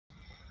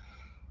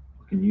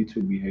Can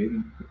YouTube be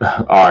hating?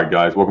 All right,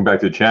 guys, welcome back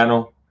to the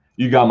channel.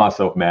 You got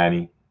myself,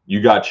 Manny.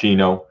 You got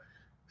Chino.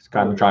 It's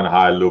kind of trying to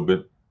hide a little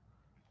bit.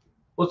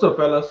 What's up,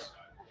 fellas?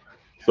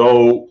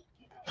 So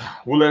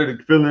we'll let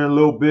it fill in a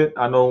little bit.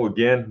 I know,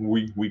 again,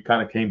 we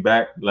kind of came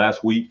back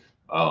last week,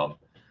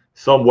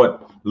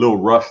 somewhat a little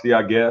rusty,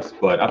 I guess,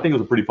 but I think it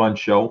was a pretty fun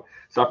show.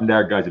 Aside from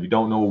that, guys, if you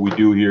don't know what we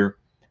do here,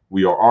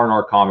 we are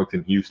R&R Comics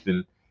in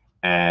Houston,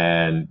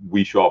 and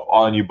we show off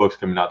all the new books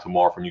coming out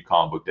tomorrow for New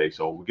Comic Book Day.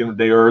 So we're getting a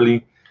day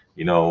early.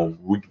 You know,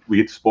 we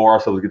get to spoil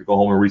ourselves. We get to go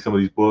home and read some of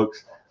these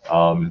books.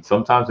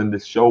 Sometimes in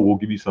this show, we'll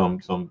give you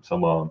some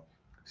spoilers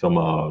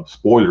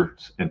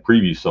and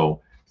previews.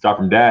 So aside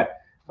from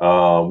that,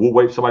 we'll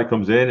wait till somebody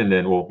comes in, and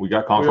then we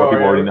got contract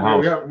people already in the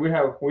house.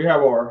 We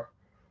have our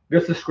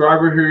good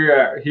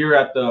subscriber here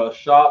at the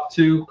shop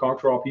too.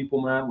 Contract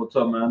people, man. What's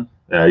up, man?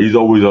 Yeah, he's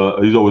always a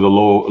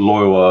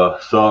loyal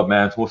sub,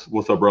 man. So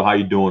what's up, bro? How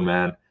you doing,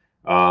 man?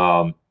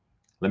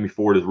 Let me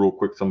forward this real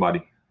quick to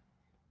somebody.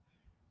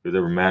 Because they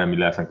were mad at me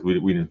last time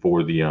because we didn't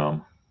forward the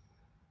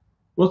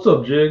What's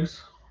up,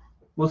 Jigs?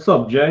 What's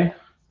up, Jay?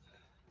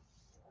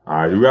 All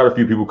right, we got a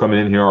few people coming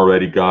in here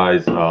already,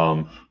 guys.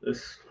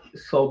 It's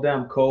so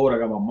damn cold. I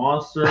got my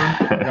Monster.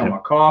 I got my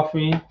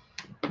coffee.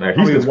 Man,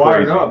 Houston's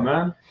wired crazy. Up,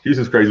 man.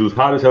 Houston's crazy. It was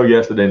hot as hell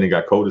yesterday, and it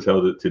got cold as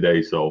hell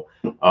today. So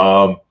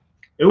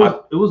it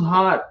was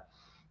hot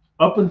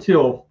up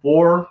until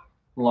 4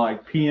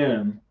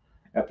 p.m.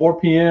 At 4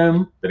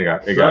 p.m. then it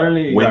got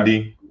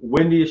windy.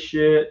 Windy as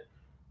shit.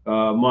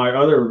 My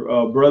other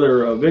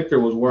brother Victor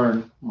was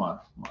wearing my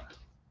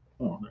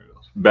there it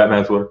goes.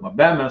 Batman sweater. My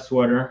Batman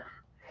sweater,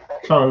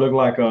 trying to look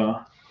like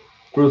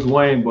Bruce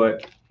Wayne,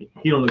 but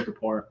he don't look the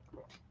part.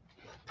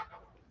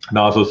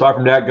 No, so aside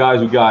from that, guys,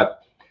 we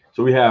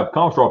have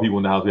Comstrol people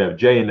in the house. We have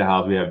Jay in the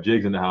house. We have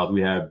Jigs in the house. We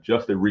have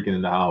Justin Rican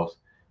in the house.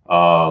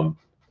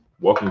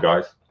 Welcome,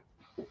 guys.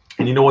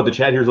 And you know what? The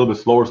chat here is a little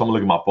bit slower, so I'm gonna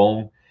look at my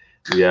phone.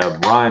 We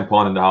have Ryan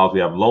Pond in the house.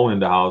 We have Lone in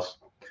the house.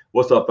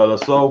 What's up,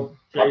 fellas? So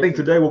I think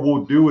today what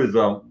we'll do is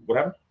what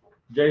happened?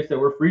 Jay said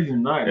we're freezing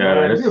tonight. Yeah,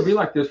 man. It's gonna be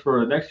like this for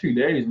the next 2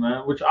 days,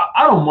 man. Which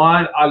I don't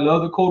mind. I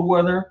love the cold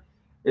weather.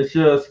 It's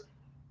just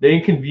the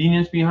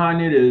inconvenience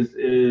behind it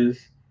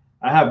is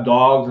I have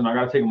dogs and I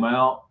gotta take them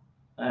out.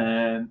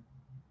 And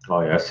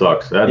oh yeah, that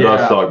sucks. That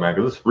does suck, man.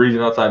 Because it's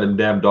freezing outside. Them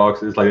damn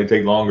dogs. It's like they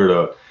take longer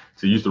to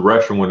use the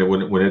restroom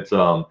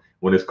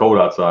when it's cold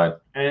outside.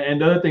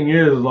 And the other thing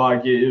is,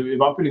 like, if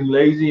I'm feeling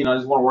lazy and I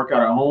just want to work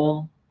out at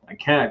home, I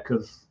can't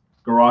because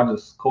garage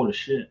is cold as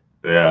shit.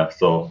 Yeah,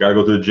 so gotta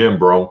go to the gym,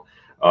 bro.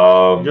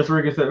 Just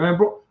like I said, man,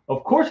 bro.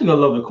 Of course you're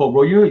gonna love the cold,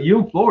 bro. You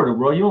in Florida,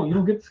 bro. You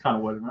don't get this kind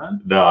of weather, man.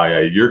 Nah, yeah,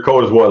 your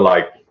cold is what,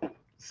 like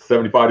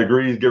 75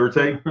 degrees, give or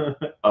take.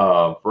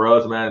 For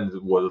us, man,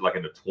 it was like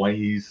in the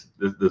 20s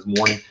this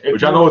morning,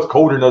 which I know it's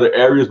cold in other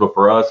areas, but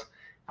for us,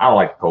 I don't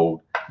like the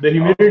cold. The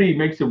humidity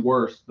makes it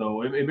worse,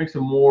 though. It makes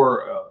it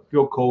more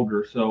feel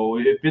colder. So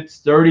if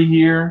it's 30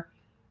 here,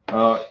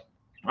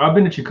 I've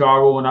been to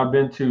Chicago and I've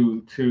been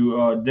to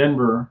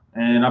Denver,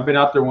 and I've been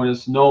out there when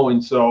it's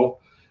snowing. So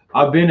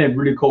I've been at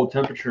really cold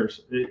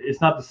temperatures. It's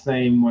not the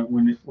same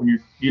when you're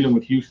dealing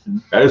with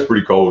Houston. That is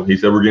pretty cold. He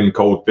said we're getting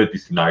cold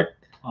 50s tonight.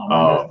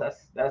 Oh, man,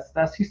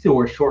 that's he still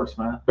wears shorts,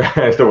 man.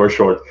 I still wear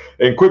shorts.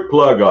 And quick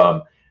plug,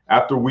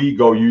 after we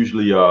go,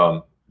 usually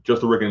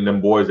Just the Rick and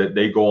them boys, that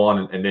they go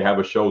on and they have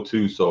a show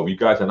too. So if you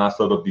guys have not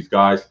set up these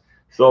guys,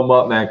 set them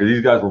up, man, because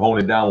these guys were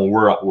holding it down when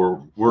we're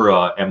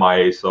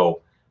MIA.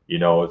 So you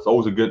know, it's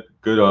always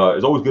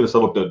it's always good to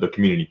set up the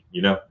community,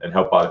 you know, and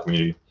help out the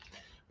community.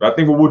 But I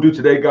think what we'll do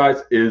today,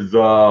 guys, is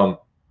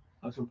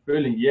that's from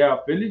Philly. Yeah,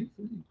 Philly.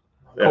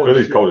 Yeah,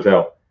 Philly's cold as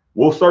hell.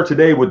 We'll start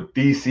today with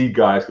DC,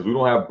 guys, because we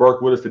don't have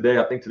Burke with us today.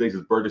 I think today's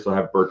his birthday, so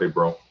happy birthday,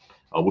 bro.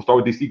 We'll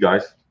start with DC,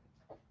 guys.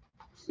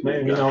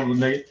 Man, you know,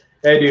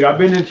 hey, dude, I've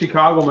been in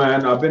Chicago,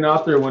 man. I've been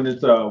out there when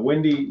it's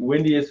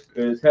windy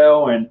as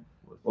hell and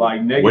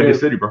like negative. Windy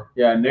city, bro.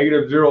 Yeah,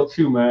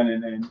 -02, man,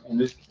 and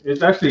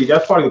it's actually,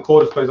 that's probably the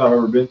coldest place I've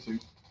ever been to.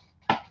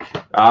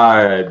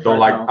 I don't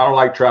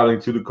like traveling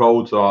to the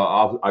cold,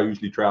 so I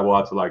usually travel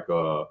out to like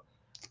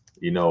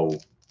you know,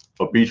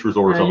 a beach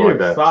resort or something like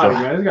that. Exotic,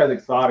 man. This guy's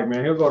exotic,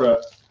 man. He'll go to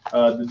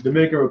the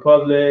Dominican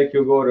Republic.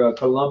 He'll go to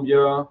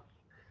Colombia.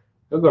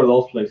 He'll go to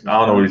those places. I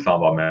don't know what he's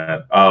talking about,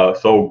 man.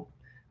 So,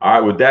 all right,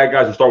 with that,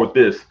 guys, we'll start with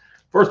this.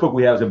 First book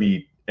we have is gonna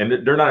be, and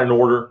they're not in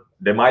order.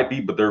 They might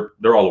be, but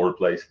they're all over the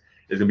place.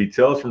 It's gonna be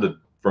Tales from the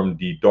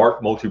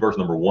Dark Multiverse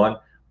 #1,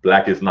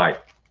 Blackest Night.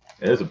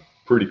 And it's a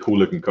pretty cool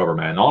looking cover,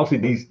 man. Honestly,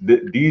 these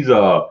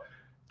Dark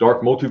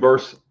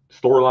Multiverse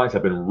storylines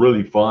have been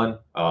really fun.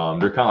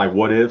 They're kind of like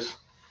what ifs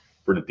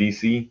for the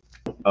DC.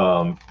 DC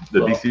run.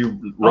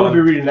 I'm gonna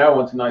be reading that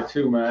one tonight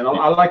too, man.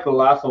 I like the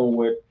last one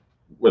with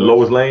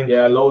Lois Lane.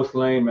 Yeah, Lois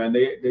Lane, man.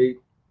 They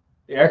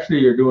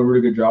actually are doing a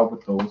really good job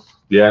with those.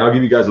 Yeah, and I'll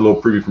give you guys a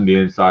little preview from the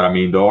inside. I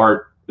mean, the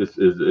art is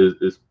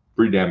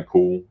pretty damn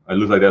cool. It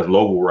looks like that's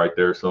Lobo right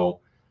there. So,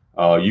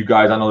 you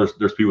guys, I know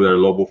there's people that are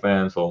Lobo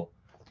fans. So,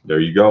 there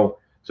you go.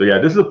 So yeah,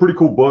 this is a pretty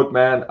cool book,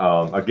 man.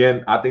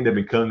 Again, I think they've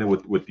been killing it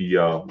with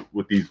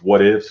these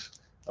what ifs.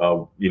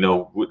 You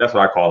know, that's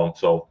what I call them.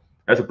 So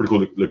That's a pretty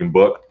cool looking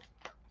book.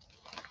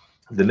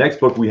 The next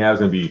book we have is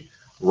going to be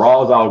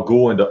Ra's al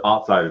Ghul and the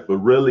Outsiders, but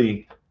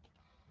really,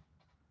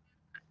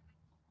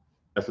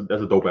 that's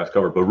a dope ass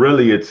cover. But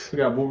really, it's We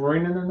got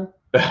Wolverine in there.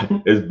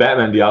 it's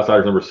Batman the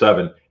Outsiders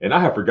 #7, and I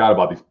have forgot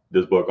about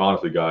this book,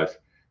 honestly, guys.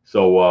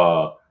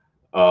 So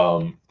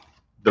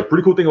the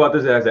pretty cool thing about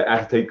this is it has an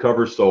acetate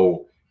cover,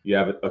 so you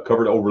have a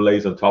cover that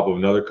overlays on top of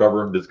another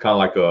cover. That's kind of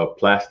like a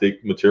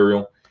plastic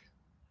material.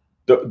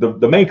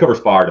 The main cover's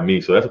fire to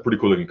me, so that's a pretty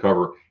cool looking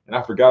cover. And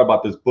I forgot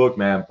about this book,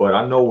 man. But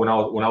I know when I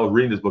was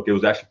reading this book, it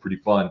was actually pretty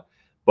fun.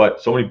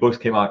 But so many books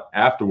came out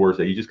afterwards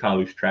that you just kind of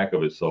lose track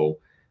of it. So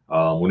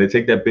when they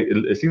take that big,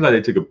 it seems like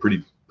they took a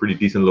pretty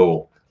decent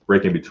little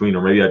break in between,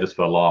 or maybe I just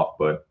fell off.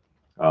 But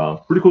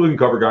pretty cool looking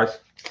cover, guys.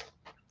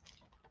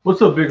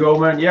 What's up, Big O,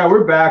 man? Yeah,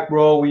 we're back,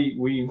 bro.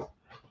 We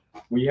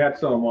had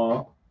some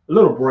a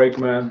little break,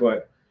 man,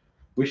 but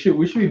we should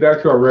be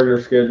back to our regular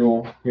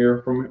schedule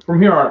here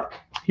from here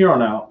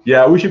on out.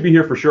 Yeah, we should be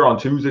here for sure on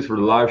Tuesdays for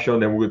the live show,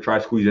 and then we're gonna try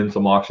to squeeze in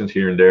some auctions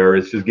here and there.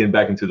 It's just getting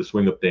back into the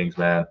swing of things,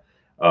 man.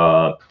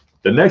 The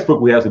next book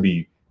we have to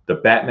be The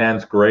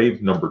Batman's Grave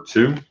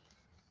 #2.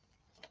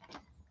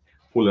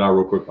 Pull it out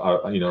real quick.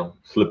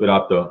 Slip it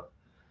out the.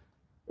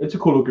 It's a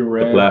cool looking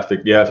red. The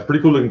plastic. Yeah, it's a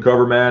pretty cool looking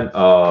cover, man.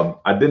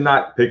 I did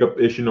not pick up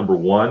issue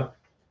 #1,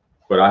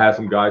 but I had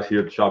some guys here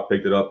at the shop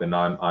picked it up, and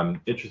I'm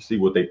interested to see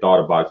what they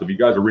thought about it. So if you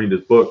guys are reading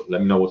this book,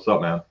 let me know what's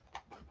up, man.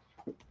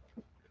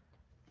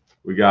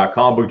 We got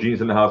Comic Book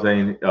Genius in the house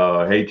saying,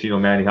 "Hey, Chino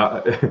Manny,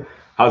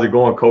 how's it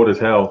going? Cold as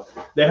hell."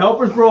 The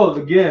helpers, bro.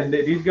 Again,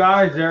 these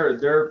guys,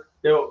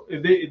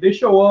 if they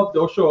show up,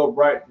 they'll show up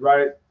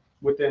right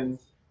within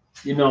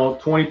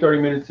 20-30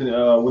 minutes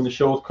when the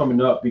show's coming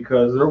up,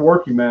 because they're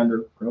working,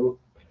 man.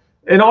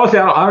 And honestly,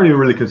 I don't even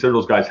really consider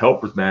those guys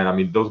helpers, man. I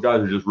mean, those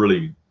guys are just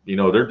really,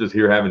 they're just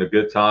here having a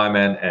good time,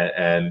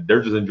 and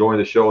they're just enjoying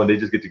the show, and they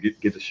just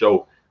get the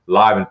show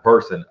live in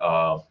person.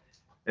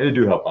 And they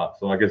do help out,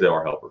 so I guess they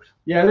are helpers.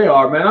 Yeah, they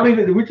are, man. I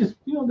mean, we just,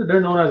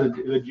 they're known as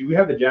we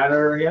have the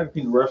janitor. He hasn't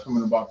seen the rest of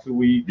them in about 2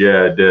 weeks.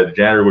 Yeah, the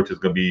janitor, which is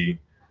gonna be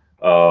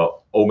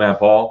Old Man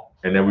Paul,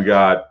 and then we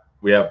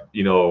have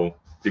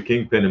the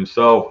Kingpin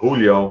himself,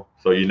 Julio.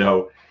 So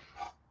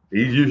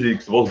he's usually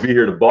supposed to be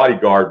here to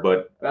bodyguard,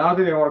 but I don't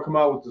think they want to come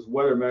out with this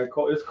weather, man.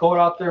 It's cold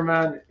out there,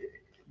 man.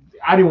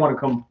 I didn't want to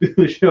come to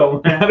the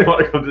show, man. I didn't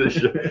want to come to the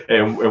show,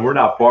 and we're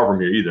not far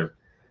from here either.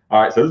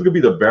 All right, so this is gonna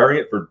be the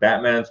variant for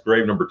Batman's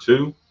Grave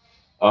 #2.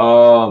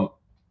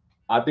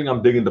 I think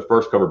I'm digging the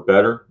first cover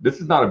better. This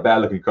is not a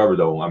bad looking cover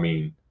though. I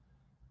mean,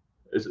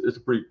 it's a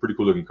pretty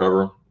cool looking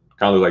cover.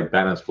 Kind of looks like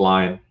Batman's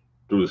flying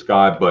through the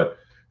sky, but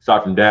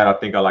aside from that, I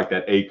think I like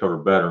that A cover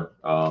better.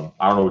 I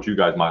don't know what you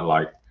guys might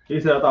like. He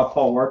said, "I thought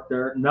Paul worked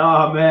there."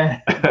 Nah,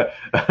 man.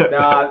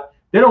 Nah,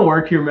 they don't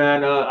work here,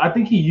 man. I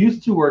think he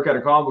used to work at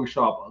a comic book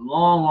shop a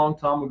long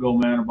time ago,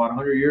 man, about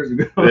 100 years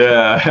ago.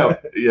 Yeah.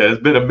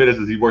 It's been a minute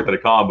since he worked at a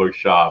comic book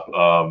shop.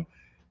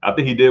 I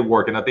think he did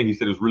work, and I think he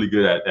said he was really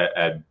good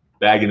at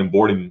bagging and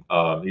boarding.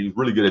 He was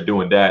really good at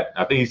doing that.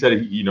 I think he said,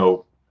 he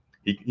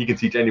can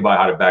teach anybody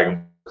how to bag and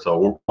board.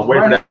 So we're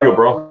waiting for that deal,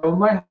 bro. We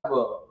might have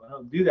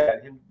do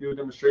that. Do a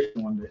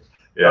demonstration one day.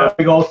 Yeah.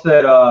 Big O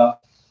said,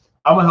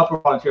 "I'm a helper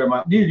volunteer."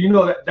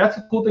 Dude, that's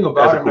the cool thing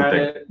about it,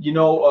 man.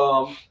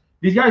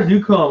 These guys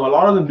do come. A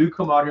lot of them do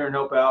come out here and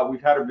help out.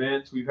 We've had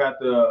events. We've had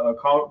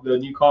the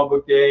new comic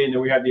book day, and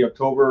then we had the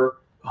October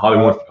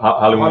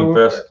Halloween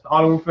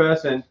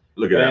Fest, and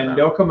look at that, man.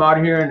 they'll come out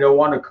here and they'll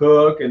want to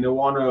cook and they'll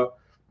want to,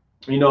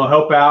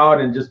 help out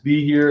and just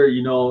be here,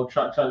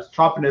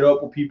 chopping it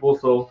up with people.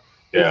 So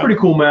it's pretty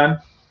cool, man.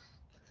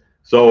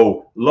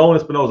 So Lone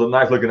Espinosa,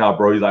 nice looking out,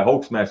 bro. He's like,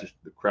 Hulk smashes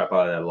the crap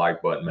out of that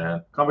like button,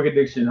 man. Comic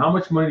addiction. How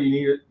much money do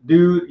you need,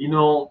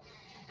 dude?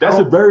 That's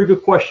a very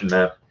good question,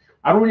 man.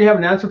 I don't really have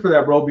an answer for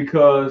that, bro,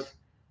 because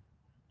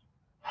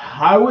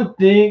I would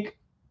think.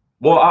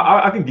 Well,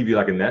 I can give you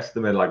like an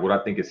estimate, like what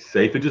I think is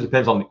safe. It just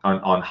depends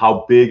on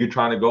how big you're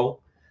trying to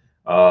go.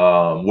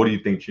 What do you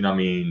think? I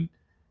mean,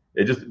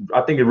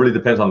 I think it really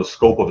depends on the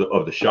scope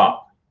of the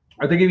shop.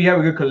 I think if you have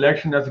a good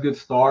collection, that's a good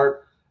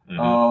start.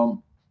 Mm-hmm.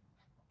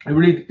 It's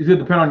going to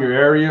depend on your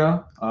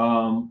area.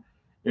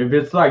 If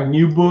it's like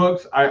new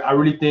books, I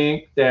really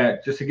think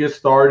that just to get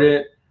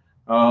started,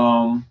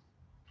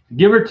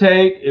 give or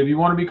take, if you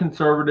want to be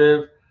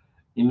conservative,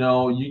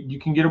 you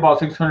can get about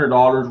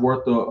 $600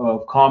 worth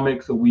of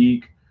comics a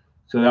week.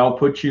 So that'll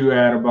put you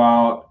at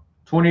about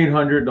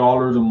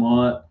 $2,800 a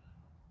month.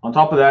 On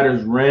top of that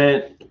is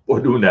rent. We're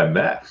doing that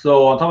math.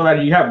 So on top of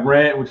that, you have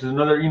rent, which is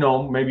another,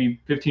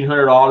 maybe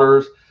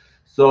 $1,500.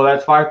 So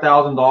that's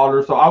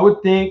 $5,000. So I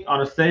would think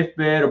on a safe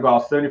bet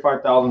about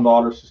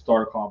 $75,000 to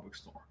start a comic book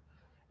store.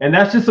 And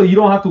that's just so you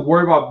don't have to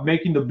worry about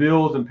making the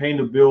bills and paying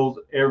the bills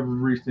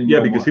every single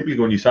month. Because typically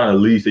when you sign a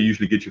lease, they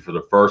usually get you for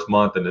the first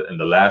month and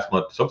the last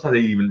month. Sometimes they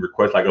even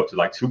request like up to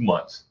like 2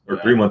 months or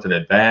 3 months in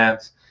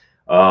advance.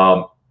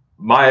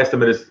 My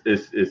estimate is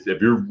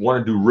if you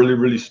want to do really,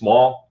 really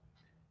small,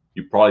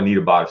 you probably need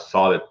about a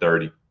solid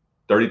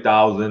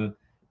 30,000.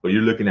 But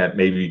you're looking at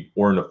maybe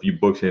ordering a few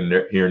books here and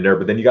there.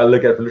 But then you got to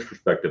look at it from this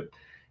perspective.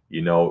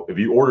 You know, if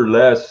you order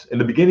less in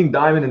the beginning,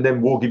 diamond, and then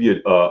we'll give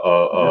you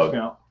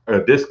a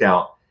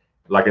discount,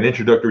 like an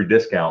introductory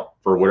discount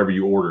for whatever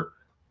you order.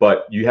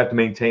 But you have to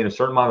maintain a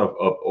certain amount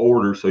of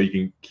orders so you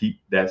can keep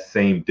that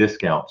same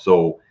discount.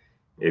 So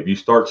if you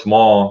start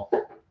small,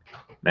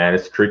 man,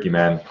 it's tricky,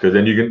 man, because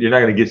then you're not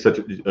going to get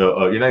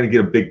you're not going to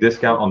get a big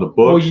discount on the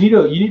books. Well, you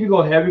need to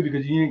go heavy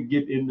because you need to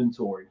get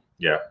inventory.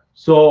 Yeah.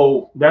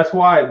 So that's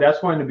why in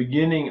the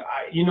beginning,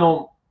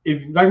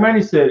 if like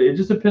Manny said, it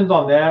just depends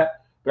on that.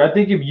 But I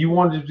think if you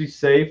want to be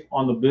safe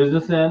on the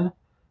business end,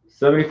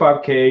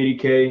 75K,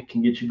 80K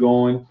can get you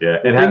going. Yeah,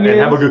 and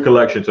have a good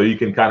collection so you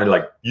can kind of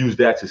like use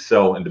that to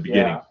sell in the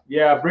beginning.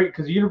 Yeah,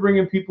 because you're gonna bring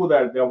in people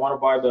that want to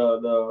buy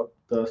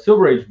the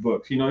Silver Age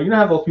books. You're gonna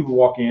have those people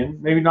walk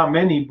in. Maybe not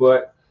many,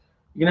 but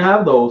you're gonna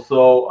have those.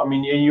 So I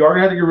mean, and you are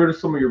gonna have to get rid of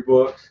some of your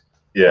books.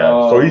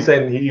 Yeah. So he's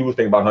saying he was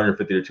thinking about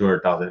 150 to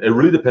 200,000. It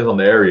really depends on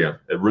the area.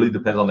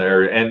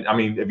 And I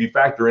mean, if you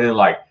factor in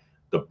like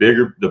the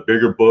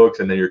bigger books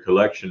and then your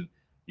collection,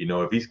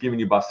 if he's giving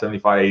you about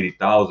 75,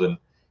 80,000,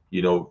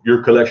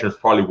 your collection is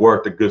probably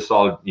worth a good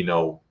solid,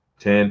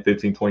 10,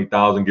 15,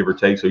 20,000, give or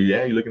take. So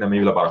yeah, you're looking at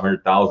maybe about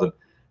 100,000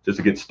 just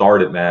to get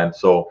started, man.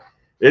 So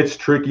it's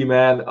tricky,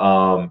 man.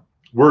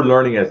 We're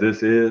learning as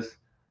this is,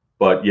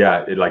 but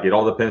yeah, it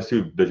all depends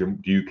too. Do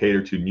you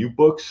cater to new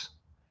books,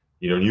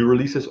 new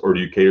releases, or do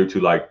you cater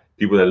to like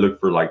people that look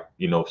for like,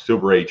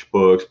 Silver Age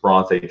books,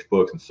 Bronze Age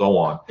books, and so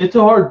on? It's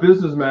a hard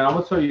business, man. I'm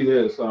gonna tell you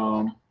this.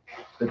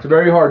 It's a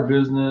very hard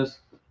business.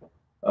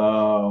 I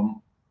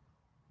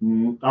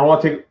don't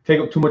want to take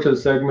up too much of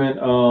the segment.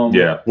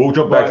 Yeah, we'll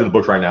jump back to the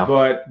books right now.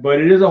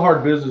 But it is a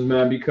hard business,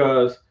 man,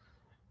 because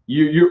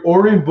you're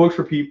ordering books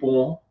for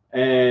people,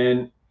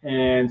 and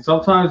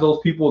sometimes those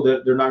people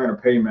that they're not going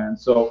to pay, man.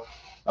 So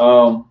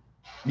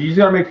you just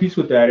got to make peace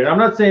with that. And I'm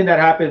not saying that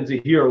happens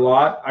here a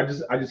lot. I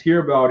just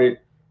hear about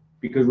it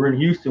because we're in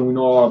Houston. We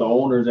know all the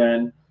owners,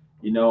 and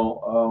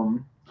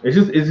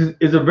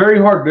it's a very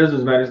hard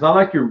business, man. It's not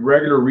like your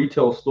regular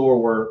retail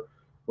store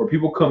where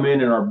people come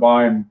in and are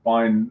buying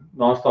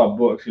nonstop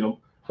books.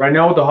 Right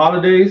now with the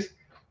holidays,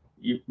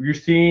 you're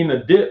seeing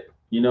a dip.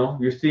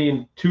 You're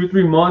seeing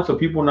 2-3 months of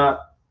people not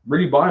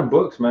really buying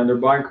books, man. They're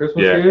buying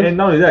Christmas gifts. And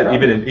not only that,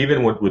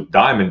 even with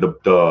Diamond,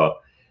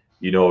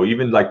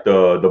 even like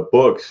the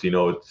books,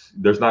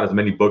 there's not as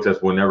many books as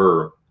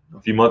whenever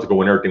a few months ago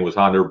when everything was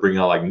hot. They were bringing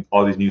out like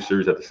all these new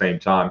series at the same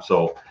time.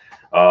 So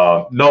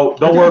no,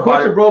 don't worry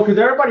about it, bro. Because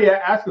everybody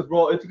asks us,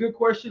 bro. It's a good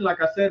question.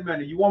 Like I said,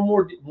 man, if you want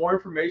more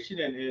information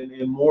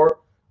and more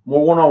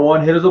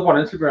one-on-one, hit us up on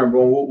Instagram,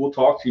 bro. We'll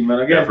talk to you, man.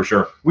 Again, yeah, for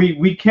sure.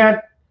 We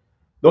can't.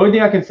 The only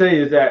thing I can say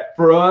is that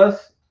for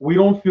us, we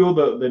don't feel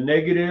the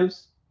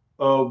negatives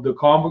of the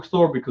comic book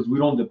store because we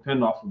don't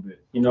depend off of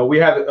it. We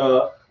had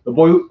the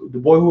boy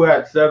who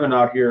had 7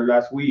 out here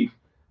last week.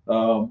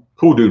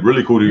 Cool dude,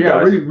 really cool dude.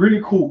 Yeah, guys.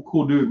 really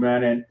cool dude,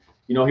 man. And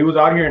he was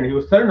out here and he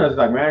was telling us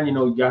like, man,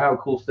 you gotta have a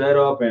cool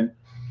setup and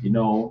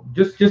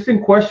just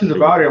in questions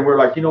about it. And we're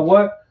like, you know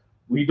what?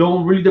 We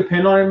don't really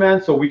depend on it,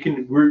 man. So we're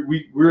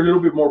a little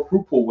bit more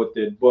fruitful with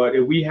it. But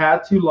if we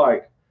had to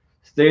like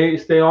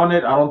stay on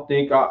it, I don't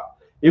think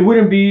it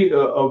wouldn't be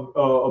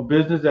a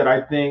business that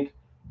I think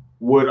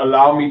would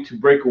allow me to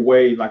break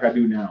away like I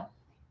do now.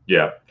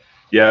 Yeah,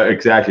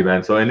 exactly,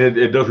 man. So and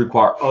it does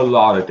require a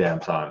lot of damn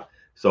time.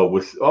 So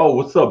what's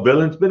up,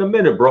 Bill? It's been a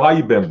minute, bro. How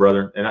you been,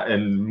 brother?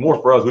 And more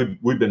for us,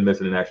 we've been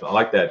missing in action. I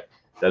like that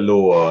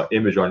little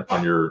image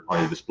on your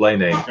display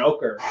name.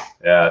 Joker.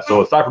 Yeah.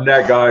 So aside from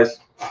that, guys,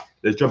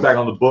 let's jump back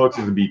on the books.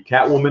 It's gonna be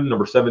Catwoman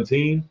number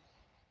 17.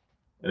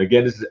 And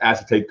again, this is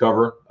acetate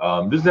cover.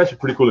 This is actually a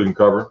pretty cool looking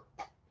cover.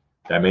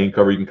 That main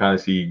cover, you can kind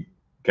of see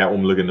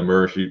Catwoman looking in the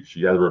mirror. She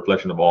has a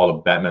reflection of all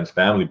of Batman's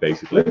family,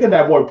 basically. Look at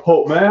that boy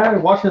Pope,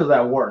 man. Watching us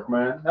at work,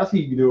 man. That's how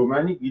you do it,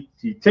 man.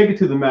 You take it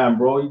to the man,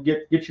 bro. You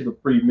get you the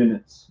free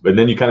minutes. But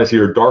then you kind of see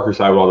her darker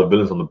side with all the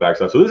villains on the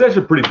backside. So this is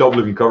actually a pretty dope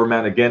looking cover,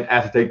 man. Again,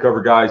 acetate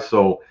cover, guys.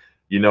 So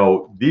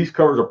these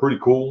covers are pretty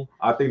cool.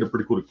 I think they're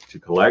pretty cool to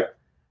collect.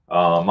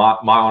 My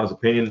honest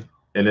opinion.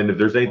 And then if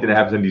there's anything that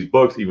happens in these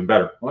books, even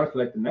better. I want to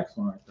collect the next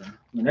one right there.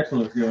 The next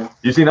one looks good.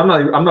 You see, I'm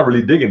not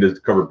really digging this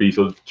cover B.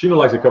 So Chino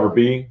likes the cover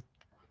B.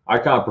 I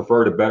kind of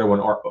preferred it better when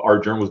our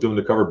Germ was doing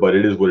the cover, but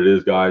it is what it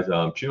is, guys.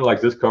 Chino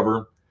likes this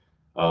cover.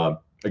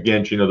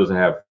 Again, Chino doesn't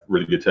have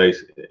really good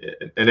taste,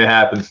 and it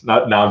happens.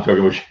 Now I'm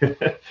joking with you.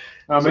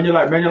 Menu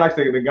likes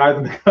the guys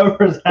in the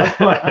covers. That's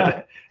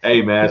why.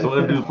 Hey, man, some of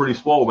them dudes are pretty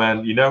swole,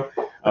 man.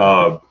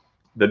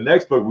 The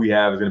next book we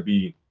have is going to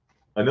be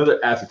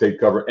another acetate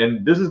cover,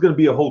 and this is going to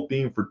be a whole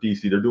theme for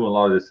DC. They're doing a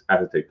lot of this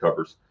acetate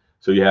covers.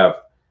 So you have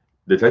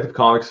Detective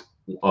Comics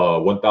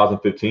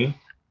 1015.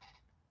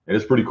 And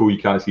it's pretty cool. You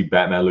kind of see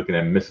Batman looking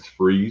at Mrs.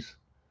 Freeze.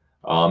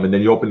 And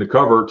then you open the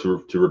cover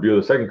to reveal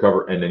the second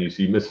cover, and then you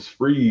see Mrs.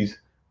 Freeze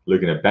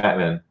looking at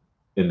Batman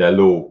in that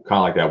little kind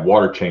of like that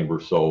water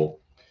chamber. So,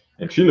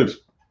 and she looks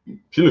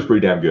pretty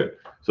damn good.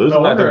 So this is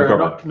my second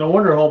cover. No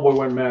wonder homeboy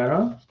went mad,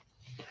 huh?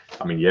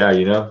 I mean, yeah,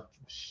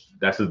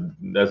 that's his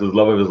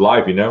love of his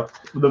life, The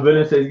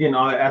villain says he's getting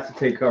all the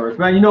acetate covers,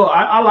 man.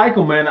 I like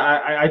them, man.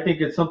 I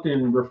think it's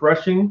something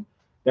refreshing.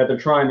 that they're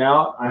trying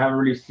out. I haven't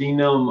really seen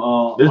them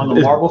It's, on the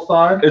it's, Marvel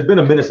side. it's been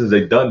a minute since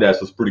they've done that,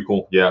 so it's pretty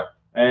cool. Yeah.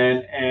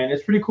 And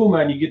it's pretty cool,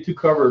 man. You get 2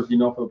 covers, for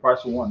the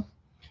price of one.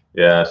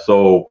 Yeah.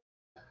 So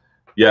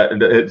yeah,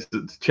 it's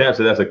Champ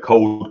said that's a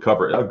cold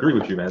cover. I agree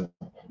with you, man.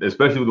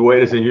 Especially with the way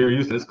it is in here,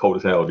 Houston, it's cold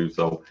as hell, dude.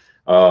 So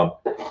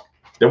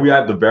then we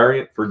have the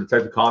variant for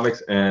Detective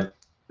Comics, and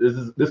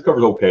this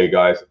cover's okay,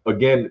 guys.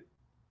 Again,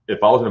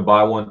 if I was gonna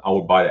buy one, I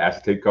would buy the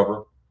acetate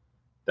cover.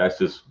 That's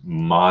just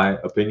my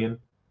opinion.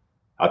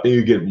 I think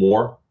you get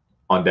more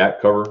on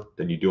that cover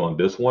than you do on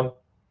this one.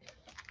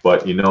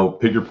 But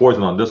pick your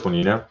poison on this one,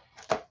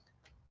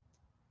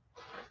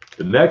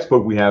 The next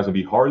book we have is gonna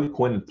be Harley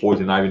Quinn and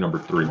Poison Ivy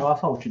 #3. Well, I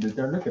saw what you did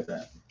there. Look at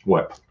that.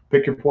 What?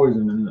 Pick your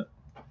poison, isn't it?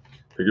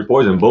 Pick your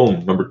poison,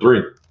 boom,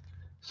 #3.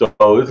 So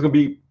this is gonna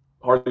be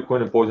Harley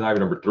Quinn and Poison Ivy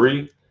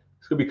 #3.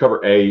 It's gonna be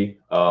cover A.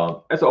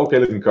 That's an okay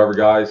looking cover,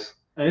 guys.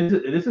 And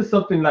this is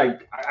something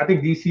like I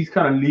think DC's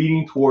kind of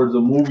leading towards the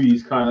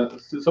movies, kind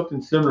of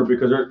something similar,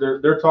 because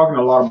they're talking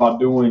a lot about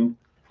doing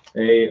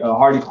a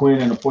Harley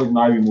Quinn and a Poison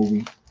Ivy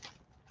movie.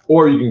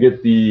 Or you can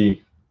get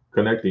the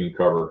connecting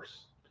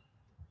covers.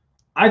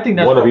 I think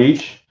that's one of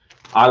each.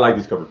 I like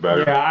these covers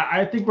better. Yeah,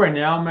 I think right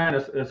now, man,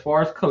 as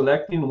far as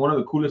collecting, one of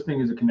the coolest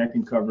things is the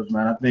connecting covers,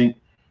 man. I think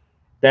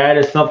that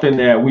is something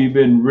that we've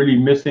been really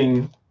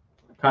missing,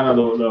 kind of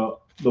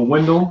the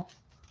window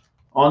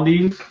on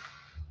these.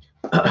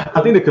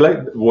 I think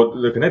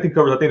the connecting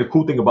covers. I think the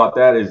cool thing about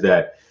that is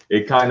that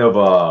it kind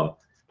of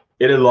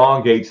it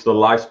elongates the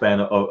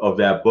lifespan of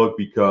that book,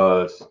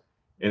 because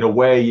in a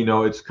way,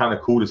 it's kind of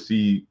cool to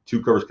see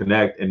 2 covers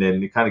connect, and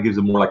then it kind of gives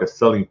it more like a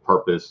selling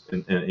purpose,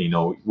 and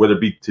whether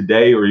it be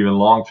today or even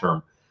long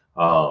term.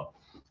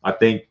 I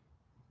think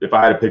if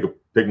I had to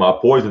pick my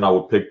poison, I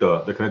would pick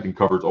the connecting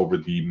covers over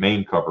the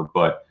main cover.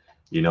 But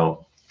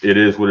it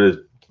is what it is.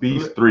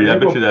 These 3, I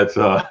bet you that's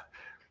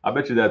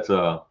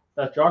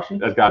That's Joshy?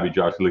 That's gotta be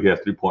Josh. Look, he has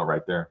 3-point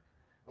right there.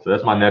 So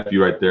that's my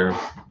nephew right there.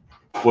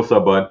 What's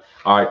up, bud?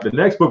 All right, the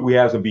next book we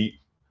have is gonna be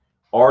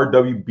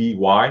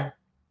RWBY.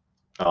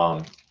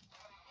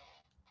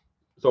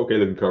 It's okay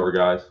looking cover,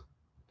 guys.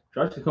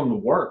 Josh should come to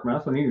work, man.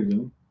 That's what he needs to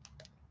do.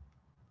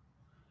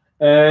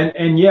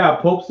 And yeah,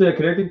 Pope said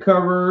connecting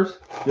covers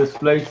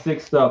display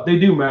sick stuff. They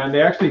do, man.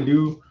 They actually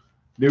do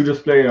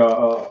display a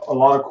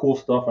lot of cool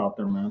stuff out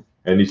there, man.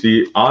 And you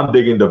see, I'm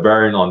digging the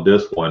variant on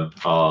this one.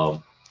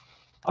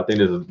 I think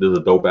this is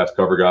a dope ass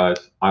cover,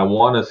 guys. I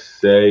want to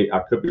say, I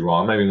could be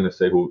wrong. I'm not even going to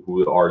say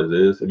who the artist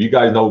is. If you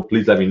guys know,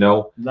 please let me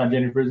know. Is that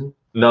Jenny Prison?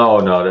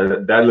 No,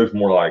 that looks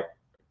more like,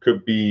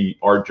 could be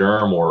Art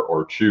Germ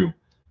or Chew.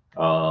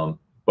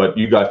 But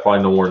you guys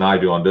probably know more than I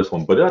do on this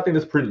one. But I think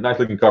it's a pretty nice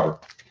looking cover.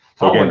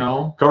 So again,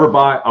 cover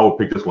by, I will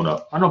pick this one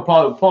up. I know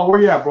Paul. Paul,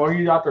 where you at, bro?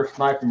 He's out there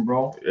sniping,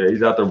 bro. Yeah,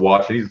 he's out there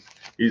watching.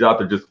 He's out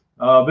there just.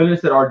 Villain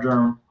said Art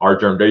Germ. Art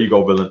Germ. There you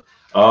go, Villain.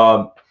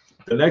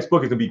 The next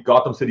book is gonna be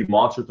Gotham City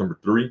Monsters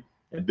 #3.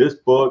 And this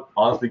book,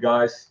 honestly,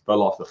 guys,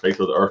 fell off the face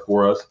of the earth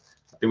for us.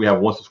 I think we have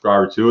 1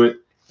 subscriber to it,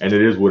 and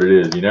it is what it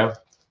is,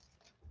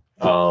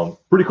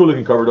 Pretty cool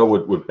looking cover though,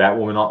 with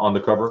Batwoman on the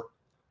cover.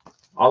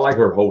 I like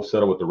her whole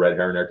setup with the red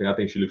hair and everything. I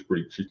think she looks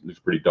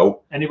pretty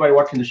dope. Anybody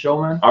watching the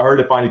show, man? I heard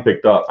it finally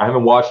picked up. I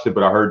haven't watched it,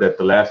 but I heard that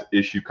the last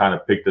issue kind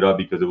of picked it up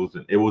because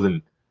it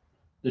wasn't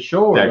the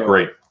show or that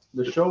great.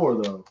 The show or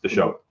the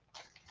show.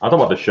 I'm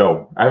talking about the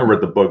show. I haven't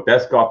read the book.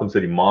 That's Gotham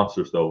City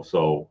Monsters though.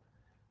 So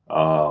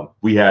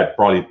we had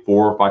probably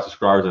 4 or 5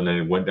 subscribers, and then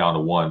it went down to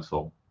 1.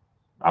 So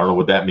I don't know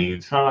what that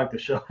means. Kind of like the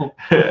show.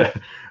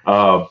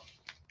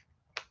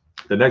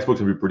 The next book's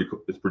gonna be pretty cool.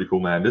 It's pretty cool,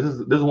 man. This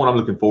is one I'm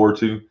looking forward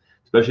to,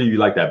 especially if you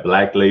like that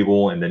Black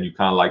Label, and then you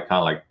kind of like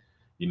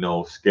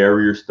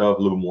scarier stuff,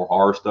 a little more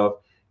horror stuff.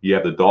 You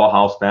have the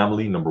Dollhouse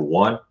Family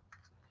 #1.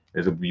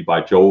 It's gonna be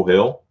by Joe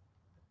Hill,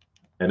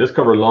 and this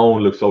cover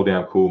alone looks so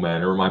damn cool,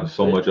 man. It reminds me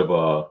so much of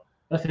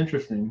That's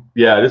interesting.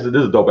 Yeah, this is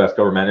a dope ass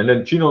cover, man. And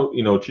then Chino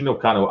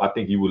kind of, I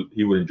think he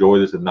would enjoy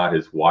this if not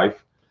his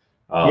wife.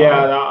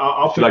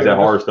 I'll she likes that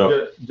horror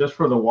stuff. Just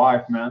for the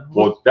wife, man.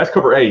 Well, that's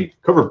cover A.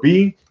 Cover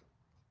B,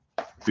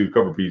 dude.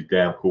 Cover B is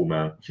damn cool,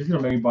 man. She's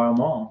gonna make me buy them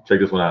all. Check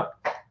this one out.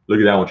 Look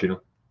at that one, Chino.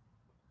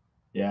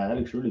 Yeah, that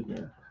looks really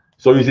good.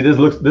 So you see, this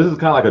is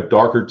kind of like a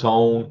darker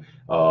tone.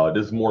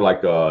 This is more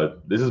like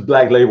this is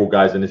Black Label,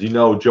 guys, and as you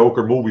know,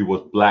 Joker movie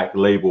was Black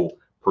Label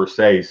per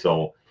se.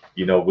 So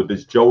with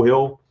this Joe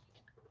Hill,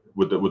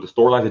 with the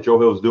storylines that Joe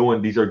Hill is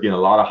doing, these are getting a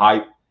lot of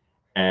hype,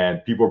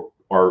 and people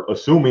are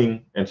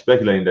assuming and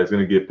speculating that it's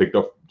going to get picked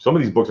up. Some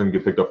of these books are going to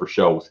get picked up for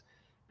shows,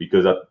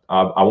 because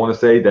I want to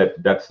say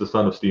that that's the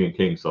son of Stephen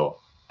King. So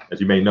as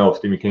you may know,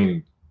 Stephen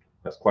King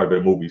has quite a bit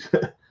of movies.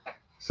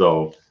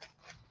 So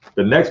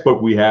the next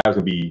book we have is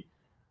going to be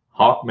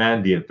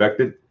Hawkman the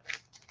Infected.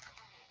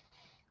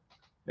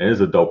 And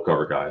it's a dope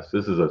cover, guys.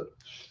 This is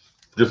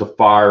just a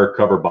fire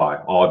cover by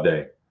all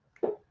day.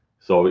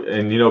 So,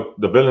 and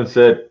the villain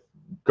said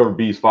cover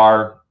B is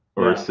fire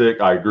or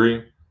sick. I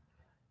agree.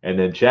 And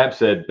then Champ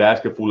said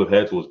Basket Full of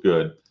Heads was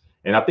good.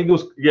 And I think it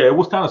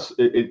was kind of,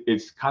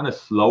 it's kind of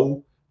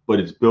slow, but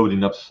it's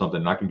building up to something.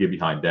 And I can get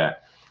behind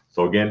that.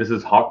 So again, this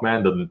is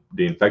Hawkman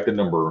the Infected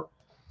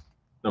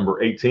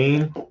number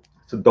 18.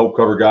 It's a dope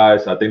cover,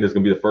 guys. I think this is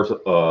gonna be the first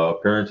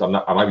appearance. I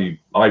might be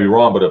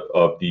wrong, but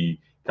of the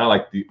kind of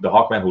like the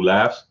Hawkman who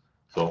laughs.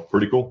 So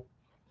pretty cool.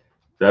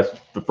 That's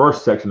the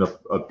first section of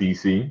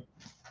DC.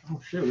 Oh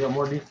shit, we got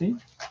more DC.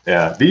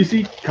 Yeah,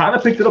 DC kind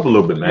of picked it up a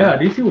little bit, man. Yeah,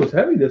 DC was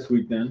heavy this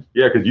week then.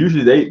 Yeah, because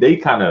usually they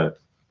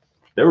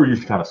were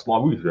usually kind of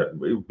small. It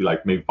would be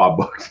like maybe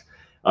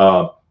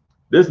 $5.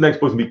 This next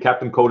supposed to be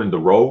Captain Cold and the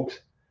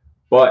Rogues,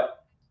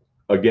 but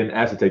again,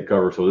 acetate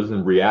cover. So this is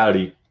in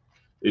reality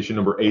issue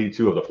number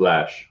 82 of the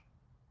Flash.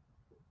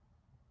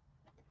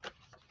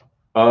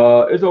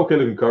 It's an okay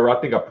looking cover.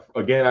 I think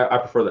I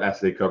prefer the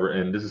acetate cover,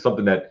 and this is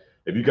something that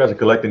if you guys are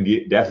collecting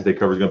the acetate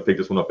cover, you're gonna pick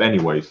this one up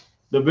anyways.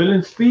 The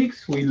villain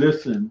speaks, we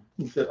listen.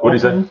 What do you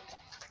say?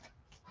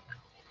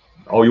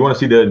 Oh, you want to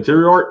see the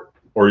interior art,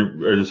 or is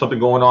there something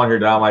going on here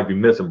that I might be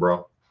missing,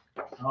 bro?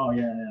 Oh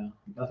yeah,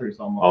 that's what you're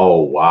talking about.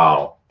 Oh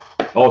wow.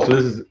 Oh, so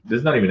this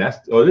is not even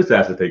acetate. Oh, this is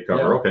acetate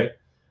cover. Yeah. Okay.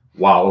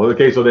 Wow.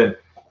 Okay, so then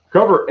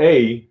cover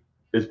A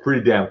is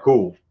pretty damn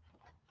cool,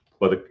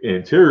 but the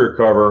interior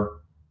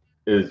cover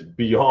is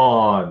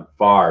beyond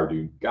fire,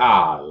 dude.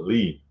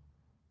 Golly,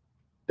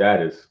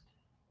 that is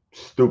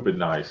stupid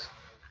nice.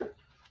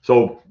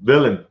 So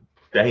villain,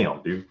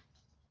 damn, dude.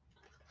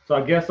 So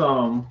I guess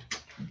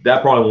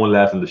that probably won't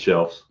last on the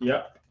shelves.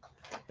 Yeah.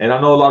 And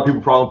I know a lot of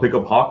people probably pick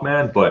up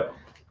Hawkman, but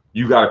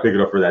you got to pick it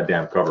up for that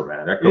damn cover,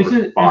 man. That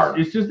cover is fire.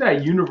 It's just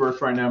that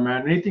universe right now,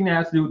 man. Anything that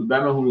has to do with the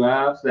Batman Who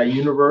Laughs, that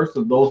universe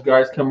of those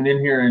guys coming in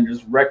here and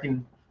just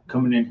wrecking,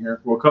 coming in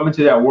here. We're coming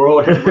to that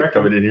world and wrecking,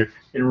 coming in here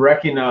and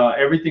wrecking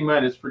everything,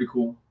 man. It's pretty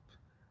cool.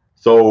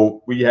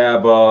 So we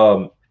have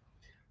the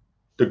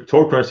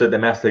Toy Crunch said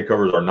that acetate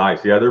covers are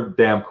nice. Yeah, they're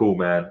damn cool,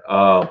 man.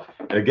 And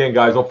again,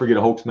 guys, don't forget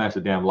to Hulk smash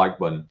the damn like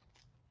button.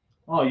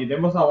 Oh, yeah, they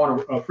must not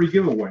want a free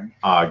giveaway.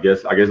 I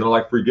guess they don't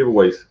like free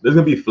giveaways. This is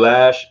gonna be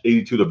Flash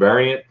 82, the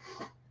variant.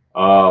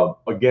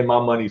 Again, my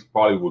money's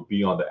probably would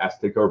be on the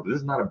acetate cover, but this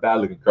is not a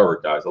bad looking cover,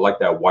 guys. I like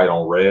that white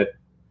on red.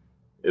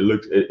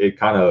 It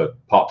kind of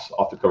pops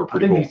off the cover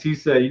pretty cool. I think DC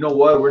said, you know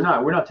what, we're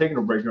not taking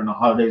a break during the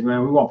holidays,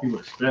 man. We want people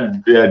to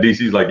spend. Yeah,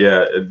 DC's like,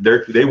 yeah,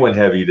 they went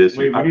heavy this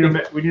year.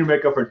 We need to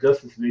make up for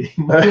Justice League.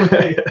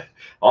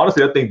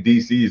 Honestly, I think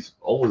DC's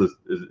almost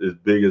as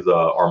big as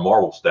our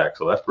Marvel stack,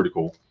 so that's pretty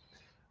cool.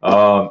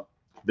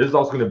 This is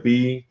also going to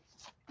be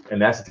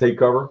an acetate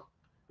cover.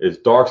 It's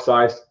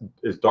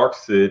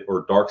Darkseid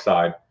or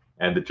Darkseid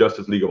and the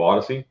Justice League of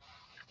Odyssey.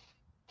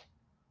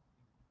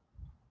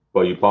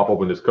 But you pop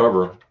open this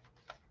cover.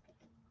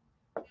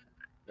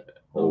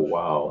 Oh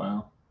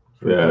wow.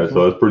 Yeah,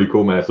 so it's pretty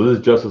cool, man. So this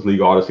is Justice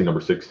League Odyssey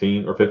number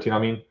 16 or 15, I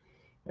mean.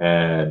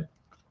 And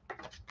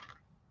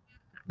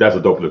that's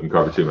a dope looking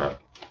cover too, man.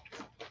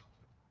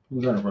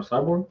 Who's that for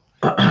Cyborg?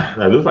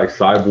 That looks like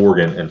Cyborg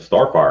and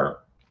Starfire.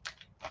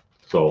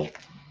 So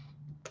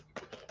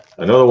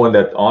another one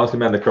that honestly,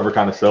 man, the cover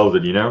kind of sells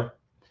it, you know.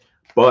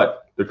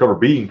 But the cover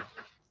B.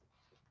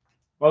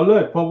 Oh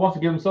look, Pope wants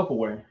to give himself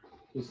away.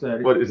 He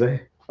said. What is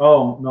that?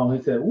 Oh no,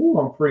 he said, "Ooh,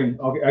 I'm free."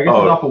 Okay, I guess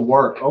he's off of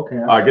work. Okay.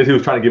 I guess he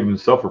was trying to give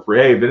himself for free.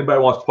 Hey, if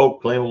anybody wants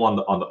Pope, claim him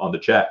on the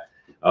chat.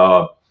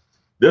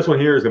 This one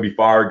here is gonna be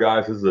fire,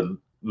 guys. This is a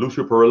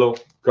Lucio Perillo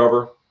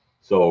cover.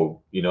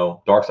 So you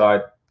know,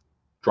 Darkseid,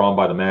 drawn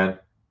by the man.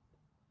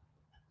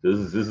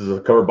 This is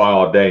a cover by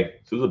all day.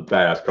 So this is a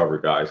badass cover,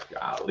 guys.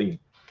 Golly.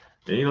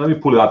 And, you know, let me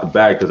pull it out the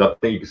bag because I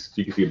think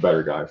you can see it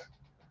better, guys.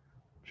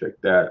 Check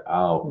that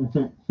out.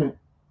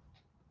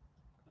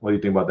 What do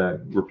you think about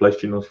that? Replace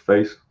Chino's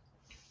face?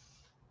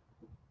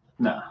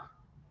 Nah.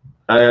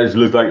 That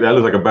looks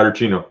like a better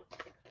Chino.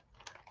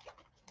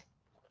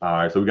 All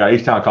right, so we got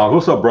H-Town Comics.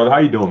 What's up, brother? How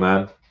you doing,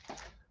 man?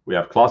 We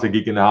have Closet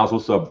Geek in the house.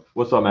 What's up?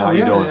 What's up, man? How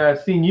you doing? Yeah,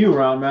 I've seen you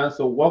around, man.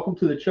 So welcome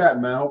to the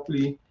chat, man.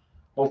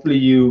 Hopefully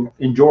you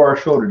enjoy our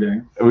show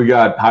today. We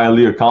got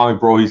Hialeah Comic,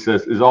 bro. He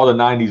says, "Is all the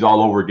 '90s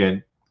all over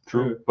again?"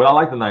 True, but I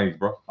like the '90s,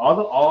 bro.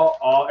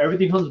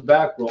 Everything comes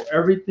back, bro.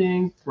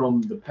 Everything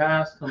from the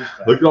past comes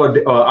back. Look at all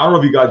the, I don't know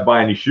if you guys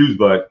buy any shoes,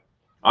 but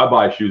I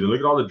buy shoes, and look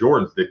at all the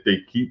Jordans.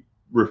 They keep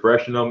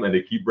refreshing them, and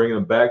they keep bringing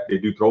them back. They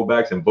do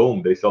throwbacks, and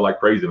boom, they sell like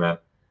crazy, man.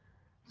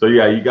 So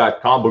yeah, you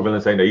got Comic Book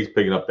Villain saying that he's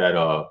picking up that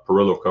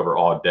Perillo cover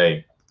all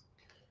day.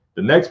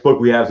 The next book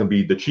we have is gonna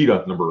be the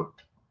Cheetah number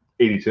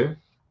 82.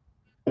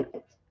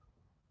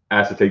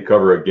 Acetate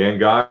cover again,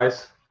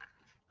 guys.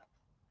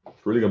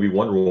 It's really gonna be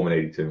Wonder Woman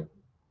 82,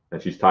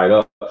 and she's tied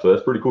up, so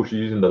that's pretty cool. She's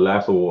using the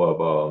lasso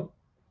of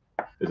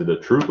is it the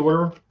Truth or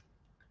whatever?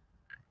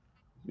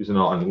 Using it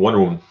on Wonder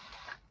Woman.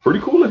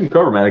 Pretty cool looking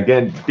cover, man.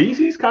 Again,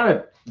 DC's kind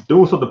of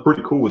doing something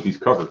pretty cool with these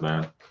covers,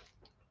 man.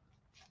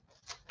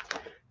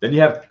 Then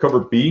you have cover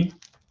B.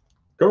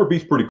 Cover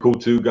B's pretty cool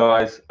too,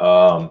 guys.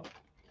 Got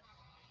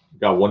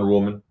Wonder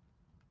Woman.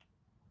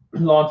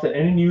 Launched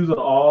any news on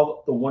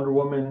all the Wonder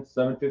Woman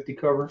 750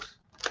 covers?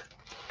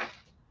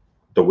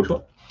 The which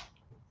one?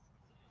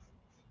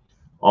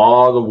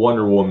 All the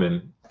Wonder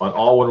Woman on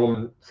all Wonder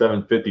Woman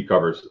 750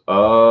 covers.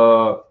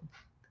 Hold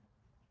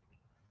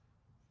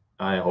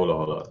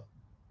on.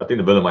 I think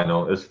the villain might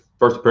know. It's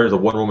first appearance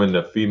of Wonder Woman,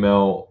 the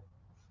female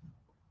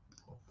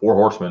 4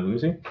 Horsemen. Let me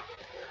see.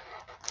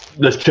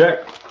 Let's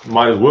check.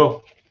 Might as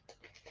well.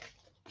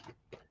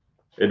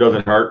 It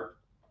doesn't hurt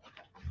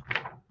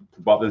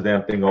to pop this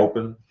damn thing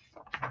open.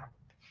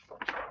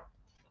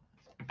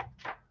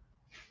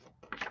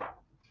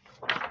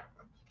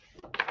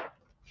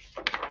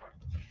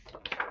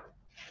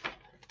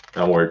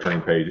 Don't worry,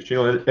 turning pages.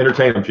 Chino,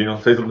 entertain them, Chino.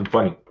 Say something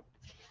funny.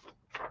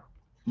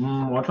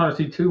 I'm trying to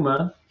see too,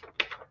 man.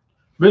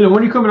 Billy,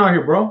 when are you coming out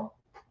here, bro?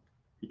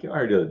 He came out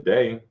here the other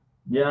day.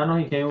 Yeah, I know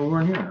he came. We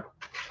weren't here.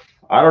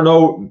 I don't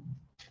know.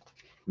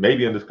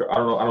 Maybe in this. I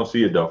don't know. I don't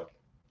see it though.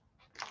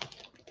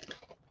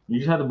 You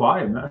just had to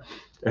buy it, man.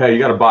 Hey, you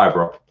got to buy it,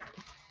 bro.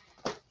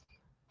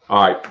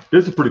 All right,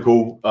 this is pretty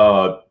cool.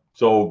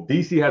 So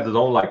DC has its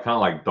own kind of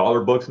like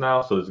dollar books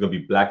now. So there's gonna be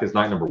Blackest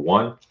Night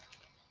 #1.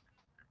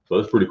 So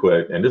that's pretty cool.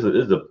 And this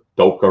is a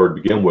dope cover to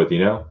begin with, you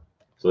know.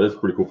 So this is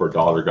pretty cool for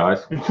 $1,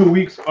 guys. In 2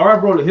 weeks. All right,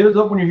 bro. Hit us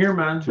up when you're here,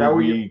 man. 2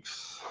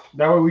 weeks.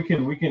 That way we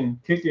can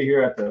kick it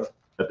here at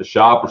the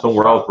shop or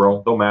somewhere else,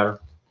 bro. Don't matter.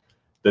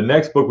 The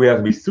next book we have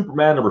to be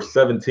Superman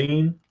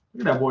 #17.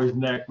 Look at that boy's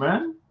neck,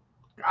 man.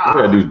 Look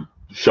at that dude's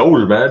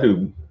shoulders, man. That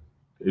dude,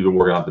 he's been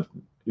working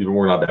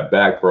out that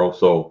back, bro.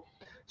 So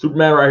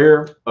Superman right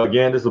here.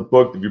 Again, this is a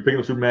book. If you're picking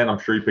up Superman, I'm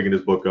sure you're picking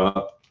this book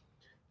up.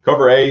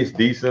 Cover A is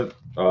decent.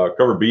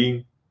 Cover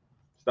B,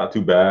 it's not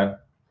too bad.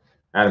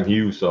 Adam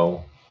Hughes,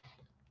 so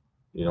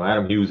you know,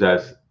 Adam Hughes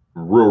has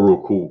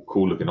real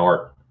cool looking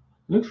art.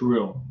 Looks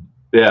real.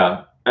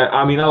 Yeah.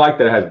 I mean, I like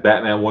that it has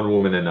Batman, Wonder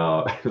Woman, and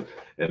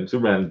and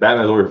Superman.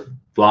 Batman's always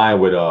flying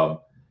with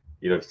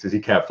you know, since he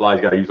can't fly,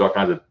 he's got to use all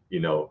kinds of, you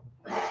know,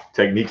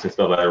 techniques and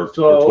stuff like that, or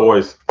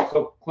toys.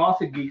 So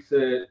Classic Geek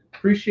said,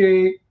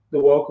 appreciate the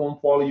welcome.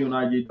 Follow you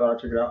on IG. Thought I'd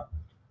check it out.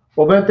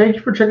 Well, man, thank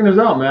you for checking us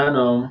out,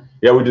 man.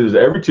 Yeah, we do this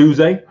every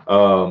Tuesday.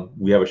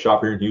 We have a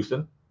shop here in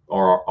Houston,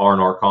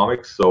 R&R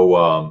Comics.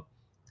 So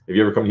if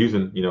you ever come to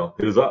Houston, you know,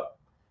 hit us up.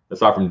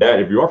 Aside from that,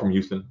 if you are from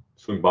Houston,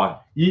 swing by.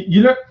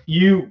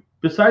 You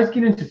besides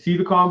getting to see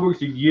the comic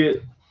books, you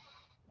get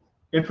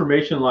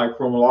information like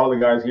from a lot of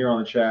the guys here on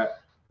the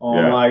chat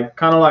on like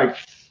kind of like,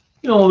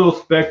 you know, little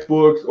spec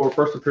books or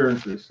first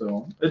appearances.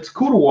 So it's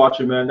cool to watch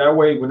it, man. That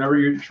way, whenever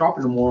you're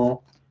shopping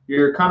tomorrow,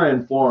 you're kind of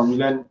informed. You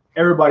let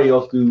everybody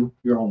else do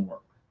your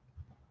homework.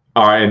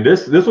 All right, and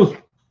this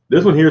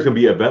one here is gonna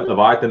be Event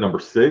Leviathan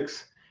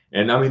 #6,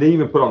 and I mean they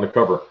even put on the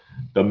cover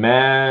the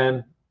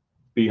man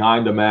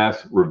behind the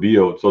mask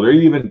revealed. So they're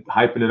even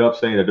hyping it up,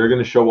 saying that they're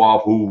gonna show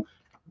off who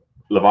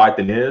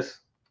Leviathan is,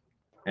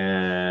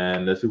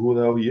 and let's see who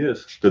the hell he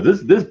is.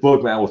 Because this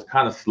book, man, was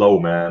kind of slow,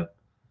 man.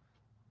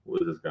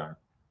 What is this guy?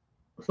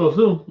 So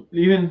soon,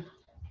 even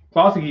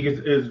Classic Geek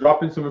is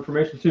dropping some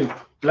information too.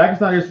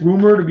 Blackest Night is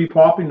rumored to be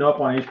popping up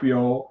on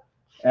HBO.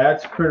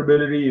 Adds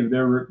credibility if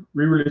they're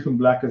re-releasing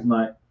Blackest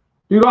Night.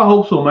 Dude, I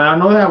hope so, man. I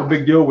know they have a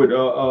big deal with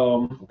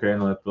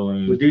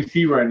with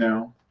DC right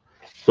now.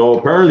 So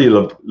apparently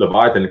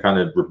Leviathan kind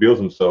of reveals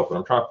himself, and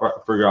I'm trying to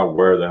figure out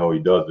where the hell he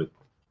does it.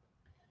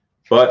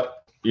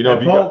 But you know,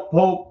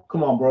 Pope,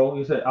 come on, bro.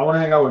 You said I want to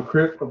hang out with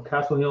Crypt of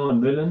Castle Hill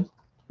and Villains,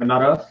 and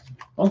not us.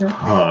 Okay.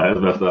 That's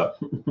messed up.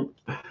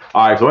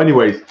 All right. So,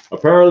 anyways,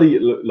 apparently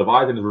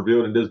Leviathan is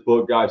revealed in this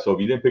book, guys. So if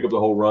you didn't pick up the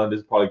whole run, this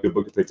is probably a good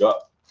book to pick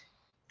up.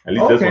 At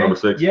least this one,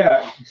 #6.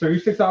 Yeah. So you're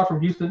 6 hours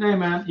from Houston. Hey,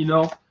 man. You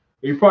know,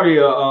 you're probably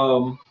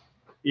either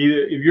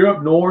if you're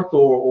up north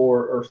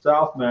or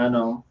south,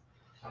 man.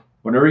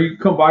 Whenever you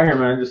come by here,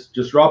 man,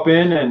 just drop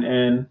in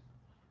and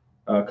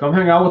come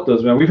hang out with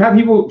us, man. We've had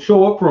people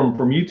show up from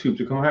YouTube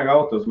to come hang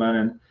out with us, man,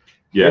 and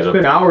they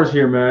spend hours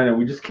here, man, and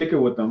we just kick it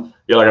with them.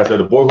 Yeah, like I said,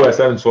 the boy who has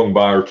 7 swung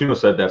by, or Chino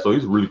said that, so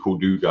he's a really cool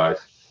dude, guys.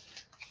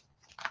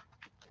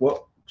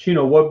 What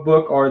Chino? What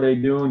book are they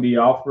doing the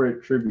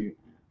Alfred tribute?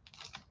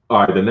 All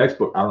right, the next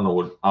book, I don't know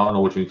what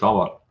you're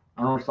talking about.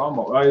 I don't know what you're talking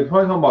about. You're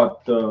probably talking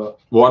about the.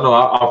 Well, I know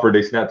Alfred,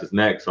 they snapped his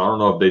neck, so I don't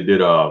know if they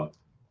did.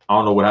 I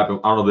don't know what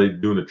happened. I don't know if they're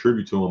doing a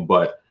tribute to him,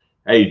 but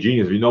hey,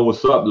 genius, if you know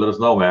what's up, let us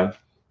know, man.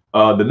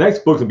 The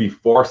next book's gonna be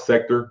Far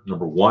Sector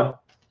 #1,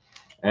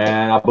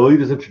 and I believe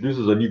this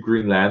introduces a new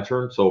Green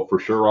Lantern. So for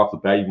sure, off the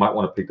bat, you might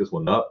want to pick this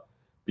one up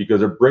because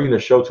they're bringing the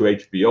show to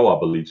HBO, I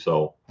believe.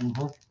 So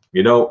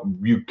you know,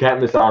 you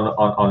can't miss out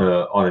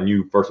on a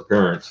new first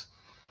appearance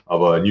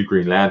of a new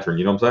Green Lantern.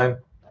 You know what I'm saying?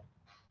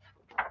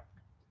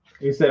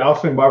 He said, "I'll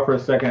swing by for a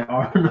second."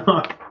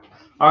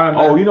 All right,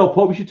 oh, you know,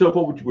 Pope, you should tell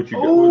Pope what you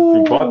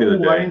bought the other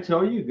day. I didn't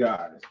tell you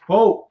guys.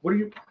 Pope, what do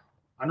you?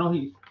 I know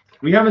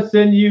we haven't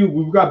sent you.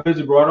 We got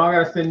busy, bro. Now I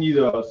gotta send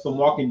you some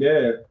Walking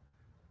Dead.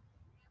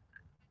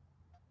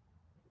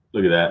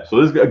 Look at that. So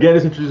this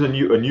introduces a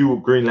new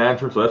Green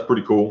Lantern. So that's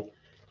pretty cool.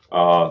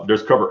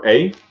 There's cover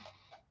A.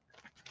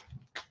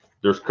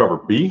 There's cover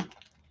B.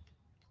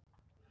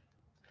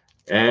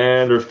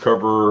 And there's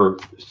cover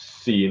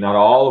C. Not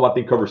all of them. I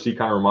think cover C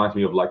kind of reminds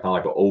me of like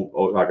an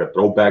old like a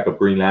throwback of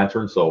Green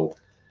Lantern. So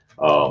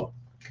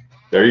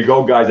there you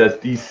go, guys. That's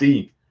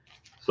DC.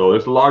 So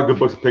there's a lot of good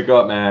books to pick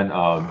up, man.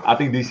 I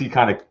think DC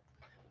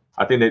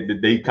I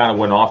think they kind of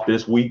went off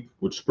this week,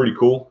 which is pretty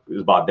cool.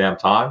 It's about damn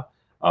time.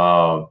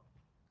 So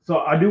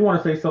I do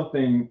want to say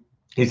something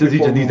He says he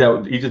before just needs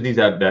moving. that. He just needs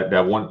that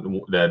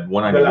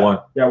 191.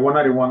 Yeah,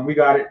 191. We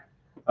got it.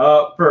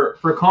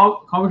 For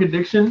comic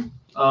addiction,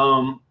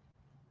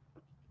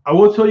 I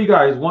will tell you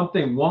guys one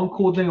thing. One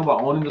cool thing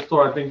about owning the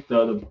store, I think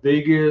the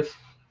biggest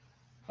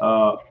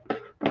uh,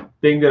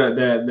 thing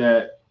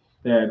that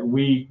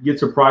we get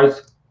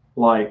surprised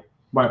like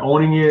by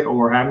owning it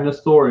or having a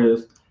store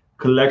is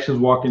collections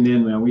walking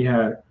in, man. We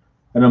had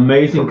an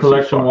amazing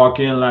collection walk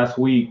in last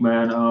week,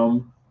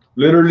 man.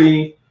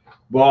 Literally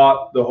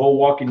bought the whole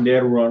Walking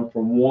Dead run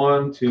from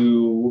 1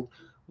 to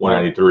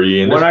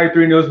 193, and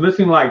 193, and it was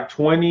missing like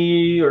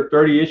 20 or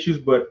 30 issues,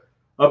 but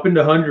up in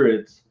the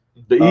hundreds.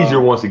 the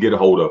easier ones to get a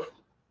hold of.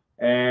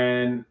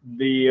 And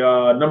the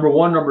number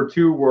 1, number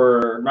 2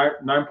 were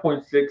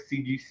 9.6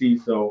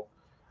 CGC. So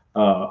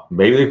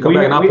maybe they come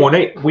back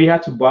 9.8. We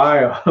had to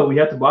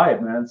buy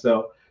it, man.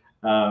 So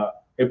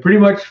it pretty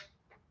much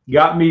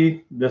got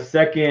me the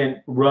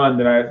second run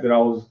that I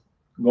was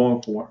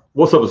going for.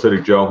 What's up,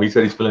 Acidic Joe? He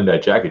said he's feeling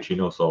that jacket,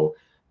 Chino. So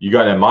you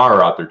got an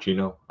admirer out there,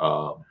 Chino.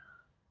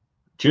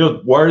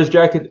 Chino wearing his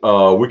jacket.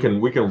 We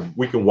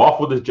can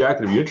waffle this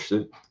jacket if you're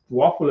interested.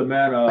 Waffle it,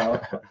 man.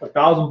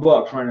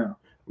 $1,000 right now.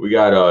 We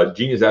got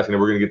Genius asking if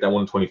we're gonna get that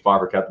 125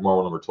 for Captain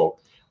Marvel number 12.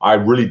 I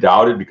really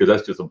doubt it because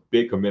that's just a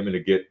big commitment to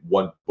get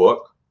one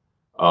book.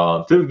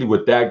 Typically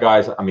with that,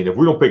 guys, I mean, if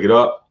we don't pick it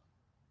up,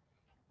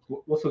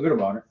 what's so good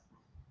about it?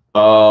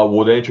 I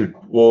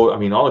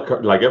mean, all the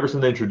like ever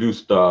since they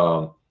introduced kind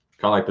of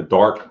like the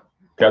dark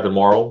Captain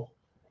Marvel,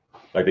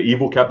 like the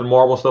evil Captain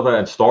Marvel and stuff like that,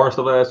 and Star and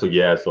stuff like that. So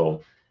yeah,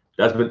 so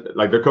that's been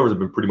like their covers have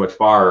been pretty much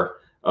fire.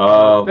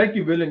 Thank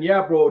you, Villain.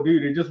 Yeah, bro,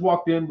 dude, it just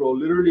walked in, bro.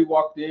 Literally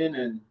walked in,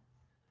 and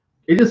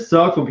it just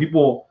sucks when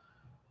people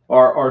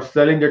are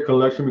selling their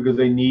collection because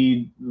they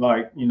need,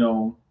 like,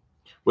 well,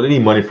 they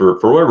need money for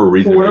whatever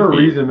reason. For whatever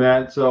reason,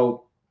 man.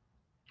 So,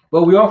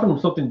 but we offered them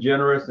something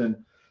generous and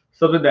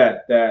something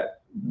that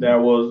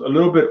was a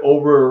little bit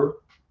over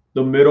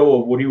the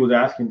middle of what he was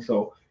asking.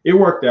 So it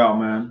worked out,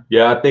 man.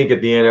 Yeah, I think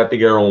at the end, I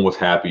think everyone was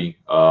happy.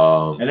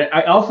 And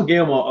I also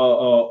gave him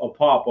a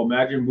pop, a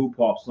Majin Buu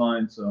pop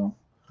sign. So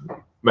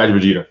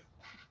Majin Vegeta.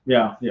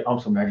 Yeah, I'm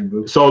so Majin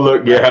Buu. So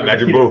look, yeah,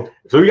 Majin Buu.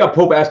 So we got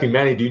Pope asking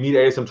Manny, do you need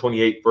ASM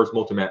 28 first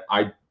multi-mat?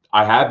 I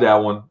have that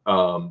one.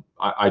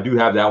 I do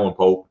have that one,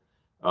 Pope.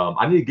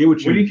 I need to get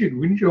with you.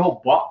 We need your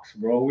whole box,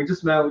 bro.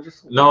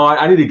 No,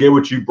 I need to get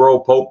with you, bro,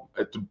 Pope,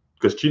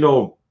 because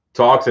Chino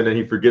talks and then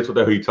he forgets what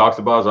the hell he talks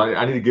about. So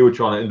I need to get with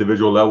you on an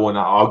individual level, and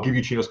I'll give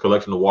you Chino's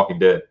collection of Walking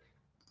Dead.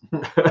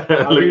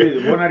 I'll give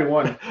you the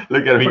 191.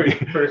 Look at him.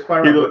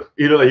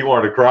 He looked like he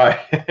wanted to cry.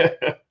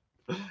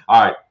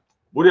 All right.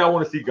 What do y'all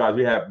want to see, guys?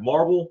 We have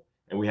Marvel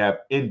and we have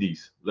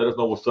Indies. Let us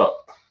know what's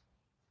up.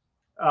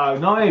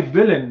 No, hey,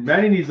 Villain.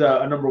 Manny needs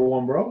a number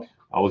 1, bro.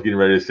 I was getting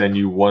ready to send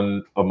you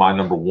one of my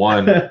number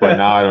 1, but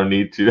now I don't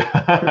need to.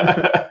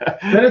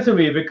 Send it to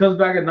me. If it comes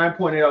back at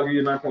 9.8, I'll give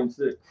you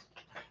 9.6.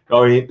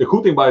 Oh, the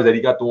cool thing about it is that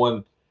he got the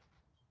one.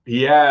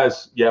 He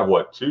has,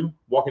 what, 2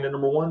 Walking Dead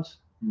number 1s?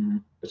 Mm-hmm.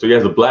 So he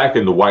has the black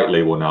and the white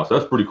label now. So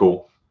that's pretty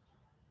cool.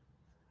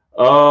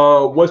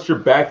 What's your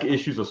back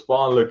issues of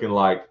Spawn looking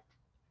like?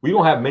 We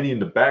don't have many in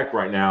the back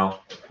right now.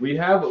 We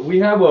have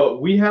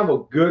a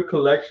good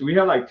collection. We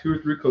have like 2 or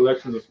 3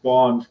 collections of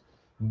Spawns.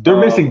 They're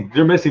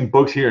missing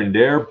books here and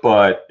there,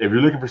 but if you're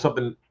looking for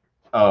something,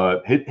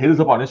 hit us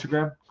up on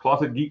Instagram,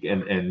 Closet Geek,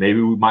 and maybe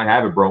we might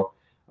have it, bro.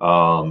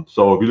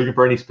 So if you're looking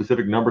for any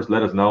specific numbers,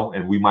 let us know,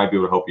 and we might be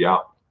able to help you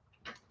out.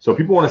 So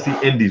people want to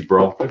see Indies,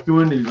 bro. Let's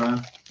do Indies,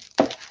 man.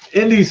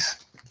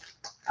 Indies.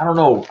 I don't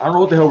know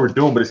what the hell we're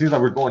doing, but it seems like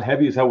we're going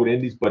heavy as hell with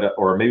Indies,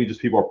 or maybe just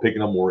people are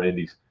picking up more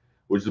Indies,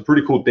 which is a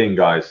pretty cool thing,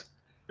 guys.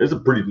 It's a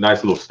pretty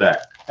nice little stack.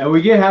 And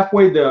we get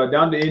halfway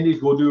down to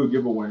Indies, we'll do a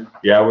giveaway.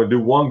 Yeah, we'll do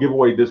one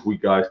giveaway this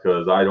week, guys,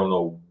 because I don't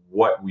know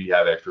what we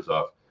have extras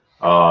of.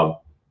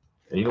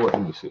 And you know what?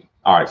 Let me see.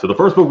 All right, so the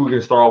first book we're going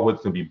to start off with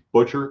is going to be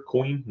Butcher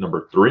Queen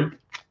number 3.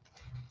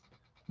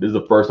 This is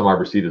the first time I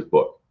ever see this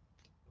book.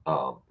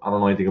 I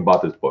don't know anything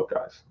about this book,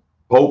 guys.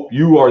 Pope,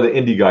 you are the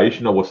indie guy. You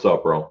should know what's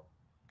up, bro.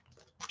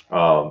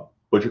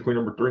 Butcher Queen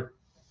number 3.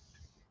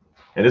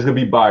 And this is going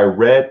to be by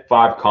Red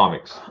 5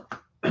 Comics.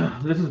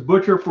 This is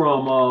Butcher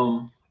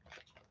from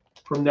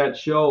that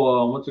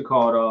show. What's it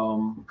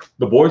called?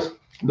 The Boys?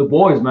 The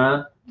Boys,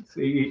 man.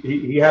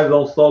 He has his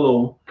own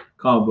solo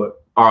comic book.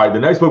 All right, the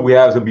next book we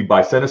have is going to be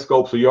by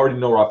Cinescope. So you already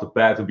know right off the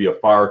bat it's going to be a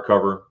fire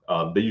cover.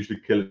 They usually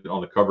kill it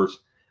on the covers.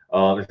 It's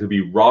going to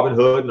be Robin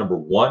Hood number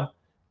 1,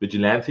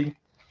 Vigilante.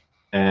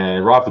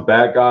 And right off the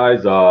bat,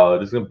 guys,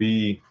 this is going to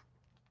be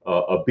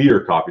a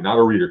beater copy, not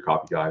a reader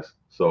copy, guys.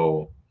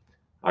 So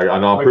I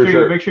know I'm pretty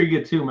sure. Make sure you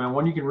get 2, man.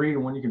 One you can read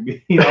and one you can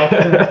beat.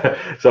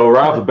 So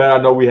right off the bat,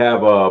 I know we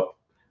have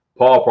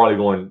Paul probably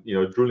going,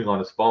 drooling on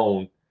his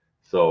phone.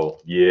 So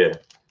yeah,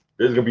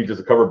 this is going to be just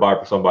a cover buy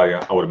for somebody,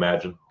 I would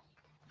imagine.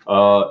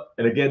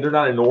 And again, they're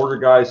not in order,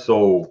 guys.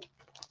 So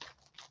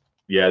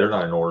yeah, they're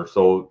not in order.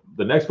 So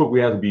the next book we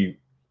have to be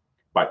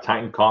by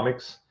Titan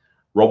Comics,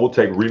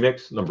 Robotech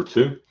Remix number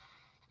 2.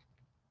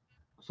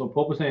 So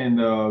Pope is saying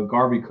the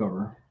Garvey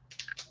cover.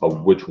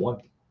 Of which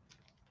one?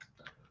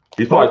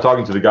 He's probably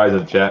talking to the guys in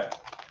the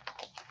chat.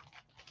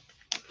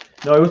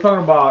 No, he was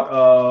talking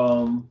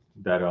about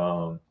That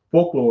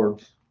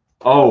folklores.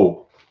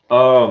 oh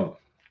I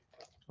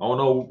don't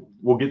know.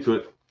 We'll get to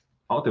it.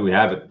 I don't think we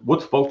have it.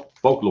 What's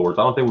folklores?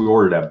 I don't think we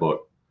ordered that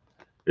book.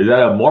 Is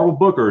that a Marvel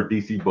book or a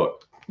DC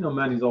book? You know,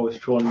 man, he's always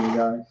trolling me,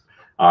 guys.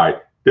 All right,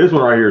 this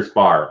one right here is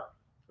fire.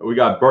 We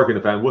got Burke in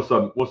the fan. What's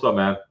up? What's up,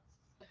 man?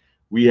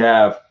 We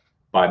have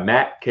by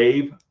Matt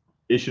Cave,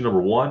 issue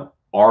number 1,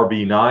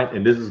 RV9,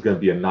 and this is going to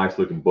be a nice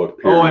looking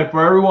book. Period. Oh, and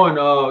for everyone,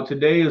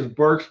 today is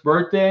Burke's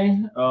birthday.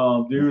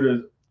 Dude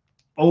is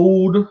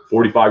old.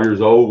 45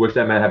 years old. Wish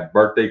that man happy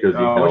birthday because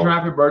wish him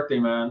happy birthday,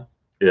 man.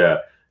 Yeah.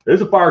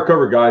 There's a fire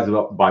cover, guys,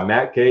 by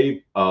Matt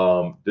Cave.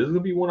 This is gonna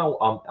be one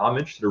I'm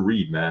interested to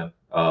read, man.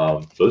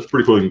 So it's a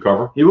pretty cool looking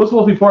cover. He was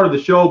supposed to be part of the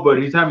show,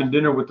 but he's having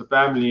dinner with the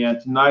family, and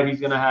tonight he's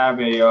gonna have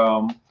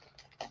a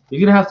he's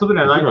gonna have something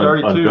at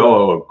 9:30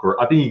 too.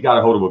 I think he got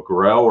a hold of a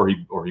grill, or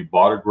he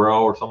bought a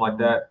grill or something like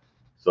that.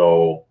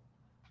 So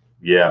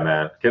yeah,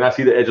 man. Can I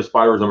see the Edge of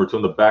Spiders number 2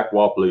 on the back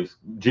wall, please?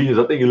 Genius,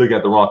 I think you're looking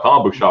at the wrong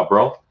comic book shop,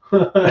 bro.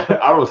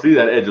 I don't see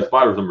that Edge of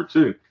Spiders number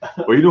 2.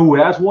 But you know who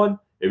has one?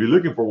 If you're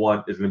looking for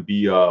one, it's gonna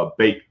be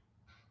Bake.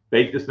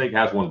 Bake the Snake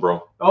has one,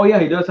 bro. Oh yeah,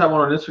 he does have one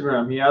on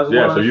Instagram. He has one.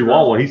 Yeah, so you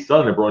want one? He's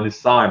selling it, bro. And his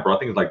sign, bro. I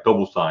think it's like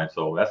double sign.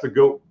 So that's a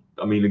good.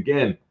 I mean,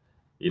 again,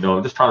 you know,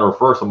 I'm just trying to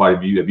refer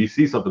somebody. If you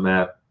see something,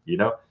 man, you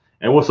know.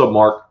 And what's up,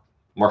 Mark?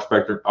 Mark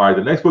Spector. All right,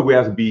 the next book we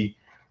have to be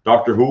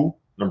Doctor Who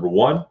number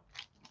 1.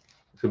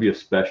 It's gonna be a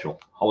special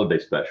holiday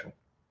special.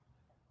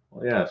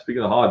 Well, yeah.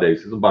 Speaking of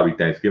holidays, it's about to be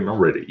Thanksgiving. I'm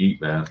ready to eat,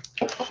 man.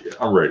 Shit,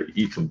 I'm ready to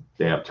eat some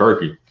damn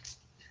turkey.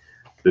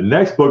 The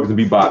next book is gonna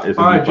be by. All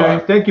right, Jay.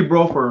 Thank you,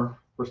 bro, for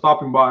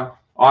stopping by.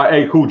 All right,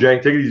 hey, cool, Jay.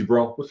 Take it easy,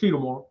 bro. We'll see you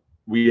tomorrow.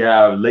 We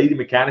have Lady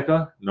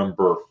Mechanica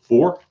number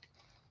 4.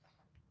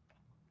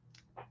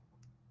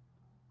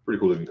 Pretty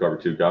cool looking cover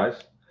too, guys.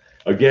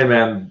 Again,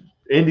 man,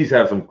 indies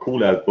have some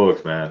cool ass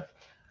books, man.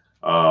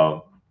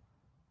 Oh,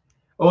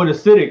 and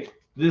acidic.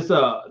 This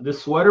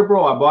sweater,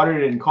 bro. I bought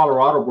it in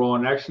Colorado, bro,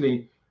 and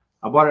actually,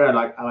 I bought it at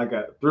like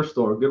a thrift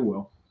store,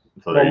 Goodwill.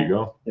 So there you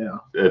go. Yeah.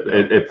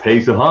 It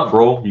pays to hunt,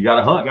 bro. You got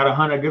to hunt. You got to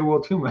hunt at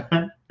Goodwill too,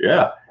 man.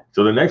 Yeah.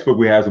 So the next book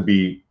we have will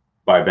be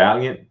by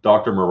Valiant,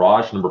 Dr.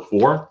 Mirage, number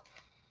 4.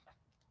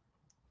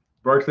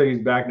 Bert said he's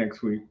back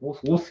next week.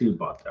 We'll see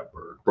about that,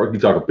 Bert. Bert, you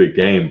talk a big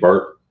game,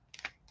 Bert.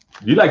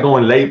 You like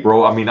going late,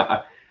 bro. I mean,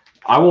 I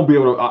won't be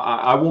able to.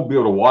 I won't be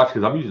able to watch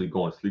because I'm usually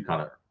going to sleep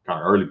kind of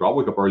early, bro. I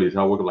wake up early as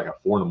hell. I wake up like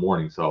at 4 in the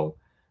morning. So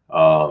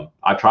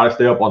I try to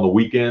stay up on the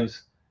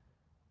weekends,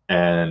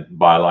 and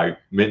by like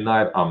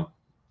midnight, I'm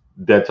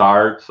dead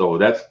tired. So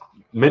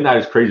midnight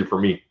is crazy for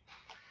me.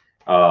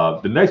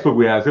 The next book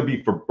we have is gonna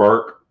be for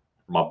Burke,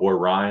 my boy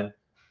Ryan.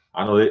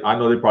 I know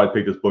they probably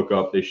picked this book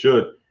up. They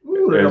should.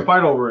 Ooh, they're gonna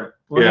fight over it.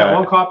 We got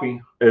one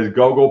copy. It's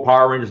Go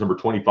Power Rangers number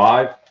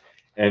 25,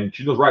 and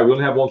Chino's right. We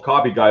only have one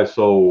copy, guys.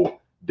 So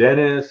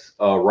Dennis,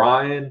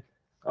 Ryan,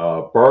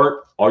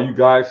 Burke, all you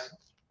guys,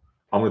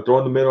 I'm gonna throw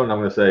in the middle, and I'm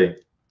gonna say,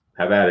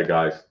 have at it,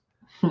 guys.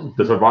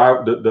 The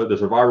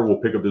survivor will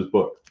pick up this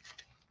book.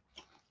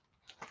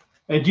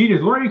 Hey,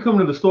 Genius, when are you coming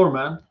to the store,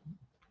 man?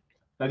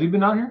 Has he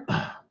been out here?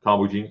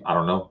 Tom Eugene, I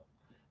don't know.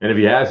 And if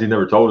he has, he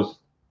never told us.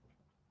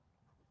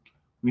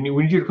 We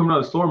need you to come to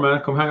the store, man.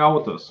 Come hang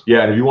out with us.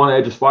 Yeah, and if you want to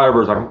Edge of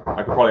Spider-Verse,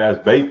 I could probably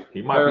ask Bait.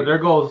 He might. There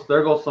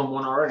goes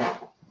someone already.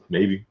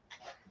 Maybe,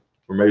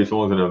 or maybe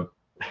someone's gonna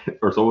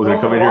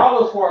come in here.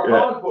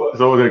 Someone's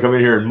gonna come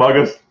in here and mug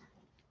us.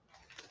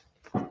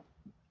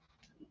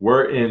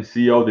 Where in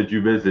CO did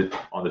you visit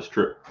on this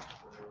trip?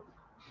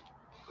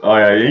 Oh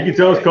yeah, you can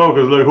tell it's cold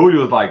because look, Julio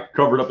was like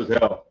covered up as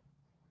hell.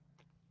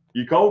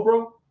 You cold,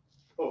 bro?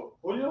 Oh,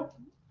 Julio?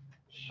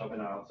 I've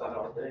been outside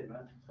all day,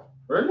 man.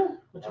 Really?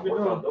 What you been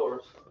doing?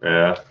 Outdoors.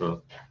 Yeah.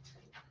 So.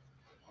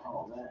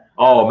 Oh man.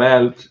 Oh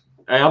man.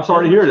 Hey, I'm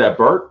sorry to hear that,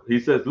 Bert. He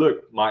says,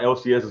 look, my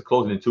LCS is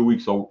closing in 2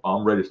 weeks, so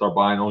I'm ready to start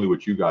buying only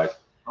with you guys.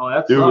 Oh,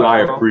 that's dude, sucks, I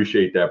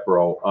appreciate that,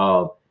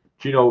 bro.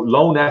 Chino,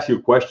 Lone asked you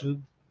a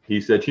question.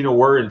 He said, Chino,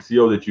 where in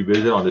CO did you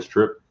visit on this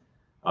trip?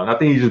 And I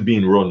think he's just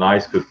being real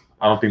nice because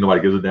I don't think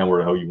nobody gives a damn where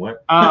the hell you went.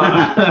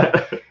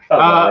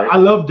 I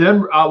love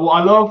Denver. Well,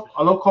 I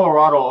love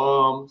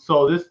Colorado.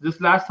 So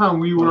this last time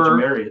we were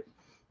married.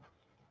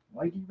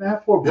 Why you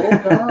mad for, bro?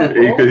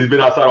 Because he's been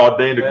outside all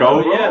day in the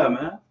cold. Yeah,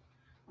 man.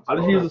 I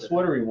just use a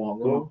sweater he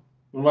want, bro.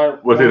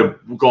 Was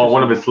it going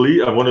one of his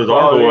sleeves, one of his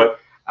arms, or what?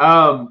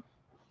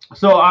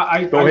 So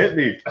I don't hit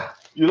me.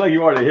 You like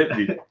you already hit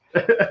me.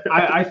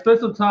 I spent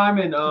some time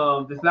in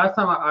this last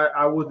time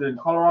I was in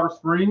Colorado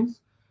Springs,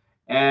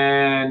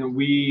 and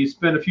we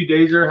spent a few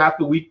days there, half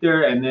the week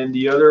there, and then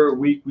the other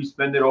week we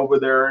spent it over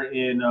there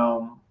in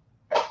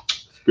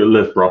good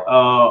list,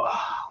 bro.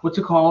 What's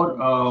it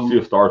called? Sea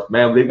of Stars,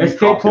 man. They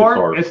Estate Park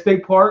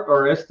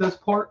or Estes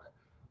Park,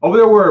 over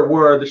there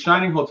where the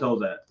Shining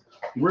Hotel's at.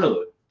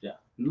 Really? Yeah.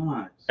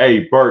 Nice.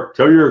 Hey, Bert,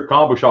 tell your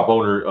comic book shop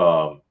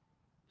owner,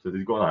 since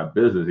he's going out of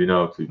business, you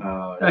know,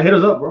 to hit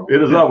us up, bro.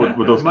 Hit us up with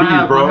those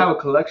keys, bro. Might have a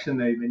collection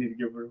they need to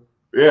get rid of.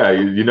 Yeah,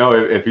 you know,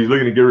 if he's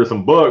looking to get rid of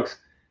some books,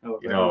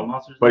 you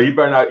know, but he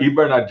better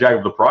not jack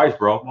up the price,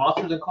 bro.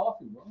 Monsters and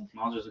coffee, bro.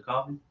 Monsters and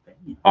coffee.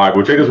 All right,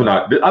 we'll check this one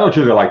out. I don't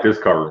choose to like this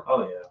cover.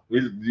 Oh yeah.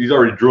 He's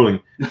already drooling.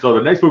 So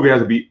the next movie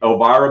has to be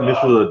Elvira,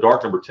 Mistress of the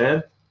Dark, number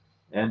 10,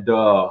 and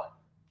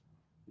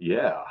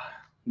yeah,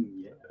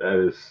 that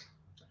is.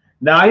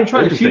 Now I didn't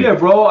try to cheat Interesting. it,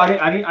 bro.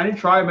 I didn't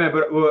try, man.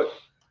 But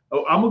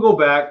I'm gonna go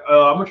back.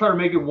 I'm gonna try to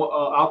make it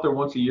out there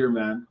once a year,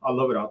 man. I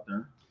love it out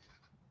there.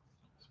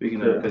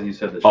 Speaking of, because you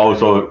said the. Oh,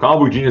 so Comic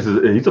Book Genius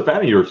he's a fan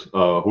of yours,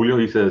 Julio.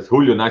 He says,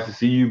 Julio, nice to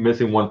see you.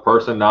 Missing one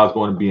person. Now it's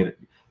going to be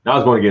now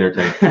it's going to get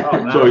entertaining.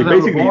 Oh, man. So he Was that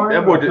basically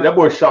boring? that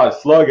boy shot a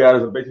slug at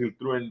us and basically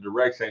threw in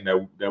direct saying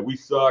that we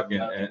suck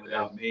and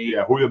me.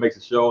 yeah, Julio makes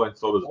a show and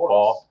so does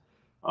Paul.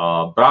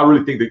 But I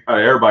really think that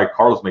everybody,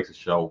 Carlos makes a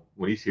show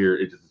when he's here.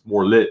 It's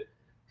more lit.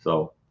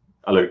 So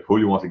I look,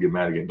 Julio wants to get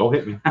mad again. Don't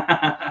hit me.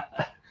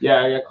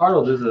 Yeah.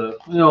 Carlos is a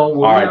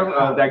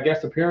that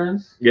guest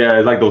appearance. Yeah,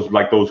 it's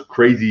like those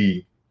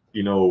crazy,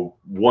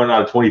 1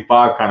 out of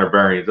 25 kind of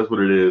variants. That's what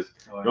it is.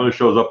 It only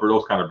shows up for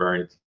those kind of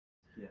variants.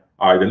 Yeah.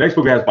 All right, the next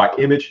book has by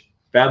Image,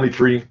 Family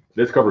Tree.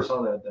 This covers I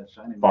saw that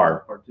Shining Fire.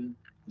 Part 2.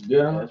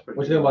 Yeah. That's pretty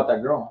What you think cool. about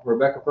that girl,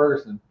 Rebecca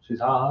Ferguson?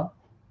 She's hot,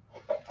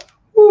 huh?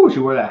 Ooh, she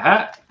wore that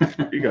hat.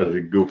 You guys are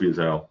goofy as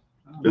hell.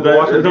 We'll Is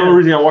watch it that the again. only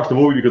reason I watched the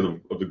movie because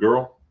of the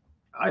girl?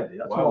 I did.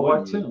 That's Why what I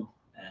watched wouldn't too.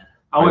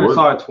 I went and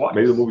saw it twice.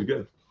 Maybe the movie's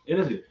good. It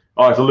is good.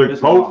 All right, so look, This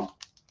Pope. one.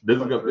 This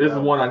is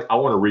one I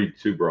want to read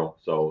too, bro.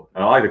 So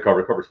and I like the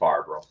cover. The cover's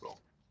fire, bro.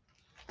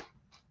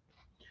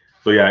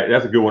 So yeah,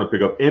 that's a good one to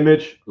pick up.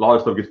 Image, a lot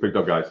of stuff gets picked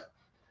up, guys.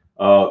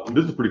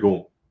 This is pretty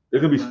cool.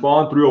 It's gonna be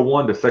Spawn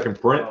 301, the second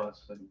print. Oh,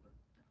 that's second.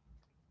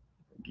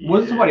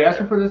 Wasn't somebody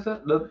asking for this?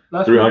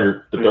 Last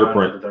 300, the third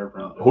print. The third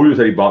print. Julio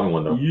said he bought me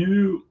one though.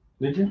 You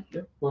did you?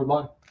 Yeah. Where's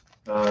mine?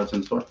 It's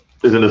in store.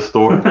 Is in the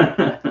store.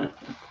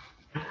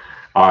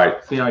 All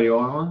right. See how you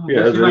are, huh? Yeah,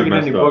 Guess that's you're not really getting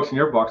any messed up. books in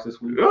your box this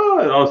week.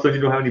 Oh, all of a sudden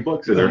you don't have any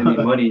books in There's there.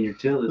 any money in your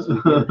till this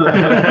week.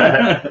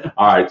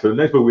 All right, so the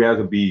next book we have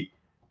to be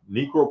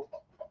Necropolis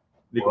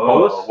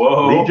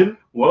Whoa. Legion.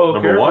 Whoa,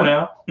 Number careful one?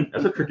 now.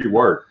 That's a tricky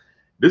word.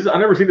 I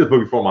never seen this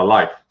book before in my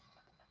life.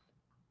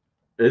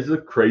 This is a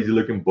crazy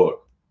looking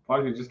book,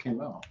 Probably it just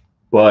came out.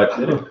 but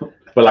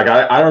like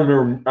I don't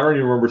even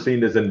remember seeing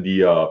this in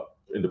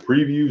the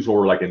previews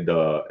or like in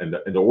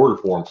the order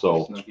form.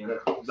 So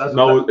That's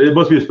no, it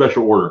must be a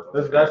special order.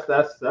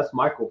 That's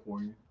Michael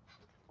for you.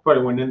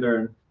 Probably went in there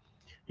and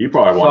He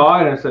probably won.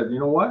 saw it and said, you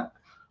know what?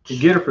 You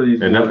get it for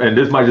these. And boys."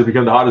 this might just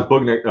become the hottest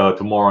book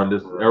tomorrow, and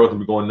everyone's gonna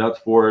be going nuts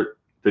for it.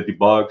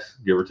 $50,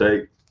 give or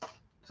take.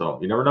 So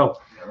you never know.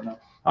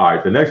 All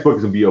right, the next book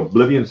is gonna be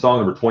Oblivion Song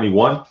number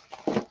 21.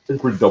 It's a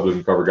pretty dope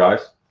looking cover,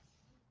 guys.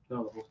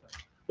 No,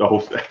 The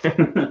whole stack.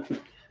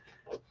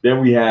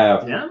 Then we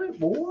have damn it,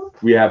 boy.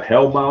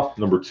 Hellmouth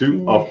number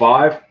 2 of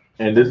 5,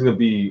 and this is gonna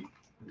be.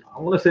 I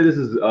want to say this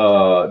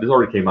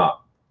already came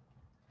out.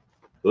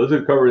 So this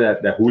is a cover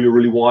that Julio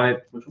really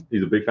wanted.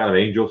 He's a big fan of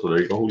Angel, so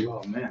there you go,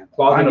 Julio. Oh man.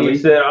 He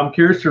said, I'm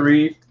curious to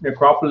read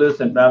Necropolis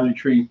and Family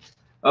Tree.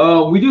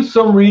 We do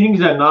some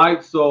readings at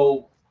night,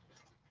 so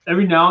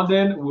every now and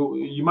then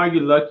you might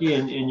get lucky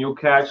and you'll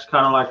catch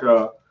kind of like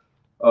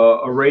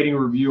a rating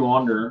review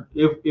on there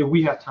if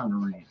we have time to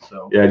read.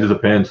 So Yeah, it just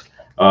depends.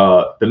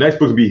 The next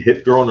book will be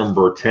Hit Girl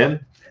number 10.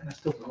 Man, that's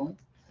still going.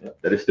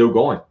 That is still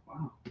going.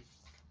 Wow.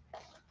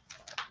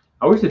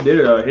 I wish it did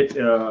hit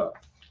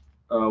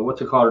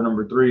what's it called,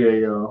 number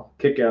 3, a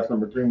kick-ass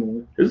number 3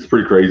 movie. This is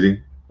pretty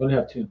crazy. We only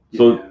have 2.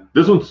 So Yeah.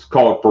 this one's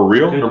called For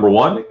Real number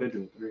 1. They could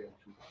do it 3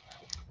 actually.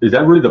 Is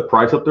that really the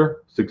price up there?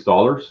 $6?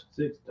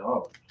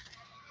 $6.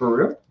 For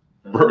real?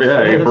 For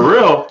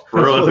real.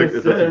 For real, That's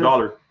it's what it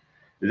 $6.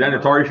 Is that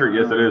an Atari shirt?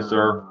 Yes, it is,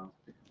 sir.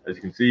 As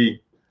you can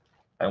see,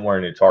 I'm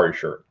wearing an Atari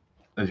shirt.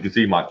 As you can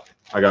see,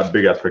 I got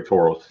big ass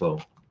pectorals, so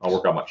I'll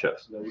work out my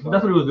chest. That's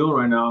what he was doing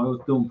right now. He was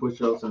doing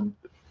push-ups and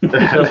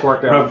just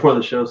worked Right out. before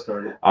the show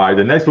started. All right,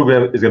 the next book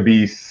is going to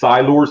be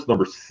Silors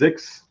number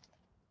 6.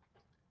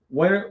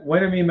 When are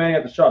me and Manny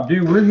at the shop?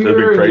 Dude, we're That's been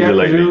here in crazy the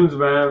lately. afternoons,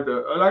 man.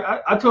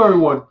 Like I tell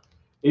everyone,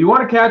 if you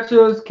want to catch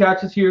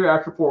us here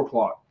after 4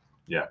 o'clock.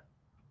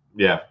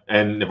 Yeah,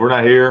 and if we're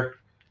not here,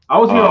 I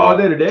was here all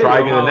day today. try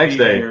though. again the next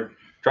day. Here.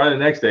 Try the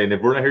next day, and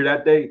if we're not here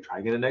that day, try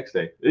again the next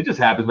day. It just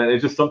happens, man.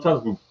 It's just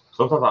sometimes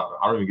I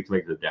don't even get to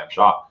make the damn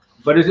shop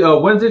But it's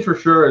Wednesdays for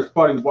sure. It's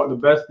probably the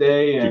best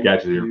day. to And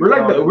catch you here.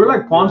 we're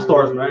like Pawn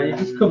Stars, man. You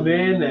just come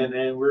in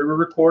and we're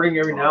recording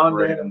every now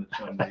and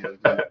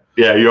then.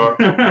 Yeah, you are.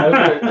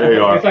 There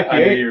you are. It's like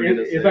I knew you were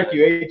gonna it's say like that.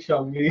 you ate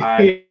chunky.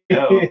 I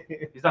know.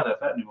 He's not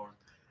that fat anymore.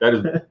 That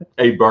is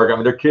a Berg. I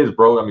mean, they're kids,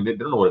 bro. I mean, they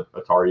don't know what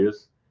Atari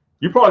is.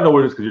 You probably know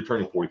what it is because you're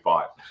turning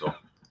 45. So,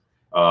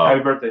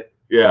 Happy birthday.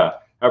 yeah,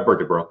 happy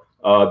birthday, bro.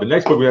 The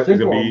next book we have is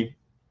gonna be.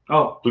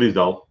 Oh. Please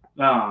don't.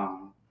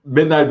 No.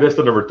 Midnight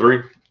Vista number 3.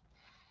 It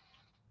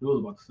was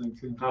about the same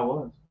too. I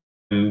was.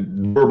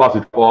 And we're about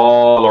to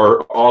all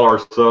our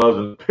subs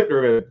and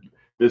they're gonna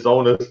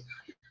disown us.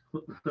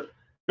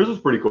 This was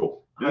pretty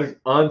cool. This is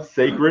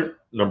Unsacred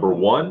number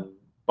 1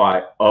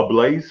 by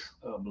Ablaze.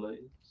 Blaze.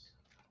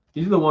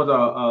 These are the ones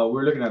we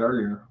were looking at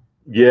earlier.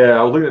 Yeah,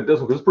 I was looking at this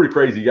one because it's pretty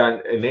crazy. You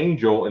got an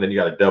angel and then you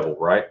got a devil,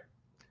 right?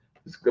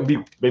 It's gonna be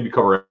maybe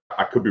cover.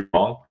 I could be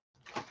wrong,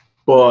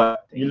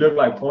 But You look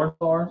like porn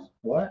stars.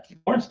 What?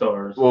 Porn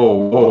stars.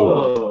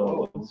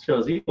 whoa. What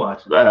shows he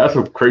watching? That's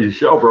a crazy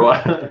show, bro.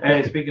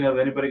 Hey, speaking of,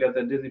 anybody got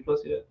that Disney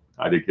Plus yet?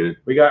 I did get it.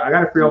 I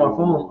got it free on my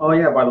phone. Oh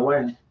yeah, by the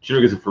way.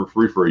 Chino gets it for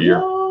free for a year.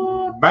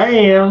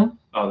 Bam.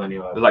 Oh, then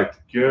you It's like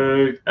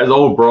good. that's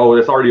old, bro.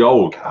 It's already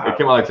old. God. It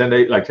came out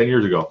like 10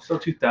 years ago. Still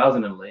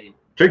 2000 and late.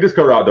 Check this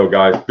cover out though,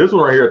 guys. This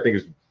one right here I think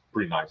is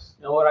pretty nice.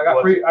 You know what? I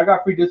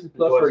got free Disney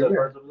Plus for a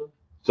year.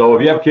 So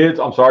if you have kids,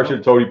 I'm sorry I should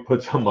have told you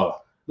put some Look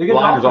at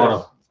blinders the on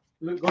office.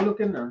 them. Go look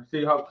in there.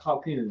 See how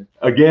clean it is.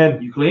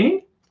 Again, You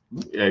clean?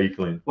 yeah, he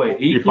clean. Wait,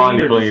 he You clean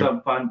finally or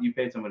did clean. you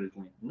paid somebody to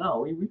clean? No,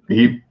 we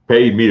He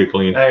paid me to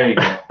clean. There you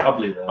go. I'll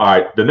believe that. All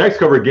right, the next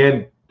cover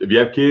again. If you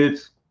have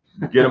kids,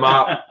 get them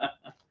out.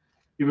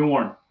 You've been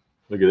warned.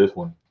 Look at this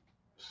one.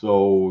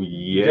 So Jay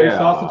yeah,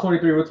 Salsa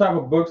 23. What type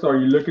of books are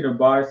you looking to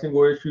buy?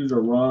 Single issues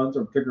or runs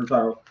or particular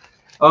titles?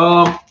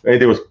 hey,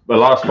 there was a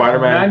lot of I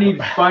Spider-Man.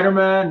 need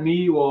Spider-Man.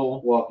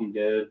 Walking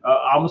Dead.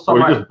 I'm gonna We start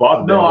my. just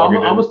bought No, I'm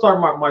them. gonna start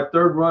my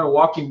third run of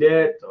Walking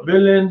Dead.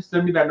 Villain,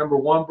 send me that number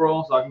 1,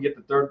 bro, so I can get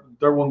the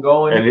third one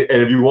going. And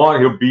if you want,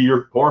 he'll be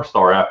your porn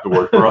star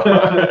afterwards, bro.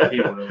 He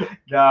will.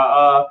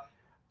 Now,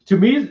 to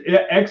me, it's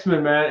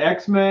X-Men, man.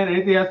 X-Men,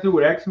 anything has to do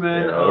with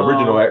X-Men.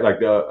 Original, like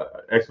the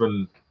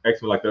X-Men,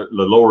 like the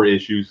lower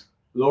issues.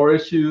 Lower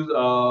issues.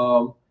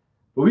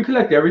 But we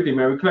collect everything,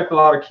 man. We collect a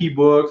lot of key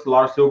books, a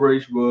lot of Silver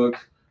Age books.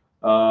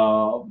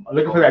 I'm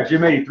looking for that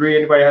Jim 83.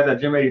 Anybody has that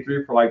Jim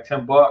 83 for like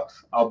 $10?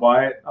 I'll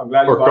buy it. I'll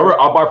gladly buy it.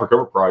 I'll buy it for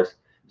cover price.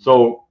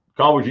 So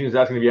Comic Genius is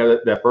asking if you have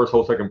that first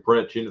whole second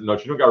print. Chino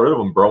got rid of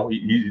them, bro.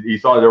 He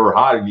saw they were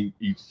hot and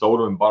he sold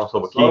them and bought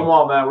himself a key. Sold them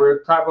all, man. We're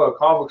the type of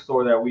comic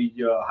store that we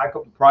hike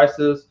up the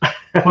prices,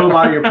 put them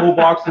out of your pull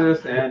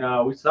boxes,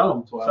 and we sell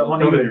them. Sell them on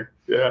eBay.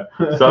 Yeah,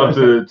 sell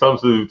them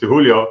to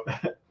Julio.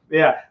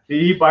 Yeah,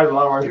 he buys a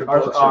lot of our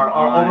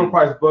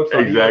overpriced books.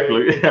 On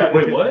Exactly. eBay.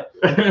 Wait, what?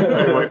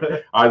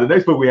 All right, the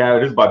next book we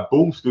have is by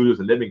Boom Studios,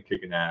 and they've been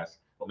kicking ass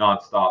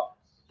nonstop.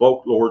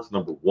 Folklords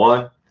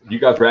 #1. You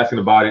guys were asking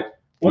about it.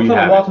 What's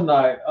on the wall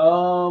tonight?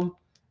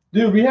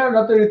 Dude, we haven't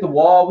updated the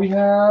wall. We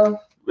have.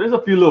 There's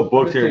a few little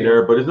books here and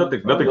there, but it's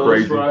nothing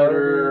crazy.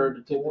 Rider,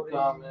 Detective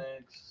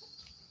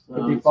Comics,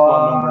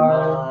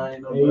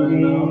 55,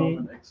 80,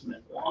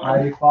 X-Men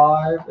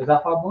 95. Is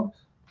that 5 books?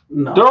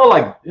 No. They're all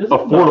like Is it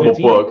affordable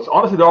 15? books.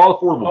 Honestly, they're all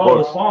affordable Oh,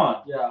 the books. font.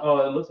 Yeah. Oh,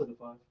 it looks like the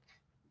font.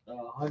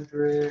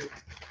 100.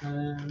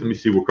 Let me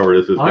see what cover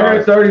this is.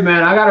 Guys. 130,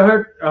 man. I got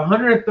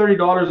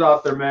 $130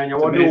 out there, man. Y'all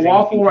want to do a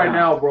waffle right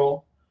now,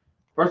 bro?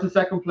 First and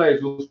second place.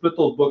 We'll split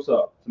those books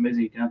up. It's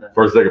amazing you count that.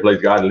 First, second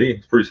place, guy Lee.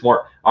 It's pretty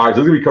smart. All right,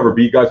 so this is gonna be cover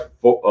B, guys.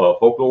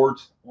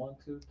 Folklords. 1,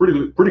 2.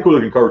 Pretty cool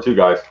looking cover too,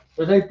 guys.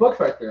 There's 8 books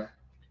right there.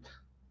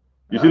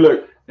 You see,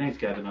 look, Thanks,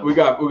 Kevin. we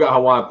got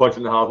Hawaiian Punch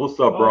in the house. What's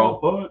up, bro?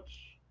 Punch.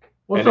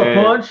 What's And up,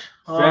 then Punch?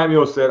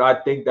 Samuel said, I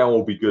think that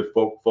will be good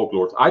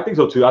folklords. I think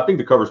so too. I think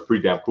the cover's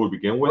pretty damn cool to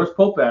begin with. Where's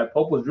Pope at?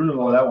 Pope was drooling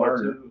over that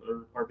Part one. 2 or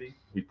Part B?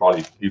 He's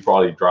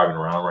probably driving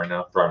around right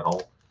now, driving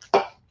home.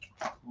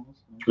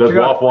 Let's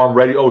Check out- waffle. I'm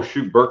ready. Oh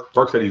shoot, Burke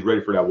said he's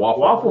ready for that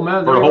waffle. Waffle,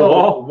 man. For There the you whole go.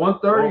 wall?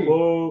 130.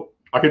 Oh,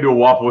 I can do a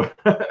waffle.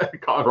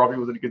 Colin Robbie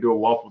was he could do a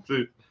waffle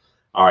too.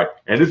 All right,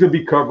 and this is gonna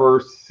be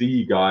cover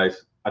C,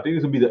 guys. I think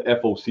this will be the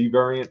FOC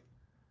variant.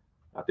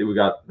 I think we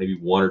got maybe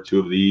 1 or 2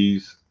 of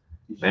these.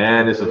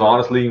 Man, this is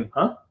honestly,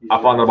 I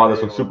found out about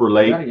this one super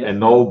late, and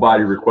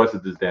nobody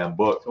requested this damn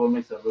book. So what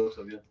makes that look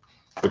so good?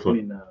 Which I one?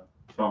 mean,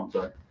 phone,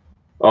 sorry.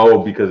 Oh,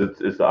 because it's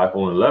the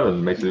iPhone 11, it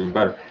makes it even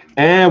better.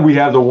 And we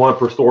have the one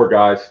per store,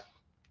 guys.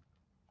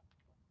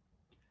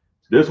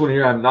 This one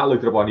here, I have not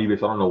looked it up on eBay,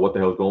 so I don't know what the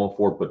hell it's going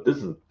for, but this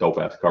is a dope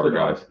ass cover,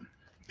 guys.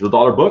 It's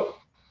 $1 book.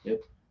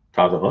 Yep.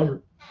 Times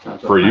 100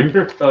 for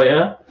you. Oh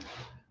yeah.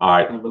 All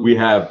right, we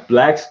have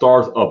Black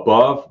Stars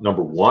Above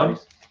 #1.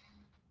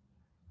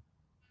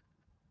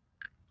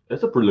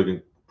 That's a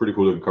pretty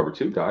cool looking cover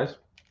too, guys.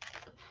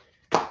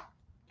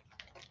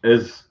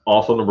 Is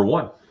also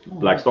 #1.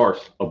 Black Stars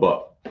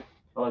Above.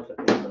 I like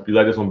that. You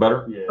like this one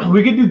better? Yeah.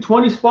 We can do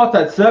 20 spots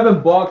at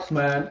 $7,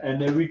 man,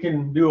 and then we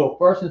can do a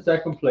first and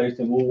second place,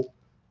 and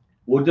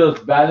we'll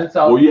just balance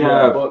out Well, you the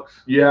have-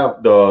 books. You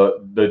have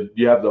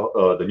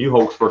the New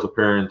Hulk's first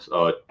appearance.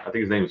 I think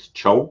his name is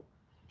Cho.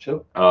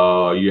 Chill.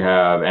 You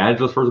have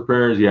Angela's first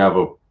appearance. You have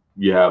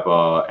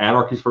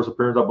Anarchy's first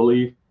appearance, I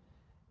believe,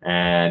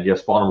 and you have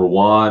Spawn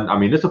 #1. I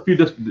mean, there's a few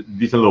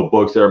decent little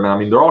books there, man. I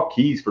mean, they're all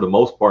keys for the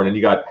most part, and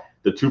you got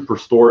the 2 per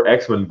store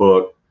X-Men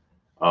book.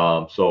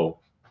 So,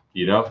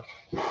 you know,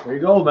 There you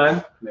go,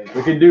 man.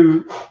 We can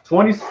do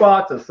 20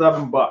 spots at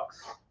 $7.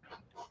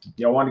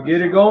 Y'all want to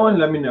get it going?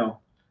 Let me know.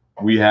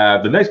 we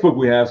have the next book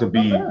we have to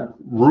be Not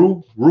bad.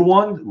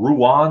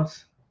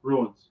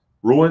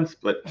 Ruins,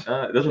 but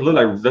it doesn't look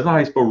like that's not how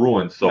you spell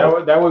ruins.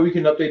 So That way we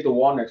can update the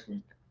wall next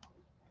week.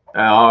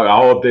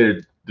 I'll update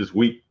it this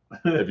week.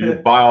 If you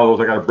buy all those,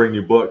 I got to bring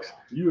you books.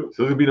 You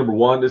So this is gonna be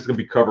 #1. This is gonna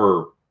be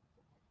cover.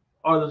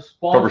 are the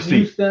Cover Spawn's C.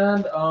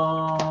 newsstand.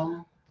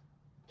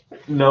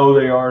 No,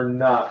 they are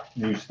not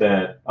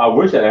newsstand. I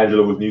wish that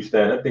Angela was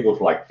newsstand. That thing was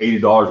like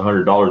 $80,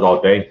 $100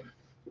 all day.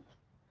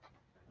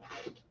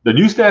 The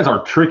newsstands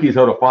are tricky as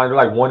hell to find. They're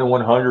like 1 in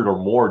 100 or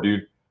more,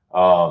 dude.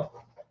 I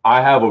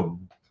have a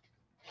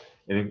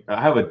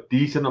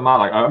decent amount.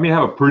 Like, I mean,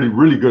 I have a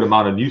really good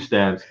amount of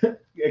newsstands.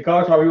 In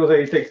college, my people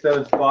say he takes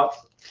 7 spots.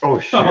 Oh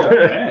shit! Oh,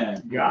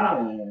 man.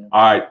 God.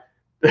 All right,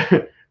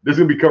 this is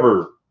gonna be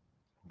cover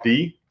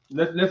D.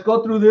 Let's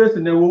go through this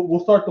and then we'll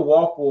start the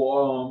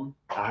waffle.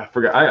 I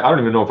forgot. I don't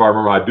even know if I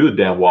remember how to do the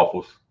damn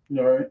waffles.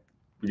 All right.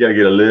 You got to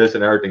get a list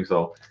and everything.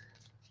 So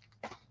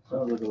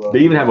they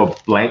even have a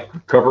blank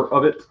cover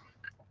of it.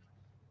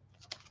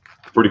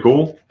 Pretty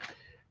cool.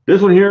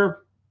 This one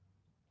here,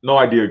 no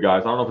idea,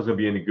 guys. I don't know if it's gonna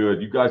be any good.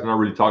 You guys are not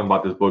really talking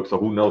about this book, so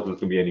who knows if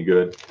it's gonna be any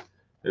good.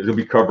 It's gonna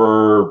be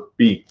cover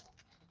B.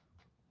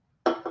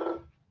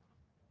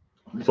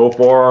 So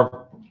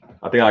far,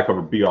 I think I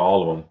covered B on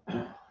all of them.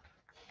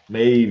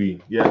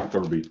 Maybe, yeah,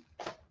 cover B.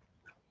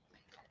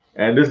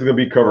 And this is gonna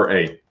be cover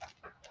A.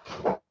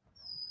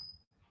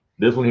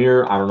 This one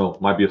here, I don't know,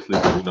 might be a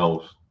sleeper. Who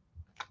knows?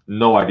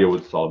 No idea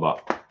what it's all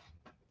about.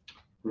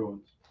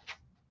 Ruins.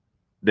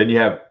 Then you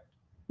have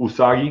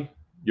Usagi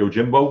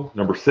Yojimbo,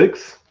 number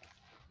 6.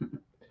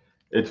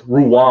 It's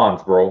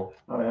Ruans, bro.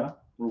 Oh, yeah?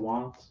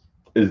 Ruins?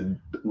 Is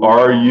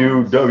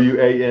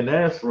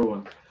Ruwans?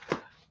 Ruins.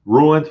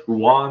 Ruins,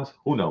 Ruans,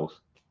 who knows?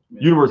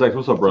 Yeah. Universe X,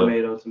 what's up, brother?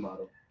 Tomato,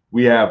 tomato.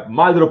 We have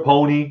My Little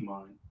Pony,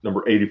 Mine.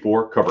 number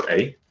 84, cover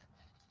A.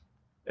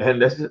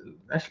 And that's a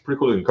pretty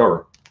cool looking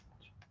cover.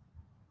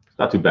 It's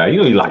not too bad.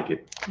 You know you like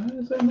it. I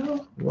didn't say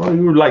no. Well,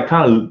 you were like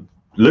kind of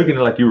looking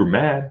like you were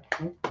mad.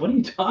 What are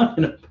you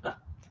talking about?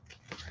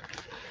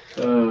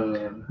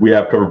 We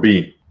have cover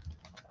B.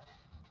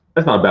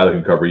 That's not a bad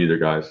looking cover either,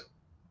 guys.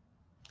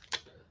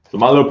 So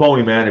My Little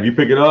Pony, man, if you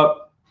pick it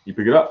up, you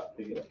pick it up.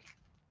 Pick it up.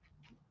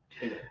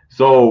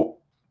 So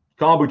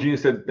Comic Book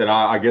Genius said that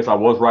I guess I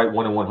was right,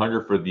 1 in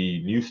 100 for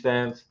the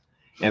newsstands.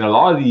 And a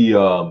lot of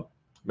the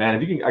man,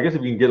 if you can, I guess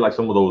if you can get like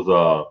some of those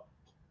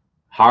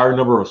higher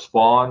number of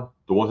Spawn,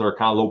 the ones that are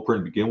kind of low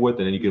print to begin with,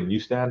 and then you get a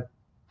newsstand,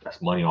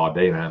 that's money all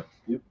day, man.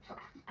 Yep.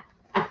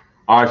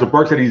 All right, so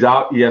Burke said he's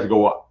out. He has to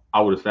go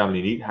out with his family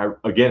and eat.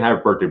 Again,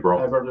 happy birthday, bro.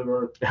 Happy birthday,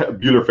 bro.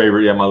 Bueller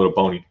favorite, yeah, My Little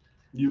Pony.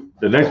 You.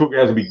 The next book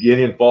has to be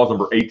Gideon Falls,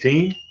 number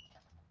 18.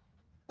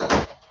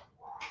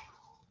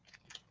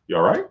 You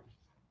all right?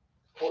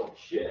 Holy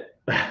shit.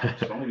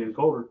 It's only getting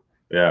colder.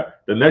 Yeah.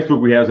 The next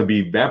book we have to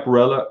be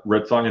Vampirella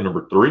Red Sonja,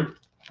 number 3.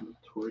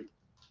 3.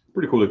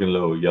 Pretty cool looking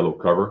little yellow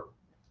cover.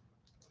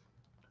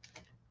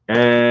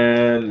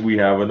 And we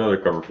have another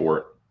cover for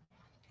it.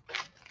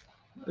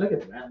 Look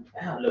at that.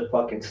 Man, look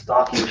fucking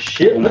stocky as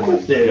shit. Look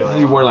at this.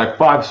 He's wearing like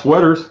 5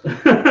 sweaters.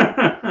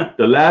 The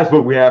last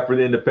book we have for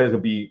the independents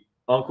will be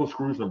Uncle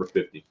Scrooge, number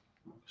 50.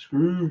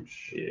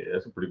 Scrooge. Yeah,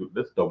 that's a pretty good.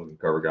 That's a dope looking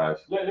cover, guys.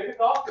 Look at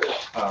the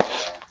office.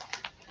 Oh,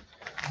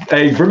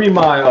 Hey, bring me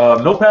my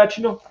notepad,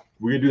 you know?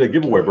 We're going to do that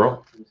giveaway,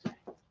 bro.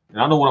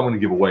 And I know what I'm going to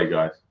give away,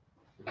 guys.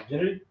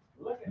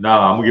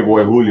 Nah, I'm going to give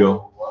away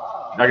Julio.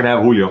 Wow. I can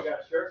have Julio. You got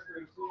a shirt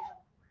screen too?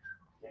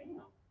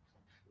 Damn.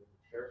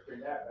 Shirt screen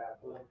that bad.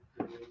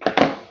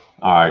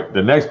 All right,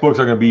 the next books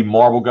are going to be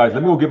Marvel, guys.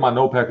 Let me go get my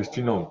notepad because,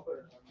 you know,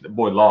 the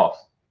boy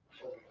lost.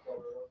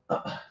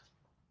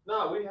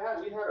 No, we had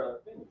a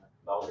thing.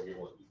 That was a good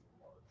one.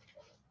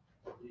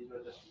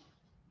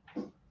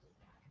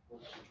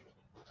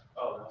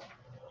 Oh, no.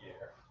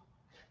 Yeah.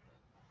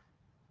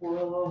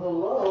 Well,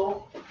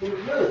 hello.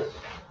 Who's this?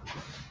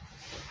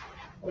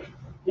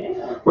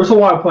 Yeah. Where's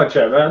Hawaiian Punch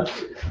at, man?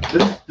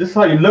 This is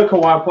how you look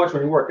Hawaiian Punch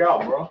when you work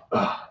out, bro.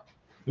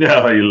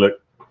 Yeah, how you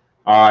look.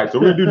 All right, so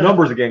we're going to do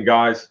numbers again,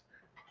 guys.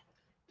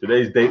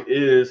 Today's date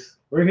is...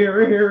 We're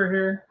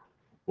here.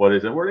 What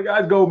is it? Where the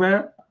guys go, man? I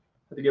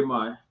have to get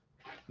mine.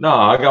 No,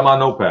 I got my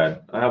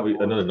notepad. I have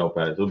another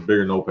notepad. It's a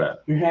bigger notepad.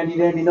 your handy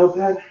dandy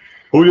notepad?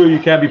 Julio, you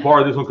can't be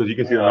part of this one because you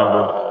can see the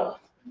number.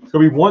 It's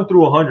going to be 1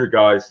 through 100,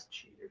 guys.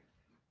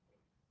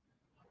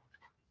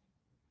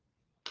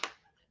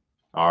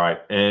 All right,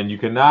 and you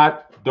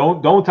cannot...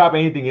 Don't type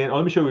anything in.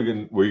 Let me show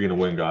you where you're going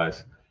to win,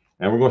 guys.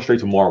 And we're going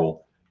straight to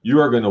Marvel. You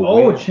are going to win.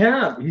 Oh,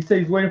 champ. He said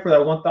he's waiting for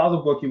that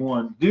 1,000 book he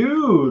won.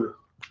 Dude.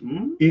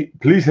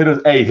 Please hit us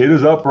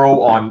up,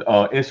 bro, on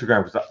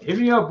Instagram. Hit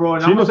me up, bro.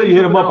 And Chino said you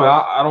hit him up, but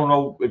I don't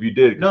know if you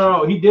did.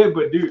 No, he did,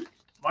 but dude,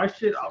 my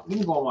shit, I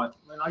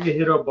get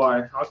hit up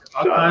by all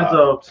kinds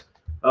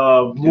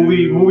of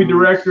movie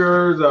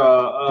directors,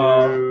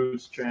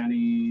 Dudes,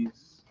 trannies.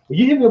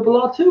 you hit me up a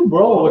lot too,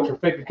 bro. With your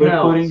fake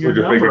account. Putting your With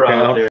your fake number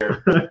out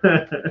account.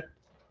 there.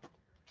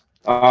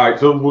 All right,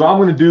 so what I'm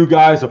going to do,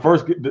 guys, the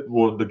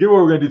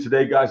giveaway we're going to do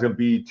today, guys, is going to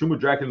be Tomb of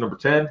Dracula number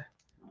 10.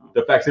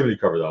 The facsimile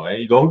cover, though,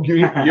 man.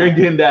 You ain't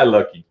getting that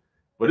lucky.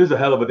 But it's a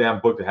hell of a damn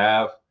book to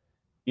have.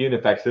 Even the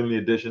facsimile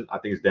edition, I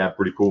think it's damn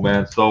pretty cool,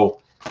 man.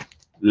 So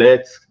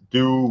let's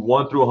do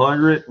 1 through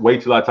 100.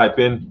 Wait till I type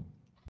in.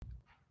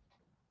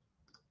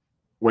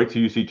 Wait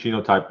till you see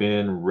Chino type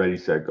in, ready,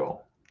 set,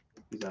 go.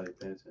 He's not even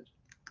paying attention.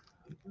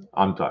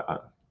 I'm typing.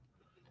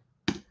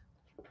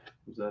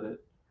 Is that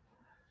it?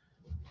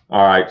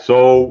 All right,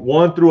 so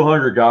 1 through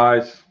 100,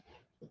 guys.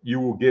 You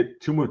will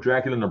get Tomb of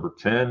Dracula number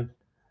 10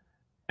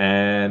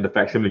 and the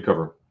facsimile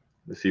cover.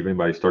 Let's see if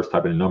anybody starts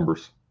typing in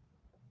numbers.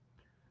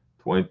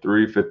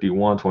 23,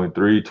 51,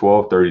 23,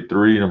 12,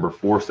 33, number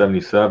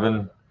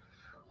 477.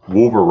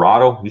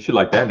 Wolverado. You should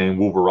like that name,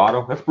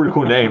 Wolverado. That's a pretty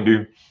cool name,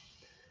 dude.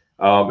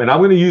 And I'm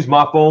going to use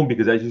my phone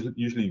because that's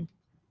usually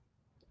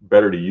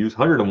better to use.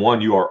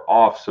 101, you are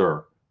off,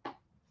 sir.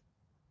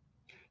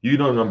 You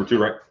know number 2,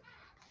 right?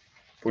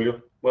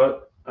 Julio?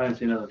 What? I didn't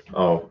see nothing.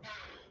 Oh.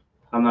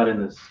 I'm not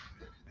in this.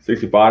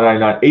 65,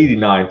 99,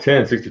 89,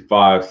 10,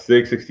 65,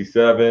 6,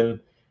 67.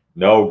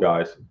 No,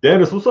 guys.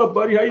 Dennis, what's up,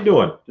 buddy? How you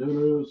doing?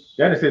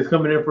 Dennis is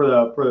coming in for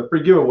the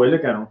free giveaway.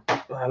 Look at him.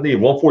 I need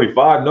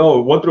 145.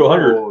 No, 1 through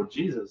 100. Oh,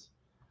 Jesus.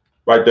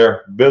 Right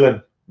there.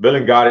 Villain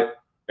got it.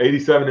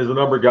 87 is the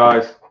number,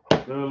 guys.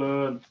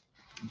 Villain.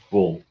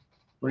 Boom.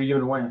 What are you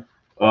giving away?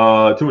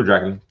 Tomb of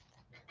Dragon.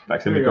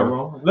 Facsimile cover.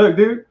 Bro. Look,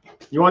 dude.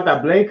 You want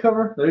that Blade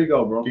cover? There you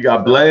go, bro. You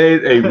got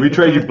Blade. Hey, we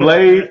trade you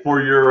Blade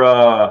for your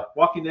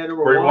Walking Dead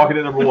number 1. Walking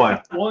Dead number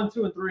 1. 1,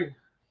 2, and 3.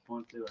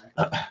 1, 2,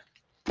 right?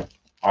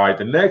 All right,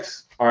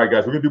 guys,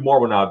 we're gonna do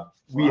Marvel now.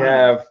 We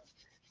have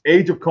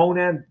Age of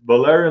Conan,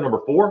 Valeria number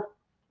 4.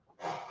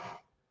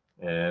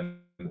 And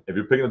if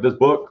you're picking up this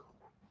book,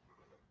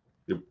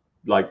 you're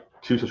like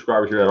 2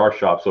 subscribers here at our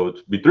shop, so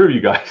it's be 3 of you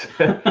guys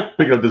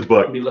picking up this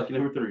book. Be lucky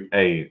number 3.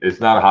 Hey,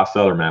 it's not a hot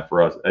seller, man,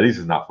 for us. At least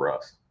it's not for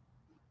us.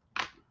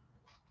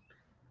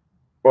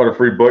 Or a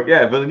free book.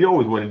 Yeah, Villain, you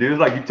always win, dude. It's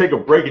like you take a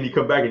break and you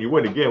come back and you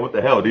win again. What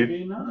the hell, dude?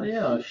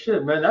 Yeah,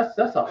 shit, man. That's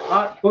a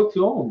hot book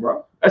to own,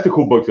 bro. That's a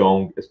cool book to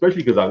own,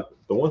 especially because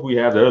the ones we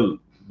have,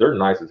 they're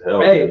nice as hell.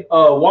 Hey,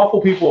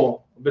 waffle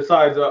people,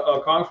 besides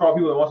Control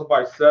people that wants to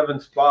buy 7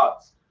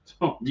 spots,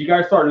 you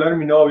guys start letting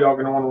me know if y'all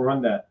gonna want to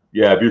run that.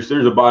 Yeah, if you're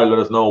serious about it, let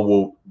us know.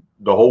 Well,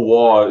 the whole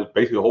wall,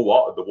 basically the whole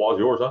wall, the wall's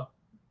yours, huh?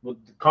 Well,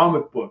 the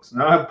comic books,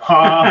 not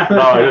pop.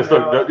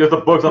 No, just the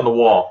books on the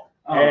wall.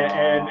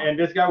 And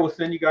this guy will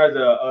send you guys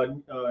a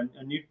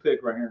nude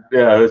pic right here.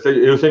 Yeah,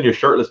 it'll send you a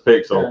shirtless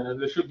pic. So yeah,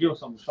 they should give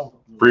them something.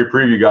 Free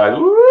preview, guys.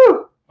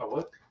 Woo! Oh,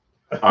 what?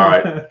 All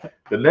right.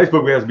 The next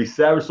book we have to be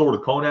Savage Sword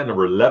of Conan,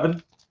 number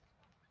 11.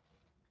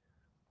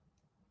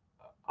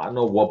 I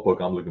know what book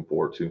I'm looking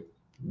forward to.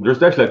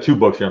 There's actually 2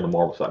 books here on the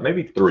Marvel side,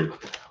 maybe 3.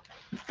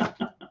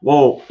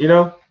 Well,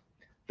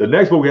 the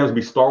next book we have to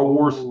be Star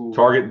Wars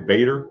Target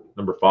Vader,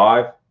 number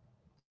 5.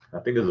 I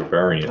think this is a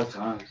variant. That's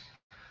nice.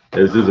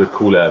 This is a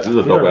cool ass. This is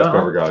a dope ass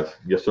cover, guys.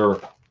 Yes, sir.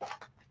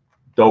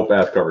 Dope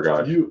ass cover,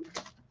 guys.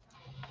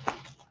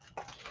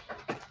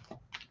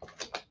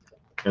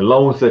 And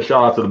Lone said,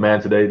 shout out to the man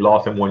today.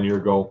 Lost him 1 year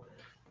ago.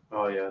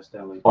 Oh yeah,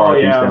 Stanley. Oh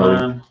yeah, Stanley.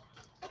 man.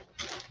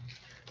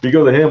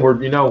 Because of him,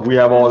 we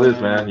have all this,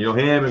 man.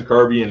 Him and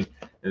Kirby and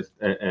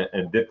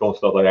Ditko and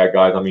stuff like that,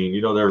 guys. I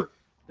mean, they're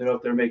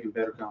up there making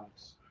better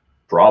comics.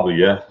 Probably,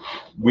 yeah.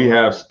 We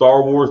have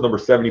Star Wars number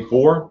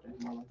 74.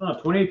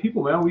 28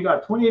 people, man. We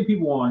got 28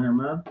 people on here,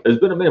 man. It's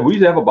been a minute. We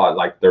used to have about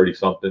like 30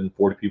 something,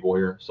 40 people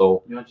here.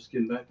 So You're just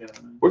getting back at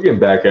it, man. We're getting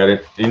back at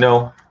it.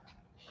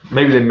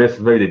 Maybe they missed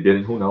it, maybe they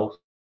didn't. Who knows?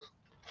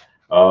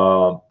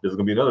 There's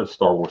gonna be another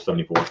Star Wars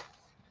 74.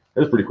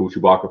 That's pretty cool.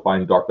 Chewbacca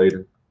fighting Darth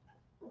Vader.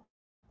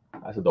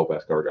 That's a dope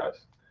ass cover,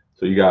 guys.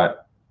 So you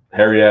got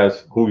Harry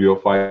as Julio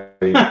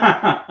fighting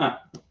Paul.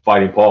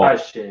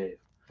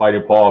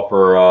 Fighting Paul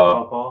for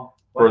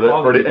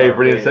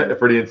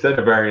the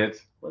incentive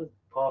variants. What is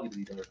Paul gonna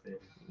be Darth Vader?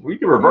 We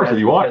can reverse if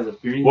you want.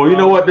 Well, you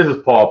know what? This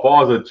is Paul.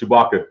 Paul's a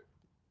Chewbacca.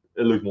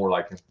 It looks more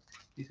like him.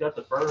 He's got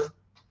the fur.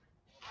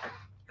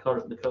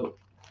 The coat.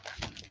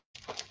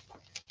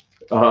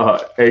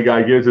 Hey,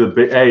 guy, give it to the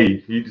big.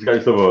 Hey, you just got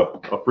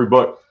yourself a free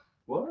book.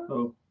 What?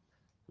 Oh.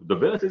 The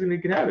villain says he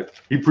can have it.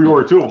 He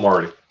pre-ordered 2 of them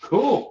already.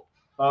 Cool.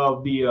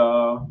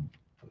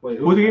 Wait,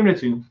 who's he giving it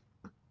to?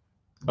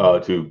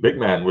 To Big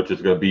Man, which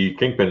is gonna be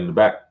Kingpin in the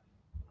back.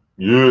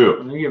 Yeah.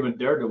 I'm gonna give him a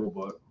Daredevil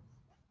book.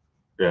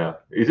 Yeah,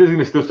 he says he's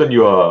gonna still send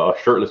you a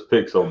shirtless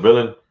pic. So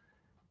villain,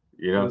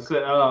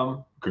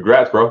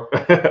 congrats, bro.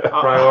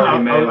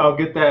 Priority, man. I'll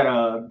get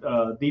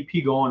that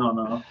DP going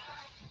on.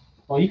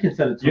 Well, you can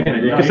send it to you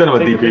me. You can send him a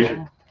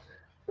DP.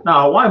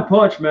 Nah, Hawaiian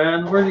Punch,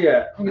 man. Where's he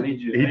at?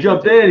 He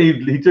jumped in.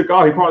 He took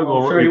off. He probably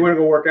I'm sure he went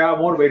to go work out.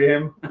 Motivated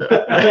him.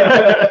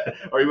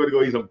 Or he went to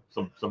go eat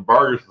some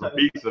burgers, some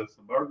pizza,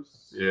 some burgers.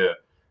 Yeah.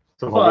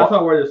 That's why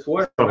I wear this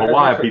sweater. Some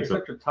Hawaiian pizza. It's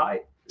extra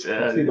tight.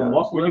 Yeah. See the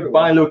muscle. When you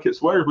buy a little kid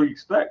sweaters, what do you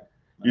expect?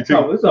 This is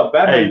how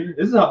Batman.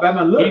 This is how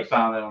Batman looks. He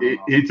found that.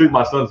 He took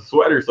my son's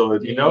sweater, so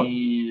that Damn.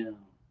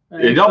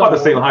 y'all about the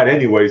same height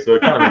anyway, so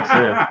it kind of makes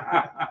sense.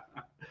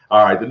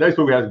 All right, the next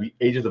one we have to be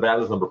Agents of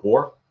Atlas number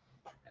 4.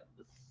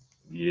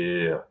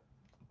 Yeah.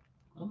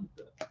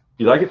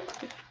 You like it?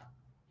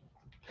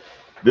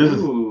 This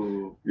is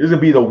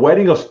gonna be the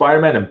Wedding of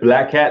Spider-Man and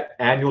Black Cat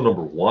annual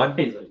number 1.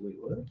 He's like, wait,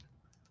 what?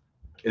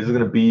 This is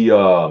gonna be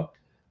a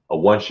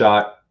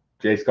one-shot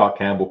J. Scott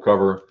Campbell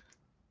cover.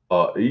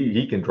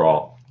 He can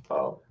draw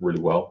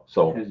really well.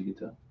 So As you can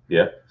tell.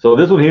 yeah. So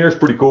this one here is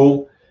pretty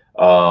cool.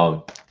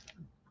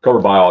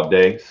 Covered by All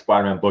Day,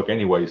 Spider-Man book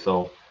anyway.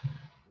 So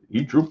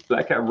he drew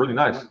Black Cat really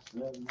nice.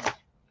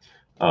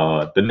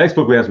 The next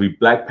book we have to be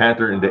Black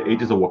Panther and the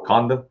Ages of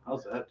Wakanda.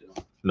 How's that doing?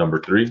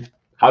 Number 3.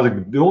 How's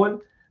it doing?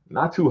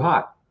 Not too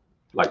hot.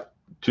 Like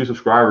 2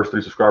 subscribers,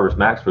 3 subscribers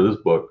max for this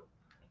book.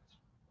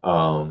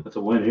 That's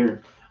a win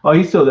here. Oh,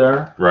 he's still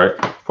there. Right.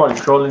 Probably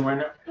trolling right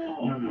now.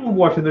 I'm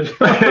watching the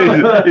show.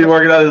 He's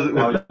working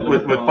out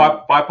with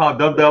 5-pound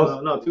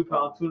dumbbells. No, 2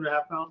 pounds,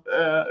 2.5 pounds.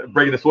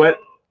 Breaking the sweat.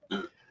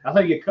 That's how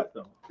you get cut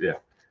though. Yeah.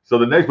 So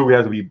the next book we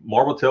have to be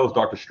Marvel Tales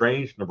Doctor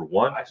Strange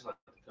 #1. I just like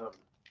the cover.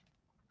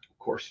 Of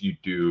course you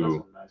do. That's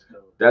a nice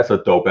cover. That's a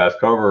dope ass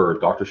cover.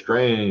 Doctor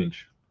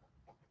Strange.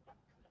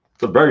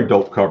 It's a very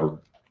dope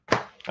cover.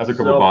 That's a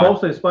cover So by.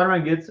 hopefully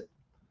Spider-Man gets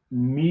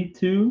Me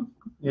Too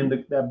in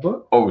that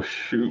book. Oh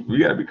shoot, we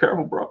gotta be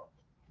careful, bro.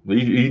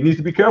 He needs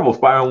to be careful.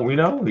 Spider-Man, you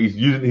know,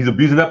 he's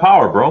abusing that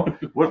power, bro.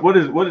 What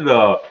is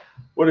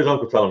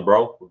Uncle telling,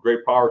 bro? With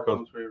great power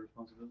comes Great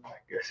responsibility. I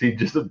guess he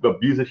just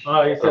abuses.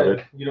 Oh, he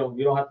said you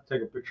don't have to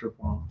take a picture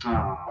for him.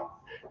 Oh.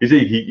 He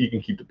said he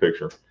can keep the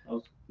picture.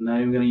 Not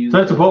even gonna use.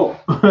 So it's a vote.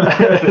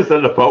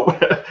 Send the Pope.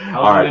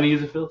 How was I gonna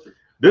use a filter?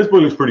 This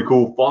book looks pretty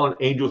cool. Fallen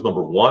Angels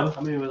 #1.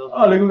 How many of those?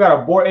 Oh, look, we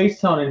got a boy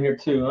H-Town in here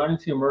too. I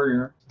didn't see him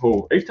earlier.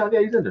 Who? H-Town?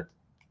 Yeah, he's in there.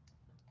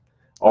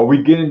 Are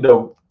we getting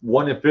the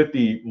 1 in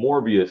 50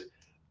 Morbius?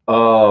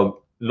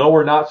 No,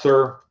 we're not,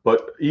 sir.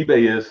 But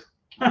eBay is.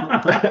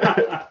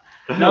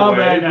 No, way,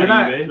 man, we're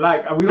not eBay.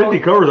 like we 50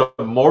 don't. covers of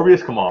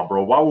Morbius? Come on,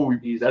 bro. Why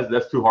would we?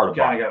 That's too hard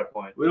to buy. Kinda got a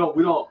point. We don't.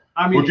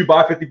 I mean, Would you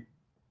buy 50?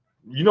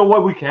 You know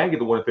what? We can get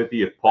the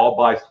 150 if Paul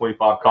buys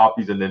 25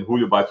 copies and then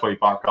Julio buys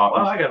 25 copies.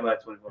 Well, I gotta buy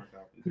 24 copies.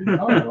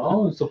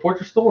 no, support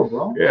your store,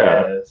 bro.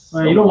 Yeah. Yes.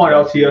 Man, you don't want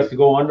LCS to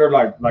go under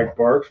like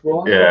Burks,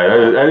 bro.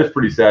 Yeah, that is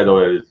pretty sad though.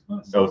 That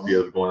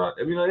LCS is going on.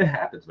 I mean, it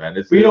happens, man.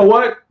 But you know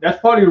what? That's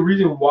probably the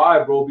reason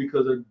why, bro.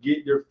 Because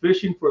they're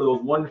fishing for those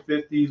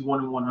 150s,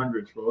 1 in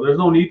 100s, bro. There's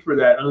no need for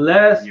that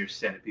unless You're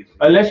sending people.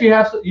 you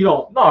have you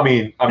know. No, I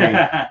mean,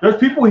 There's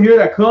people here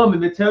that come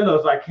and they tell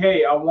us like,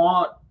 hey, I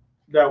want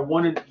that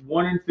 1 in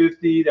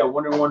 50, that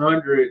 1 in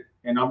 100,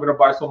 and I'm gonna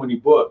buy so many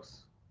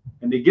books,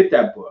 and they get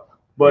that book.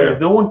 But if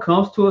no one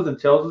comes to us and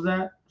tells us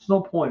that, there's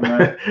no point,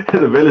 man.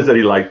 the villain said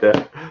he liked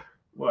that.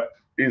 What?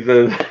 He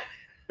says,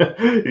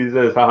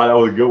 haha, that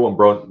was a good one,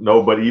 bro.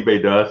 No, but eBay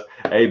does.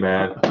 Hey,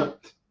 man.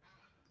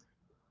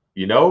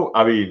 You know,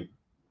 I mean,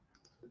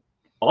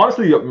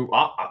 honestly,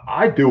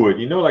 I do it.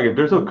 You know, like if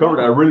there's a cover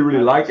that I really,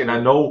 really like, and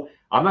I know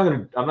I'm not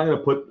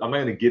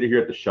gonna get it here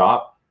at the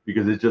shop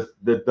because it's just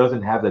that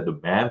doesn't have the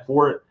demand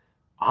for it.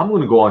 I'm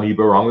gonna go on eBay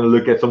or I'm gonna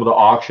look at some of the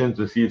auctions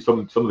and see if some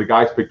of the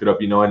guys picked it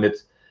up. You know, and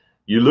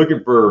you're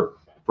looking for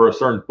a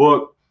certain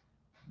book,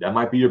 that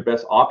might be your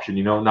best option.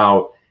 You know,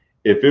 now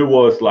if it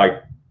was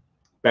like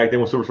back then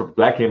when Silver Surfer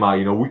Black came out,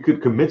 you know, we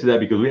could commit to that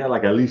because we had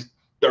like at least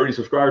 30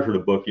 subscribers for the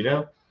book. You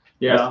know.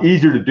 Yeah, it's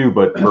easier to do,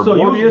 but for so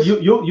Morbius,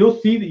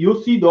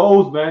 you'll see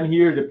those, man,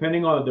 here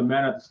depending on the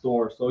demand at the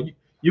store. So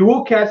you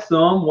will catch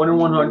some 1 in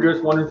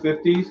 100s, 1 in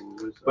 50s,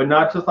 but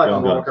not just like a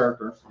normal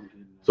character.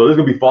 So this is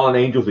gonna be Fallen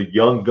Angels, a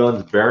Young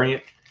Guns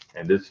variant,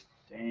 and this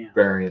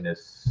variant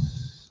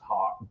is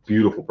hot,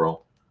 beautiful,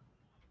 bro.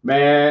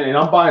 Man, and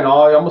I'm buying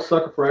I'm a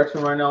sucker for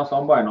X-Men right now, so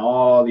I'm buying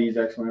all these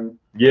X-Men.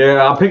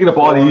 Yeah, I'm picking up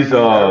all these.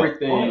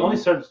 Everything. Only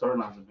certain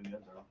storylines have been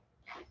good, though.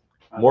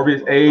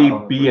 Morbius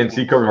A, B, and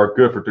C covers are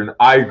good for.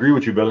 I agree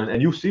with you, Villain, and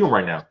you see them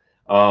right now.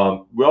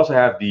 We also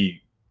have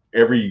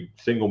every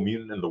single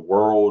mutant in the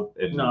world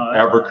and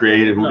ever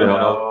created. Who the hell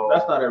knows?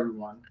 That's not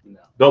everyone.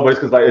 No, but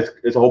it's because like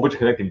it's a whole bunch of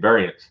connecting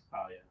variants.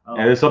 Oh yeah.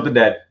 And it's something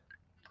that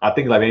I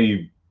think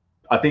Contral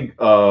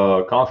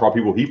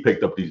people, he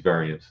picked up these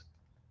variants.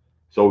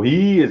 So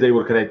he is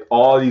able to connect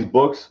all these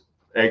books,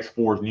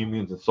 X-Force, New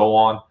Mutants, and so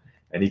on,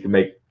 and he can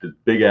make the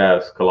big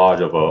ass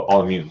collage of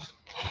all the mutants.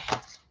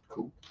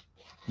 Cool.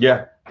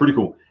 Yeah, pretty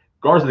cool.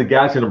 Guardians of the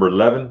Galaxy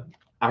 #11.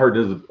 I heard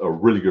this is a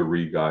really good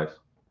read, guys.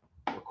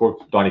 Of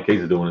course, Donny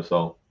Cates is doing it,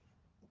 so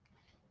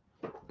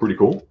pretty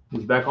cool.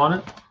 He's back on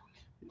it.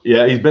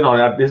 Yeah, he's been on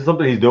it. This is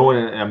something he's doing,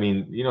 and I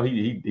mean, you know,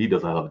 he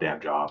does a hell of a damn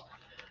job.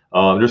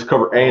 There's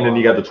cover A, and then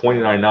you got the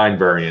 2099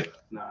 variant.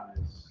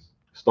 Nice.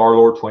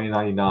 Star-Lord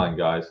 2099,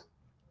 guys.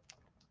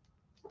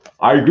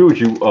 I agree with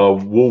you,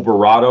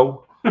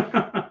 Wolverado.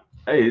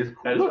 Hey, it's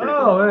That is cool. pretty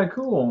Oh, man,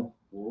 cool.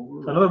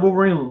 Another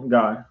Wolverine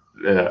guy.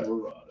 Yeah.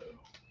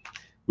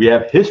 We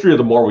have History of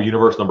the Marvel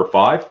Universe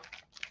 #5.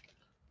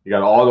 You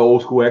got all the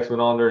old school X-Men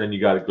on there, and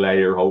you got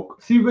Gladiator,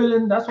 Hulk. See,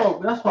 Villain, that's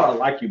why I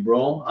like you,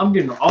 bro. I'm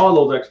getting all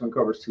those X-Men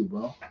covers too,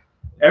 bro.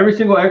 Every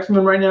single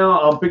X-Men right now,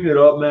 I'm picking it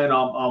up, man.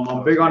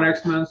 I'm big on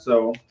X-Men,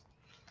 so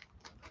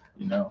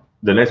you know.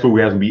 The next one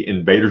we have to be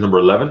Invaders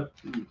 #11.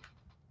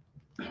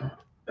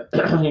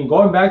 And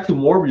going back to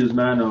Morbius,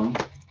 man,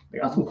 they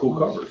got some cool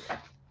covers.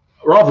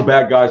 Right off the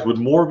bat, guys, with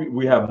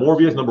we have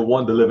Morbius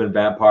 #1, The Living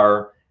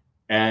Vampire,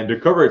 and the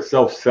cover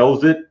itself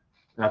sells it.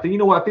 And I think, you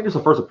know what? I think this is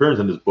the first appearance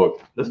in this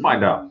book. Let's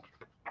find out.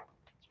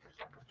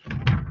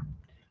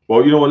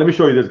 Well, you know what? Let me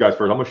show you this, guys,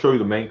 first. I'm going to show you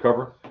the main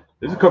cover.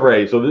 This is cover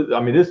A. So,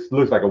 this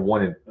looks like a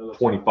 1 in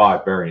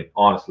 25 variant,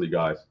 honestly,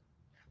 guys.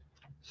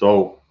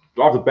 So,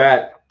 off the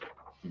bat,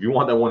 if you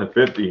want that 1 in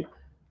 50,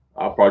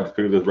 I'll probably just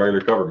pick up this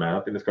regular cover, man. I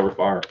think this cover's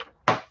fire,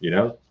 you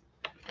know?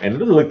 And it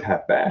doesn't look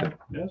that bad.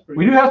 Yeah,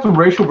 we do have some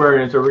racial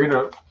variants that we're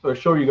going to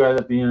show you guys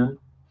at the end.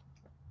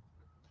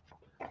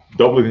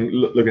 double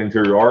looking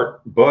interior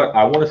art, but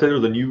I want to say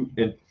there's a new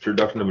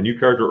introduction of a new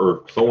character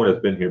or someone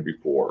that's been here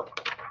before.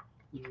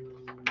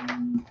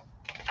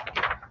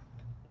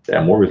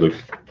 Damn, Morbius looks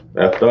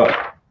effed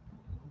up.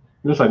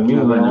 Looks like me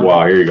right now.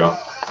 Wow, here you go.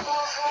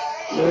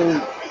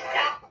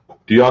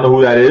 Do y'all know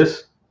who that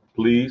is?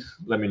 Please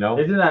let me know.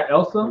 Isn't that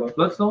Elsa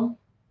Bloodstone?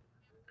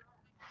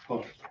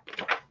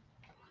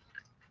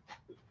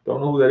 Don't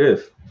know who that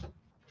is.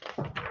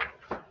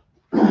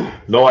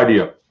 No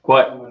idea.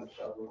 But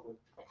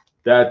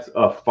that's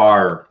a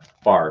fire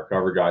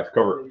cover, guys.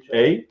 Cover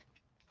A.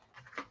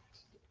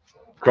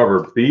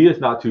 Cover B is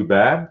not too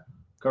bad.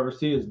 Cover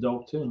C is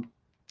dope too.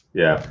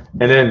 Yeah.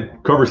 And then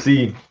cover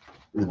C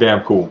is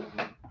damn cool.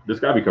 This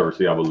gotta be cover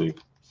C, I believe.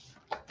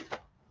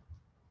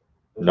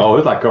 No,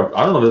 it's like cover.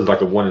 I don't know if this is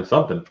like a one in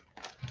something.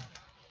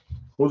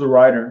 Who's the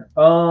writer?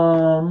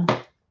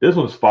 This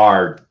one's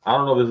fired. I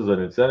don't know if this is an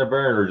incentive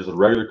variant or just a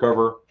regular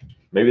cover.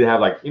 Maybe they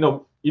have like, you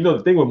know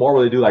the thing with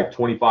Marvel, they do like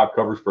 25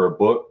 covers for a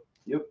book.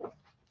 Yep.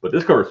 But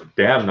this cover's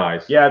damn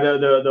nice. Yeah,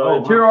 the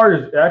interior art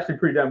is actually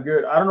pretty damn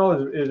good. I don't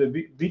know, is it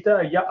Vita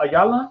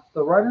Ayala,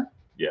 the writer?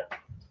 Yeah.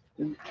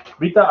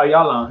 Vita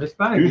Ayala,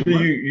 Hispanic.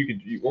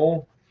 Usually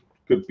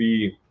could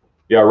be,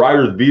 yeah,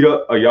 writer's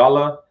Vita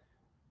Ayala,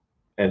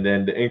 and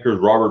then the inker's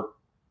Robert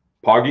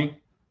Poggi.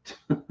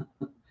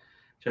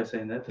 Try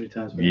saying that 3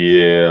 times.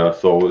 Yeah,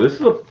 so this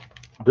is a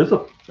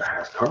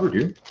badass cover,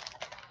 dude.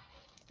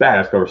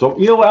 Badass cover. So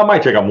you know what? I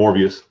might check out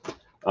Morbius.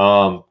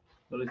 At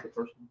least the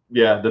first one.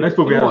 Yeah, the next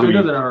book we have. It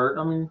doesn't hurt.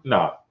 I mean,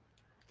 nah.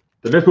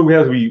 The next book we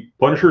have to be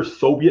Punisher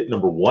Soviet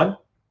 #1,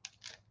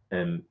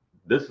 and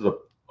this is a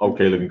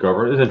okay looking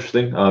cover. It's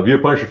interesting. If you're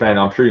a Punisher fan,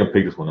 I'm sure you're gonna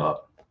pick this one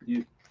up.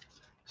 Yeah.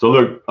 So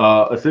look,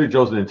 Acidic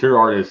Joe's an interior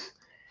artist,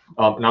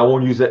 and I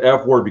won't use the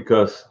F word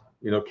because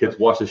kids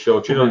watch the show.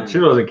 Chino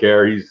doesn't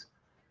care. He's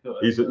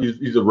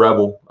a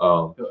rebel.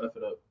 He'll F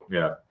it up.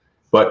 Yeah,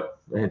 but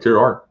interior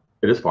art,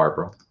 it is fire,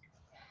 bro.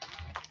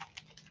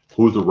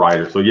 Who's the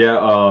writer? So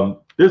yeah,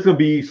 this is gonna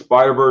be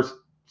Spider-Verse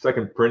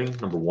second printing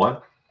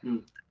 #1.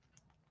 And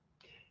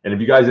if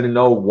you guys didn't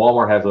know,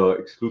 Walmart has an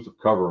exclusive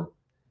cover,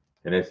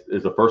 and it's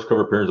the first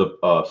cover appearance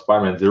of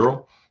Spider-Man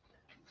 0.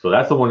 So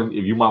that's the one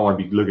if you might want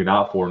to be looking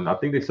out for. And I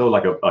think they sell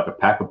like a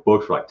pack of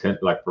books for like $10,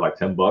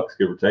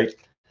 give or take.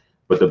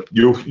 But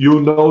you'll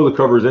know the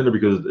cover is in there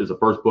because it's the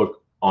first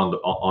book on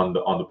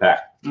the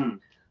pack.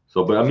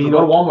 So, but I mean,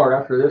 go to Walmart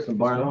after this and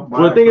buy them.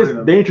 Well, the thing is,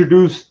 they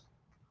introduced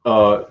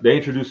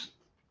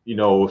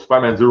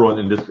Spider-Man 0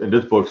 in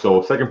this book.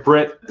 So second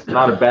print, it's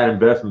not a bad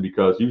investment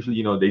because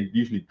usually they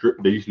usually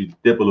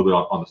dip a little bit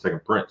on the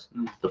second prints,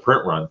 the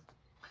print run.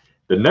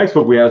 The next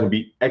book we have is gonna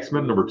be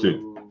X-Men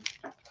 #2.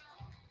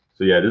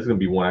 So yeah, this is gonna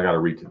be one I gotta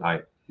read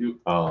tonight.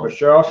 For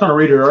sure, I was trying to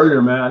read it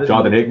earlier, man.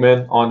 Jonathan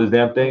Hickman on this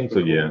damn thing. So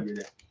yeah,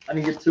 I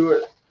didn't get to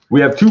it. we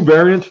have 2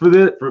 variants for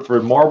this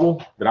for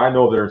Marvel that I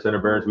know that are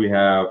incentive variants.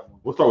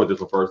 We'll start with this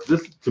one first.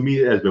 This to me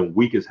has been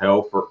weak as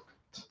hell for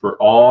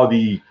all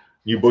the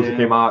new books that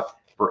came out.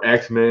 For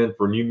X-Men,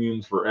 for New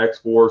Mutants, for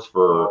X-Force,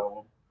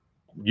 for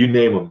you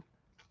name them.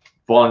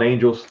 Fallen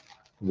Angels,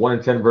 1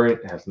 in 10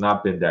 variant has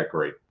not been that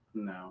great.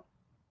 No.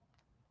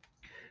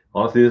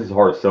 Honestly, this is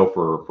hard to sell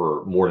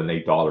for more than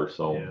 $8.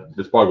 So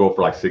this probably go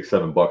for like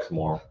 $6-7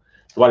 tomorrow.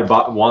 Somebody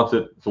wants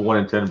it. It's a 1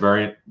 in 10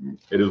 variant.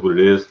 It is what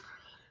it is.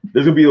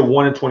 This is gonna be the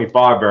 1 in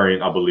 25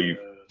 variant, I believe,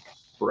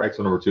 for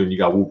X-Men #2, and you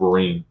got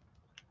Wolverine.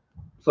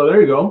 So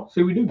there you go.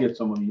 See, we do get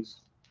some of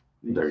these.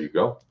 There you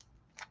go.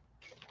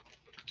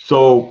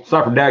 So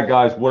aside from that,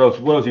 guys, what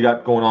else you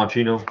got going on,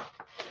 Chino?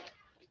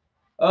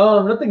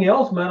 Nothing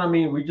else, man. I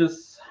mean, we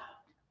just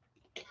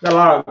got a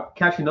lot of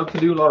catching up to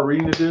do, a lot of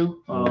reading to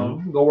do.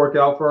 Go work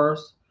out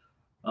first.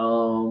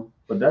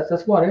 But that's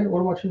about it. What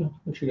about you?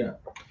 What you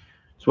got?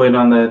 Just waiting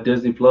on the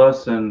Disney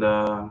Plus and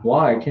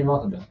Why? It came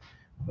out today.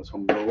 that's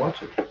when I'm gonna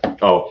watch it.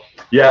 Oh,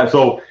 yeah.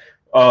 So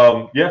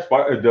yes,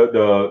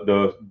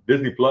 the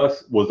Disney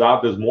Plus was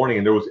out this morning,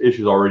 and there was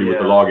issues already with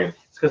the login.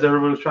 It's because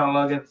everybody was trying to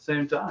log in at the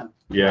same time.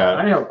 Yeah. I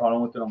didn't have a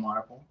problem with it on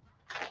my iPhone.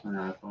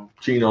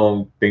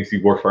 Chino thinks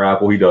he works for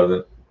Apple. He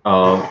doesn't.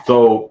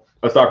 So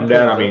aside from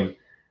that, I mean,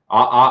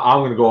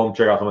 I'm gonna go home and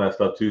check out some of that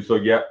stuff too. So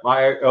yeah,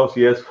 my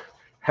LCS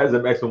has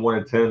an X-Men 1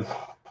 in 10s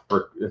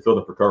for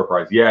cover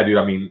price. Yeah, dude.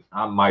 I mean,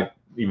 I might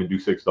even do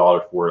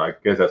 $6 for it. I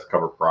guess that's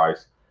cover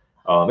price.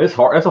 It's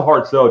hard. That's a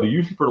hard sell, dude.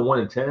 Usually for the 1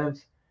 in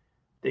 10s,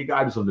 they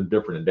gotta do something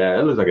different than that.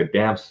 That looks like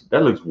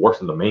that looks worse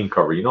than the main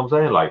cover. You know what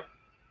I'm saying? Like,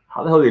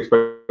 how the hell do they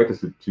expect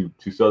us to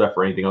sell that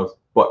for anything else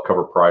but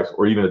cover price,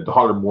 or even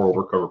 $1 more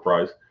over cover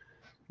price?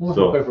 You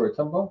So, pay for it,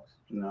 $10?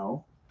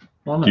 No.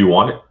 do you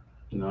want it?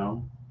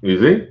 No. You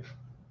see?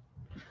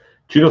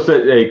 Chino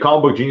said, "Hey,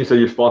 Comic Book Genius said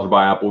you're sponsored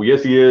by Apple."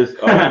 Yes, he is.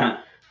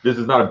 This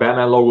is not a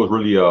Batman logo. It's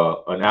really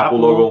an Apple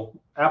logo.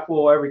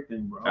 Apple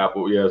everything, bro.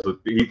 Apple, yeah. So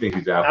he thinks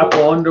he's Apple.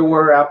 Apple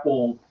underwear,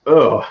 Apple.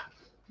 Ugh.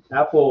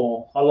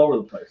 Apple all over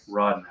the place.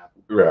 Rotten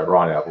apple. Yeah,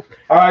 Ron Apple.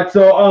 All right,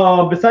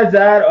 so besides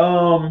that,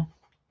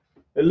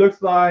 it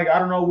looks like I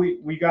don't know.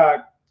 We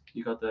got.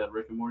 You got that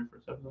Rick and Morty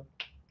first episode?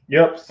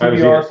 Yep, Haven't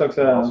seen CBR it.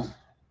 success.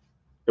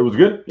 It was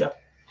good. Yeah.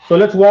 So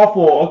let's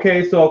waffle.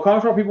 Okay, so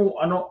contract people,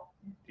 I know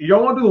you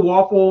don't want to do the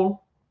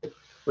waffle.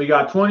 We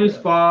got 20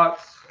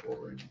 spots.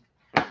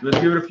 Let's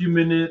give it a few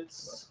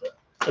minutes.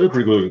 That's a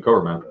pretty good looking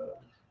cover, man.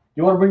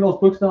 You want to bring those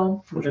books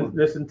down?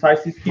 Let's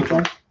entice these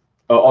people.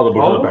 All the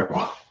books on the back,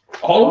 bro.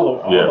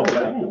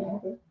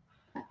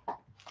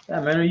 Yeah,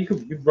 man, you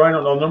could write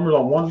on the numbers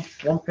on one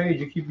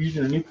page. You keep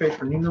using a new page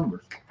for new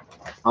numbers.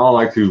 I don't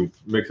like to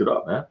mix it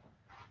up, man.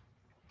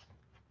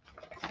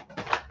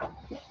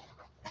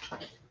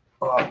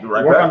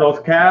 Work on those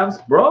calves,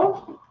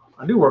 bro.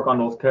 I do work on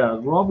those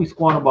calves, bro. I'll be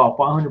squatting about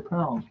 500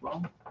 pounds,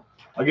 bro.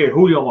 I get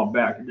Julio on my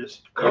back and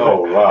just.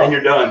 Oh wow! And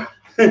you're done.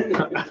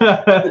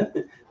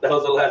 That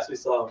was the last we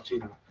saw of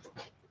Chino.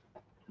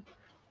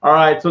 All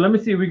right, so let me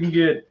see if we can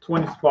get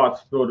 20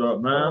 spots filled up,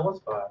 man. What's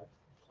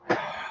 5?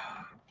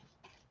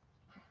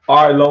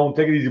 All right, Lone,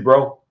 take it easy,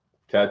 bro.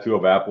 Tattoo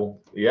of Apple.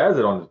 He has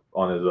it on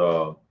his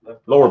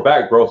lower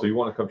back, bro. So you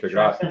want to come check it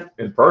out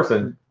in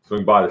person,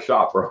 swing by the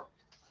shop, bro.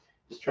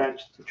 Just tramp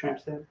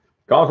stamp.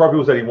 Collins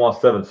people said he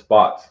wants 7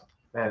 spots.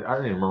 Man, I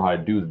don't even remember how to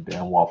do the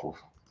damn waffles.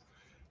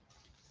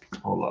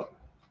 Hold up.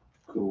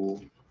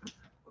 Cool.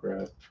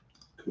 Crap.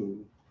 Cool.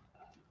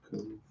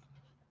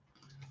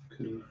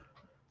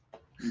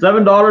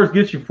 $7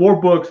 gets you 4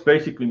 books,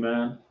 basically,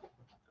 man.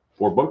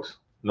 4 books?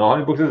 No, how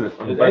many books is it?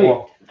 It's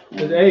 8.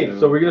 It's 8,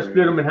 so we're gonna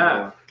split them in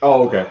half.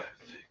 Oh, okay.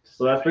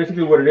 So that's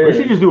basically what it We is.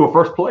 should just do a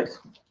first place.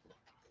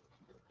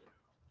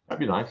 That'd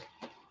be nice.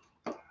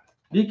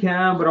 You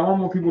can, but I want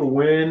more people to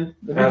win.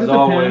 It As just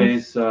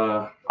always,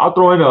 I'll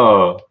throw in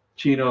a.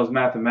 Chino's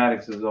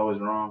mathematics is always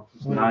wrong.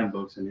 There's 9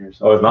 books in here.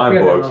 So. Oh, it's 9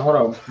 depends. books. Okay, hold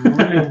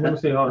on. Let me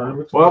see. Hold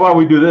on. Well, how about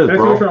we do this, That's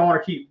bro? which one I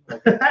want to keep.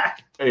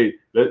 Hey,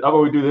 how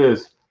about we do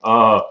this?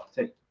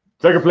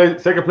 Second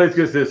place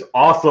gets this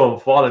awesome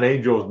Fallen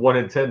Angels 1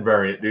 in 10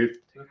 variant, dude.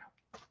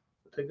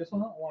 Take this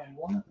one out.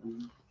 One.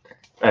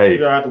 Hey, You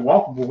gotta have to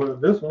waffle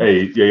with this one.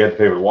 hey, yeah, you have to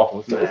pay with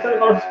waffles. It's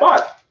 $7 a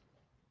spot.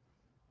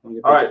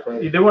 All right,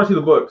 they want to see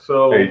the book,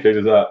 so. Hey, check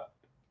this out.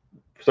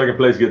 Second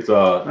place gets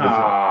 1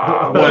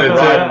 in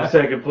 10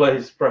 second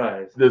place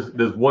prize. This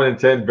 1 in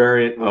 10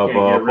 variant of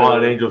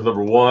Fallen Angels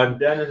 #1.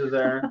 Dennis is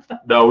there.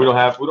 No, we don't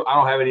have. I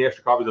don't have any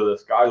extra copies of the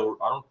Sky. I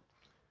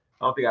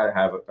don't think I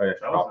have an extra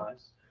That was copy.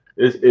 nice.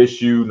 It's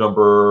issue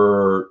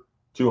number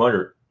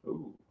 200.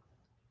 Ooh.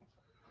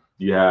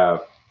 You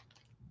have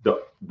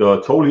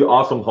the totally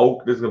awesome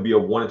Hulk. This is gonna be a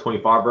 1 in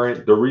 25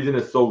 variant. The reason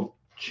it's so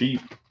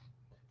cheap.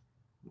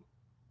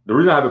 The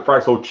reason I have it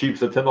priced so cheap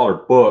is a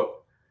 $10 book.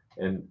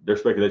 And there's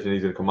speculation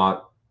he's going to come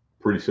out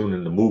pretty soon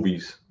in the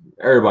movies.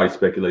 Everybody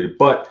speculated,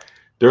 but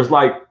there's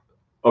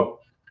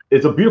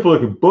it's a beautiful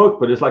looking book,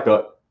 but it's like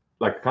kind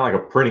of like a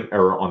printing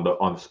error on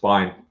the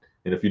spine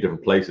in a few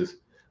different places.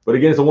 But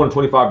again, it's a 1 in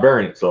 25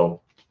 variant,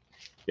 so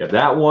you have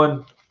that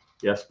one.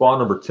 You have Spawn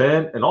number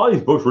 10, and all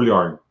these books really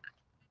are in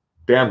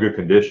damn good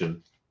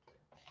condition.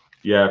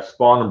 You have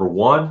Spawn number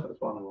 1.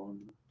 That's one of them.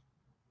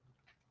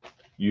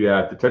 You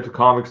have Detective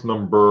Comics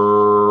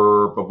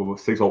number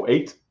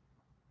 608.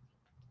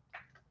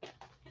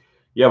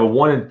 You have a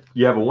 1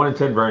 in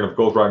 10 variant of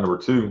Ghost Rider number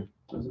 2,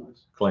 That's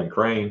nice. Flame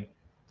Crane.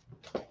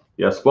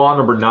 You have Spawn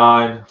number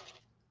 9,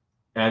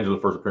 Angela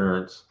first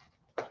appearance.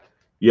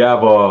 You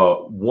have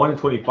a 1 in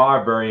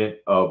 25 variant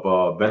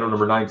of Venom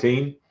number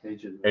 19,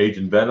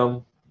 Agent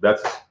Venom.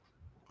 That's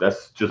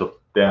just a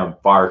damn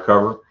fire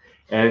cover.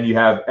 And you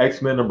have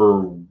X-Men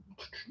number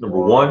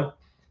 1,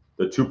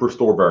 the 2 per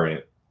store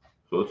variant.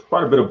 So it's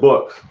quite a bit of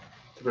books.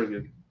 It's pretty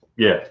good.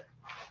 Yeah.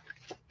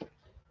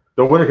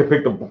 The winner can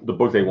pick the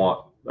books they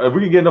want. If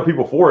we can get enough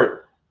people for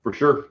it, for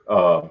sure.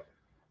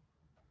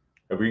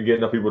 If we can get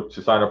enough people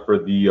to sign up for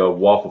the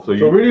waffle. So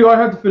really all I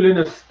have to fill in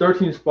is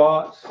 13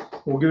 spots.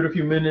 We'll give it a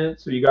few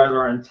minutes so you guys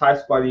are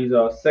enticed by these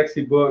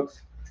sexy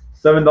books.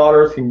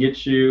 $7 can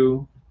get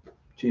you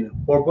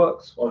 4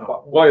 books. Well,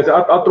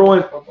 I'll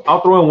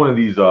throw in one of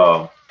these.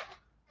 I'll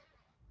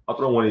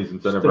throw in one of these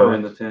incentive Throw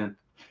in the 10.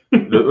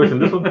 Listen,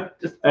 this one.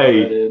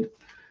 Hey,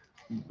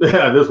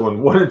 yeah, this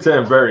one 1 in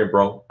 10 variant,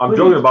 bro. I'm What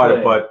joking do you about say?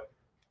 it, but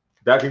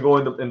that can go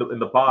in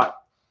the pot.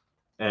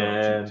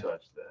 And Don't you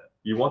touch that.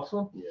 you want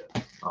some?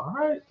 Yeah. All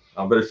right.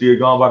 I better see it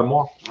gone by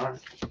tomorrow. All right.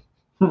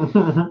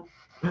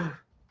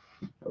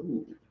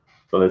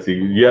 So let's see.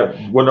 Yeah,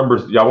 what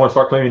numbers? Y'all want to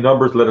start claiming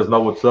numbers? Let us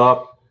know what's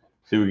up.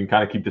 See if we can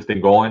kind of keep this thing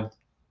going.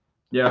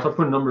 Yeah, start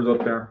putting numbers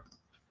up there.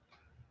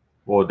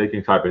 Well, they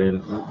can type it in.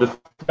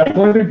 Got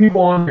 23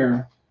 people on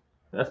here.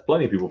 That's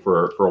plenty of people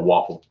for a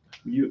waffle.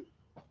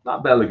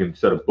 Not bad looking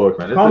set of books,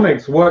 man.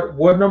 Comics,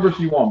 what numbers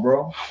do you want,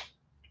 bro?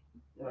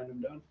 Write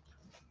them down.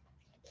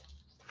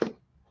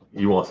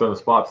 You want 7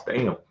 spots?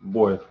 Damn,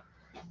 boy.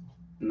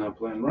 Not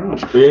playing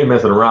around. We ain't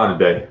messing around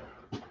today.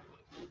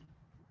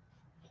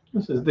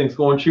 This thing's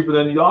going cheaper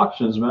than the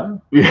auctions,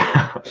 man.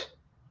 Yeah.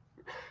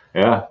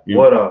 Yeah.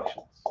 What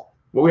auctions?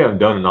 Well, we haven't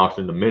done an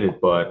auction in a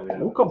minute, but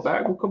we'll come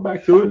back. We'll come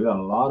back to We it. got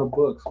a lot of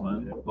books,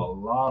 man. A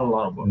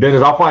lot of books.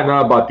 Dennis, I'll find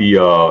out about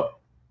the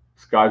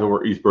Skies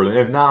Over East Berlin.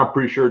 If not, I'm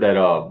pretty sure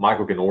that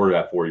Michael can order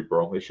that for you,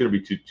 bro. It shouldn't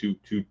be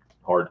too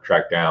hard to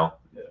track down.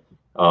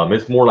 Yeah.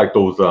 It's more like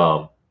those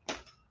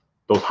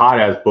those hot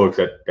ass books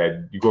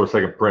that you go to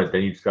second print,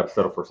 then you just got to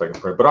settle for a second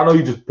print. But I know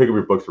you just pick up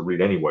your books to read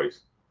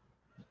anyways.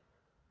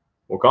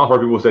 Well,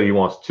 Conrad people say he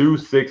wants 2,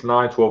 6,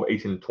 9, 12,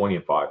 18, 20,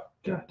 and 5.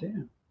 God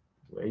damn.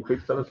 Well, he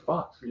picked 7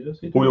 spots. Yes,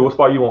 Julio, what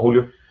spot you want,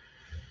 Julio?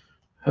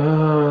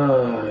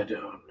 I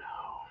don't know.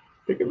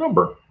 Pick a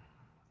number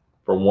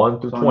from 1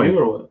 through It's on 20. you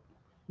or what?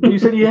 You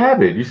said you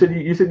have it. You said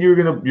you were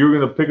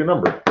gonna pick a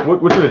number.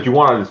 Which one did you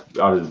want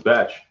out of this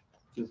batch?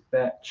 This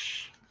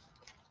batch.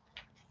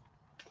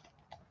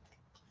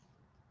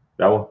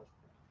 That one.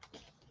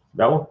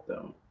 That one.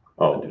 That one.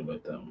 Oh, I do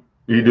like that one.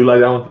 you do like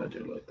that one? I do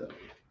like that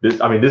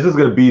one. This is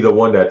gonna be the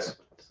one that's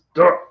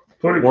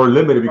more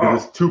limited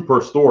because it's 2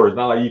 per store. It's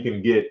not like you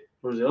can get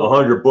Where's the other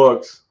 100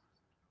 books.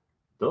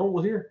 The other one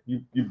was here.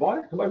 You bought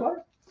it? Somebody bought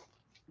it?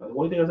 one?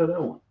 What do you think I said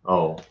that one?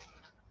 Oh.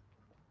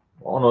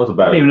 Oh no, it's a I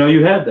bad. didn't even know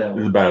you had that It's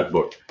a one. badass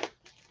book.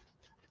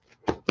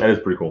 That is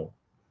pretty cool.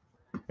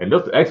 And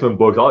those X-Men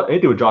books,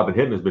 anything with Jonathan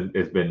Hickman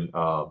has been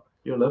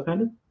You're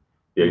left-handed?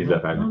 yeah, he's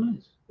left-handed. Oh,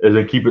 nice.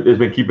 It's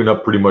been keeping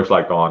up pretty much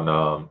like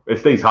on it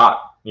stays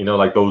hot. You know,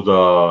 like those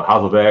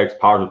House of X,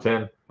 Powers of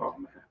 10. Oh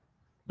man.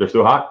 They're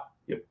still hot?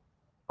 Yep.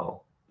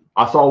 Oh.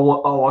 I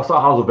saw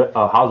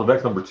House of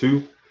X number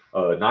 2,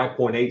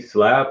 9.8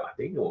 slab. I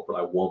think it went for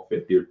like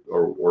 150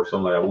 or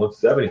something like that,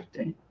 170.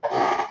 Dang.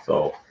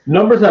 So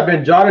Numbers have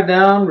been jotted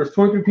down. There's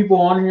 23 people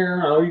on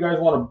here. I know you guys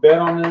want to bet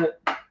on it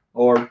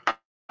or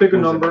pick a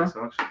When's the number. next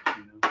auction,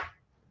 you know?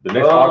 the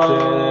next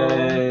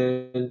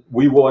auction,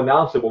 we will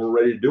announce it when we're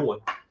ready to do one.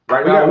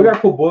 Right We now,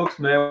 got cool books,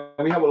 man.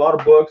 We have a lot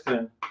of books,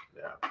 and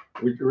Yeah.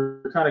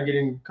 we're kind of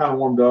getting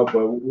warmed up,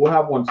 but we'll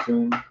have one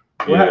soon.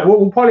 Yeah.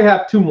 We'll probably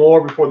have 2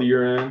 more before the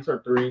year ends, or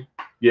 3.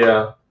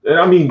 Yeah, and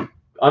I mean,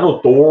 I know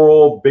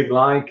Thor, Big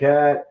Lion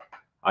Cat.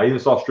 I even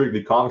saw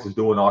Strictly Comics is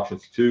doing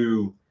auctions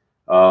too.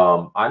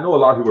 I know a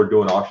lot of people are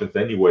doing auctions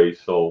anyway,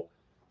 so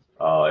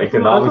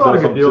Economics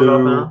does some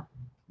too.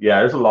 Yeah,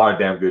 there's a lot of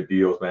damn good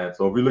deals, man.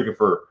 So if you're looking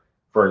for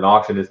an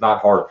auction, it's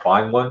not hard to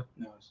find one.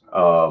 No, it's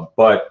not.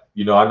 But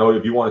you know, I know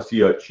if you want to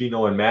see a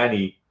Chino and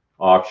Manny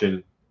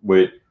auction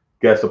with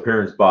guest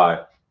appearance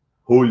by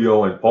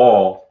Julio and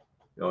Paul,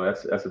 you know,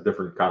 that's a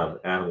different kind of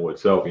animal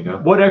itself, you know.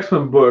 What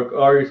X-Men book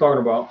are you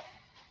talking about?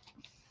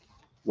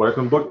 What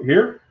X-Men book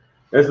here?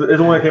 It's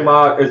the one that came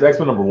out. It's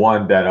X-Men number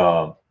 1 that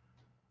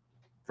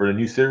for the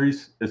new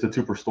series. It's a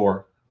 2 per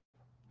store.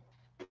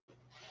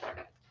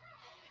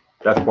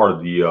 That's part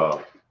of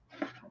the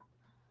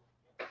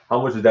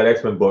how much is that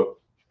X-Men book?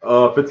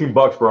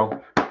 $15,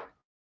 bro.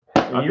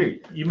 I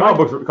think you comic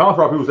might. books. Comic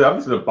book people say I'm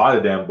just gonna buy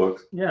the damn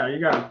books. Yeah, you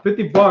got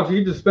 $50. You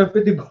can just spend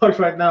 $50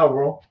 right now,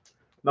 bro.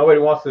 Nobody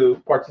wants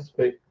to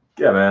participate.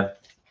 Yeah, man.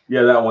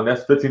 Yeah, that one.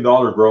 That's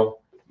 $15, bro.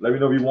 Let me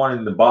know if you want it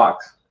in the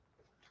box.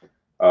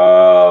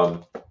 Let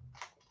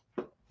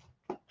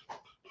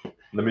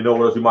me know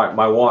what else you might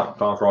want,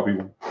 comic book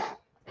people.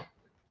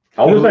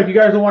 It looks like you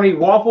guys don't want to eat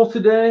waffles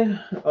today.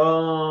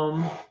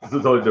 This is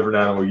a totally different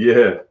animal.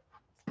 Yeah.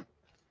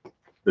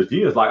 The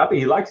Gina's like, I think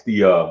he likes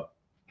the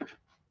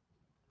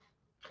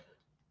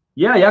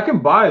Yeah, y'all can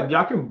buy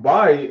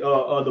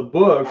the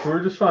books.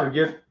 We're just trying to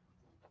get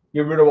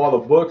rid of all the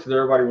books that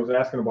everybody was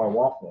asking about a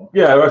waffle.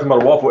 yeah, they're asking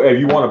about a waffle. Hey, if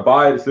you want to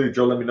buy it, City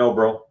Joe, let me know,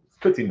 bro. It's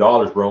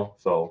 $15, bro.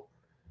 So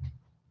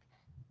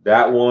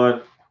that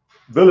one.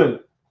 Villain,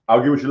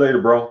 I'll get with you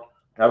later, bro.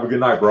 Have a good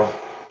night, bro.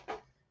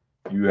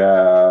 You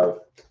have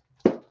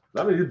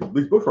I mean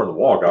these books are on the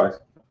wall, guys.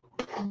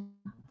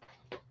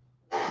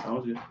 That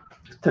was good.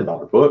 It's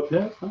 $10 book.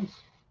 Yeah, it's nice.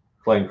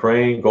 Playing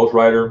Crane, Ghost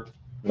Rider.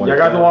 Y'all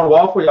guys don't want a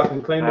waffle, y'all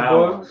can claim the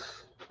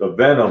books. The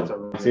Venom That's a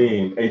really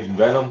team, Agent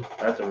Venom.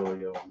 That's a really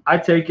good one. I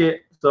take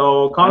it.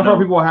 So Comic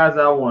people has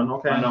that one.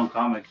 Okay. Unknown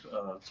Comics.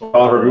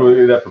 I'll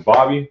do that for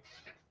Bobby.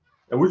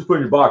 And we're just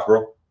putting in your box,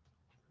 bro.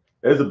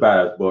 It's a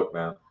badass book,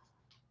 man.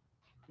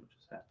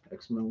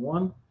 X-Men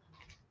 1.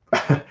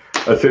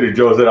 City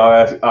Joe said, I'll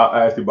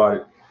ask you about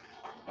it.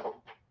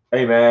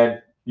 Hey,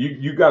 man,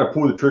 you got to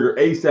pull the trigger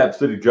ASAP,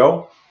 City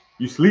Joe.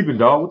 You sleeping,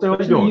 dog? What the hell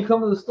are you doing? You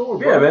come to the store,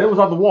 bro. Yeah, man, it was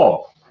on the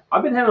wall.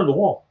 I've been having it on the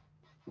wall.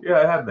 Yeah,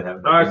 I have been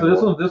having it. All right, so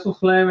this one's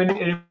Slam.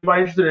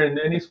 Anybody interested in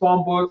any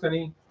Spawn books?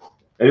 Anybody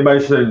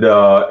interested in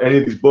any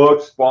of these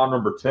books? Spawn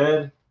number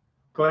 10.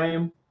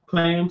 Claim,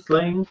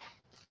 Sling.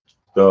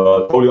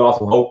 The Totally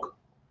Awesome Hulk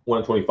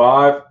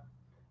 125.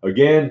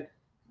 Again,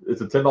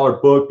 it's a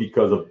 $10 book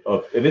because of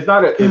and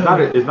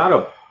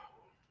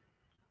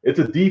it's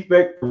a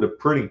defect from the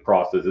printing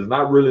process. It's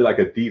not really like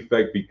a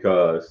defect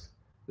because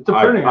it's a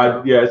printing.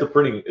 it's a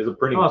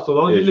printing. Oh, so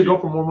those usually go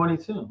for more money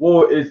too.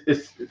 Well, it's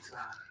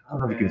I don't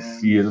know if you can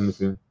see it. Let me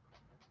see.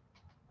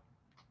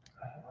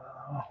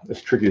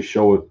 It's tricky to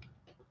show it.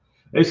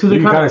 It's you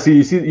can kind of see.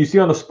 You see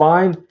on the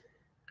spine.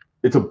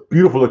 It's a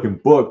beautiful looking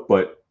book,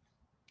 but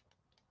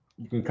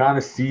you can kind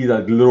of see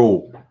like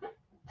little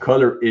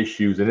color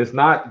issues, and it's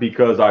not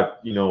because I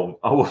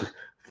was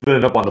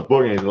filling up on the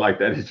book and anything like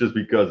that. It's just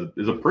because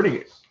it's a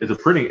printing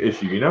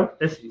issue, you know.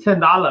 It's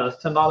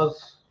 $10.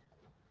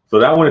 So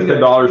that one is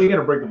 $10. You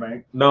gotta break the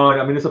bank. No,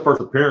 I mean it's the first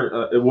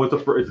appearance. Is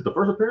it the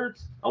first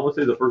appearance? I want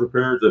to say the first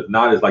appearance. If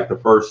not, it's like the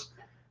first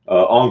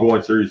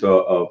ongoing series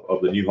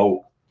of the New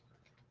Hulk.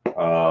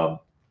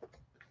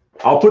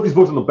 I'll put these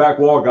books on the back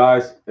wall,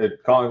 guys.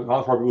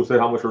 Comics people say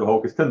how much for the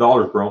Hulk. It's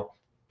 $10, bro.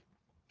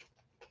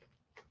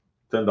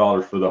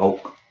 $10 for the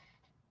Hulk.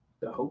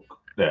 The Hulk.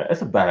 Yeah,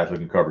 it's a badass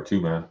looking cover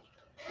too, man.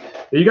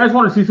 If you guys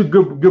want to see some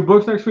good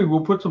books next week,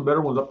 we'll put some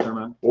better ones up there,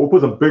 man. We'll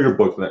put some bigger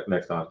books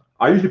next time.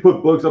 I usually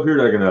put books up here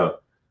that are gonna,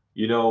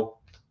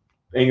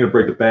 ain't gonna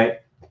break the bank.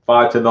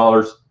 $5,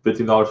 $10,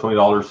 $15,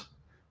 $20,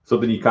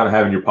 something you kind of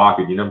have in your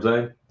pocket. You know what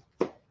I'm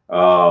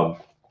saying?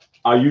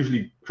 I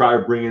usually try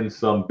to bring in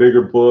some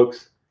bigger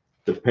books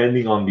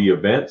depending on the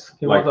events.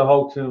 He wants a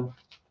Hulk too.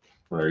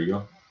 Well, there you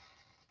go.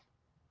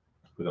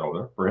 Put that over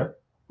there for him.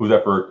 Who's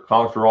that for?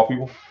 Comics for All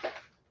People?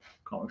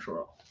 Comics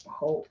for All.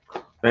 Hulk.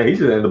 Man, he's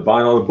just ended up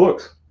buying all the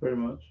books. Pretty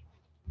much.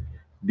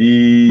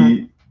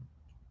 The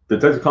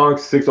Detective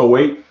Comics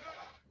 608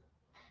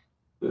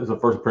 is the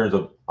first appearance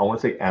of, I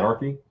want to say,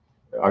 Anarchy.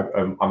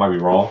 I might be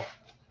wrong.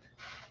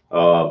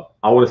 I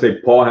want to say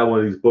Paul had one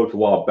of these books a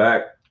while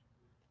back,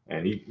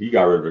 and he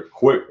got rid of it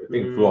quick. I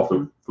think it flew off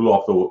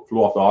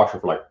the auction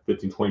for like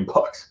 $15,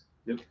 $20.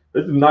 Yep.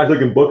 This is a nice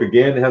looking book.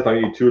 Again, it has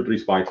like maybe 2 or 3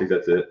 spine ticks.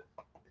 That's it.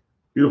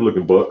 Beautiful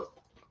looking book.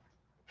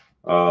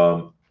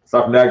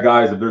 Aside from that,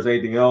 guys, if there's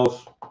anything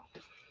else,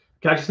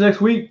 catch us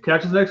next week.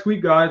 Guys.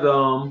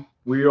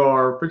 We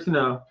are fixing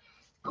to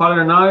call it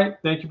a night.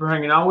 Thank you for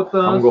hanging out with us.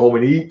 I'm gonna go home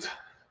and eat.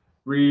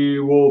 We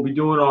will be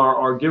doing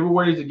our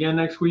giveaways again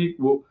next week.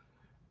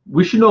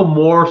 We should know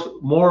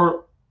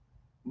more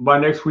by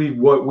next week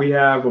what we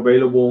have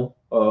available.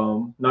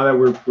 Now that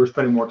we're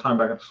spending more time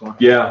back at the store.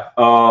 Yeah.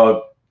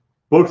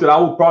 Books that I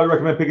would probably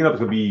recommend picking up is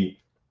gonna be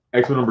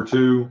X-Men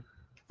 #2,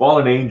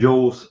 Fallen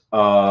Angels,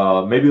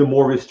 maybe the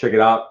Morbius. Check it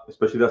out,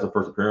 especially that's the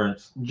first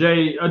appearance.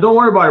 Jay, don't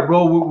worry about it,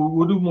 bro.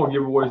 We'll do more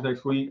giveaways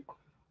next week.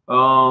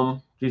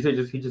 He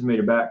just made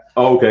it back.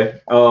 Oh,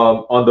 okay.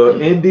 On the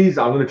indies,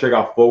 I'm gonna check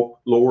out Folk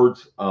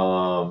Lords.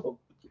 I'm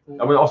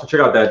gonna also check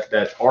out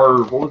that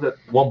what was that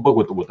one book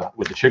with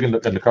the chicken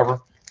in the cover?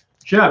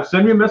 Chef,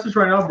 send me a message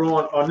right now, bro,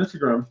 on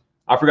Instagram.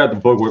 I forgot the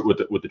book with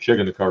the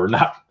chicken in the cover.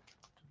 Not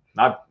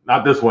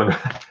this one,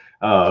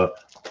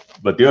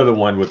 but the other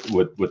one with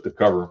the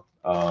cover.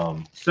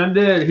 Send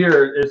it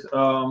here. It's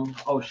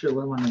oh shit,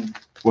 what's my name?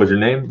 What's your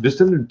name? Just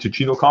send it to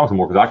Chino Comics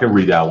more because I can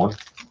read that one.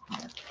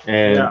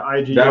 And yeah,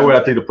 IG. That way I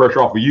take the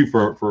pressure off of you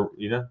for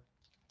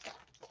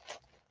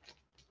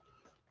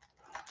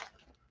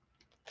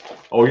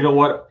Oh, you know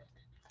what?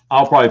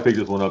 I'll probably pick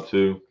this one up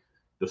too.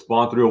 The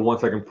Spawn 301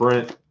 second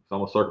print. So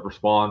I'm a sucker for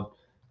Spawn.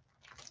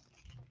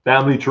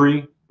 Family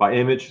Tree by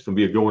Image. It's gonna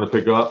be a good one to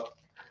pick up.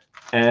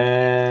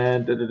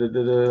 And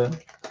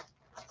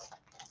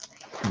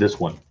this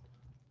one,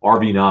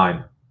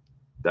 RV9.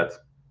 That's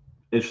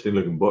interesting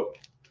looking book.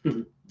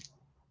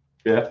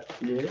 Yeah.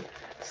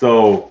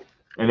 So,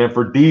 and then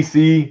for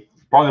DC,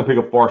 probably gonna pick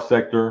up Far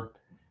Sector.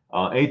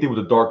 Anything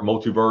with the Dark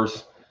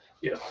Multiverse.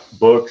 Yeah.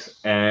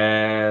 Books,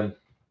 and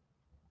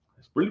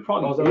it's really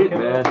probably it,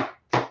 man.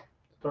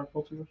 Dark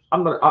Multiverse.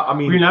 I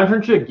mean, Green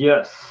Lantern chick,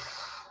 yes.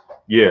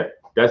 Yeah,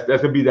 that's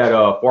gonna be that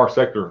Far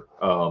Sector,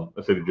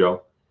 City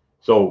Joe.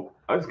 So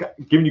I just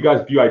giving you guys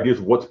a few ideas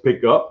of what to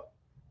pick up.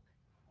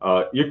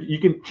 You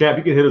can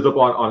hit us up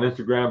on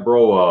Instagram,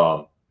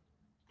 bro.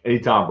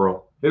 Anytime,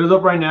 bro. Hit us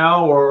up right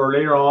now or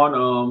later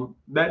on.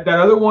 That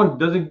other one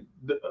doesn't.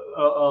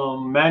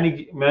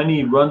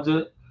 Manny runs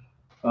it.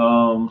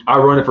 I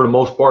run it for the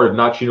most part. If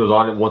not, Chino's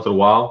on it once in a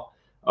while.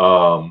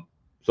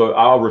 So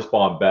I'll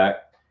respond back.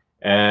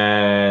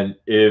 And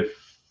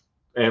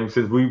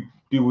since we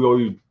owe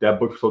you that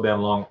book for so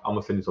damn long, I'm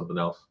gonna send you something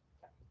else.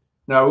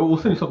 No, we'll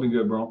send you something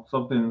good, bro.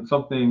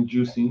 Something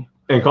juicy.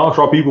 And Comics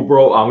for All People,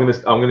 bro. I'm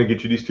gonna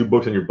get you these 2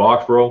 books in your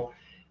box, bro.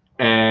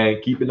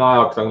 And keep an eye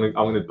out because I'm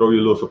gonna throw you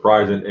a little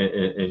surprise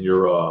in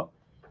your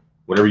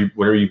whenever you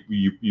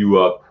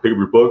pick up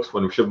your books,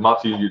 when we ship them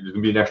out to you, there's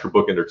gonna be an extra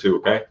book in there too.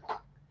 Okay,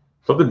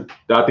 something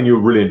that I think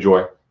you'll really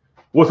enjoy.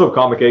 What's up,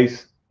 Comic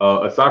Ace?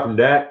 Aside from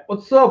that,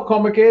 what's up,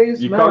 Comic Ace?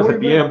 You caught us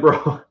at the end,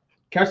 bro.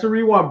 Catch the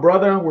rewind,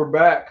 brother. We're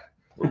back.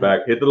 We're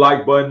back. Hit the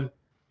like button,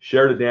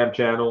 share the damn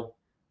channel,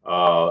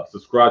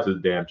 subscribe to the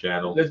damn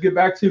channel. Let's get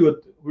back to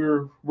it.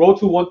 We're road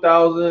to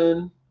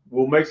 1,000.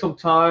 We'll make some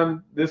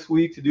time this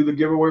week to do the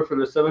giveaway for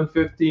the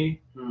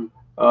 750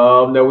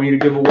 that we need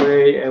to give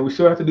away, and we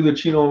still have to do the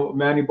Chino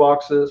Manny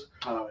boxes.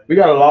 We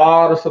got a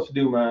lot of stuff to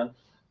do, man.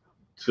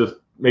 It's just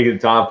making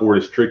time for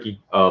it is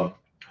tricky. Aside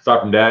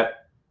from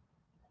that,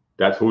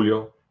 that's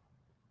Julio.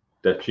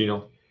 That's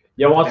Chino.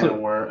 Y'all want me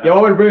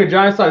to bring a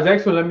giant size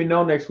X-Men? Let me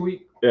know next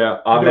week. Yeah,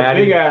 I'm a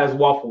big ass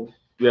waffle.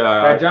 Yeah,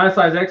 that giant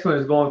size X-Men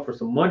is going for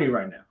some money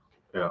right now.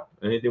 Yeah,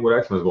 anything with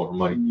X-Men is going for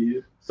money.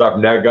 Yeah. Aside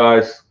from that,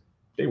 guys,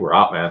 I think we're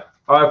out, man.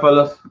 All right,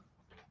 fellas.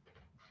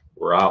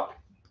 We're out.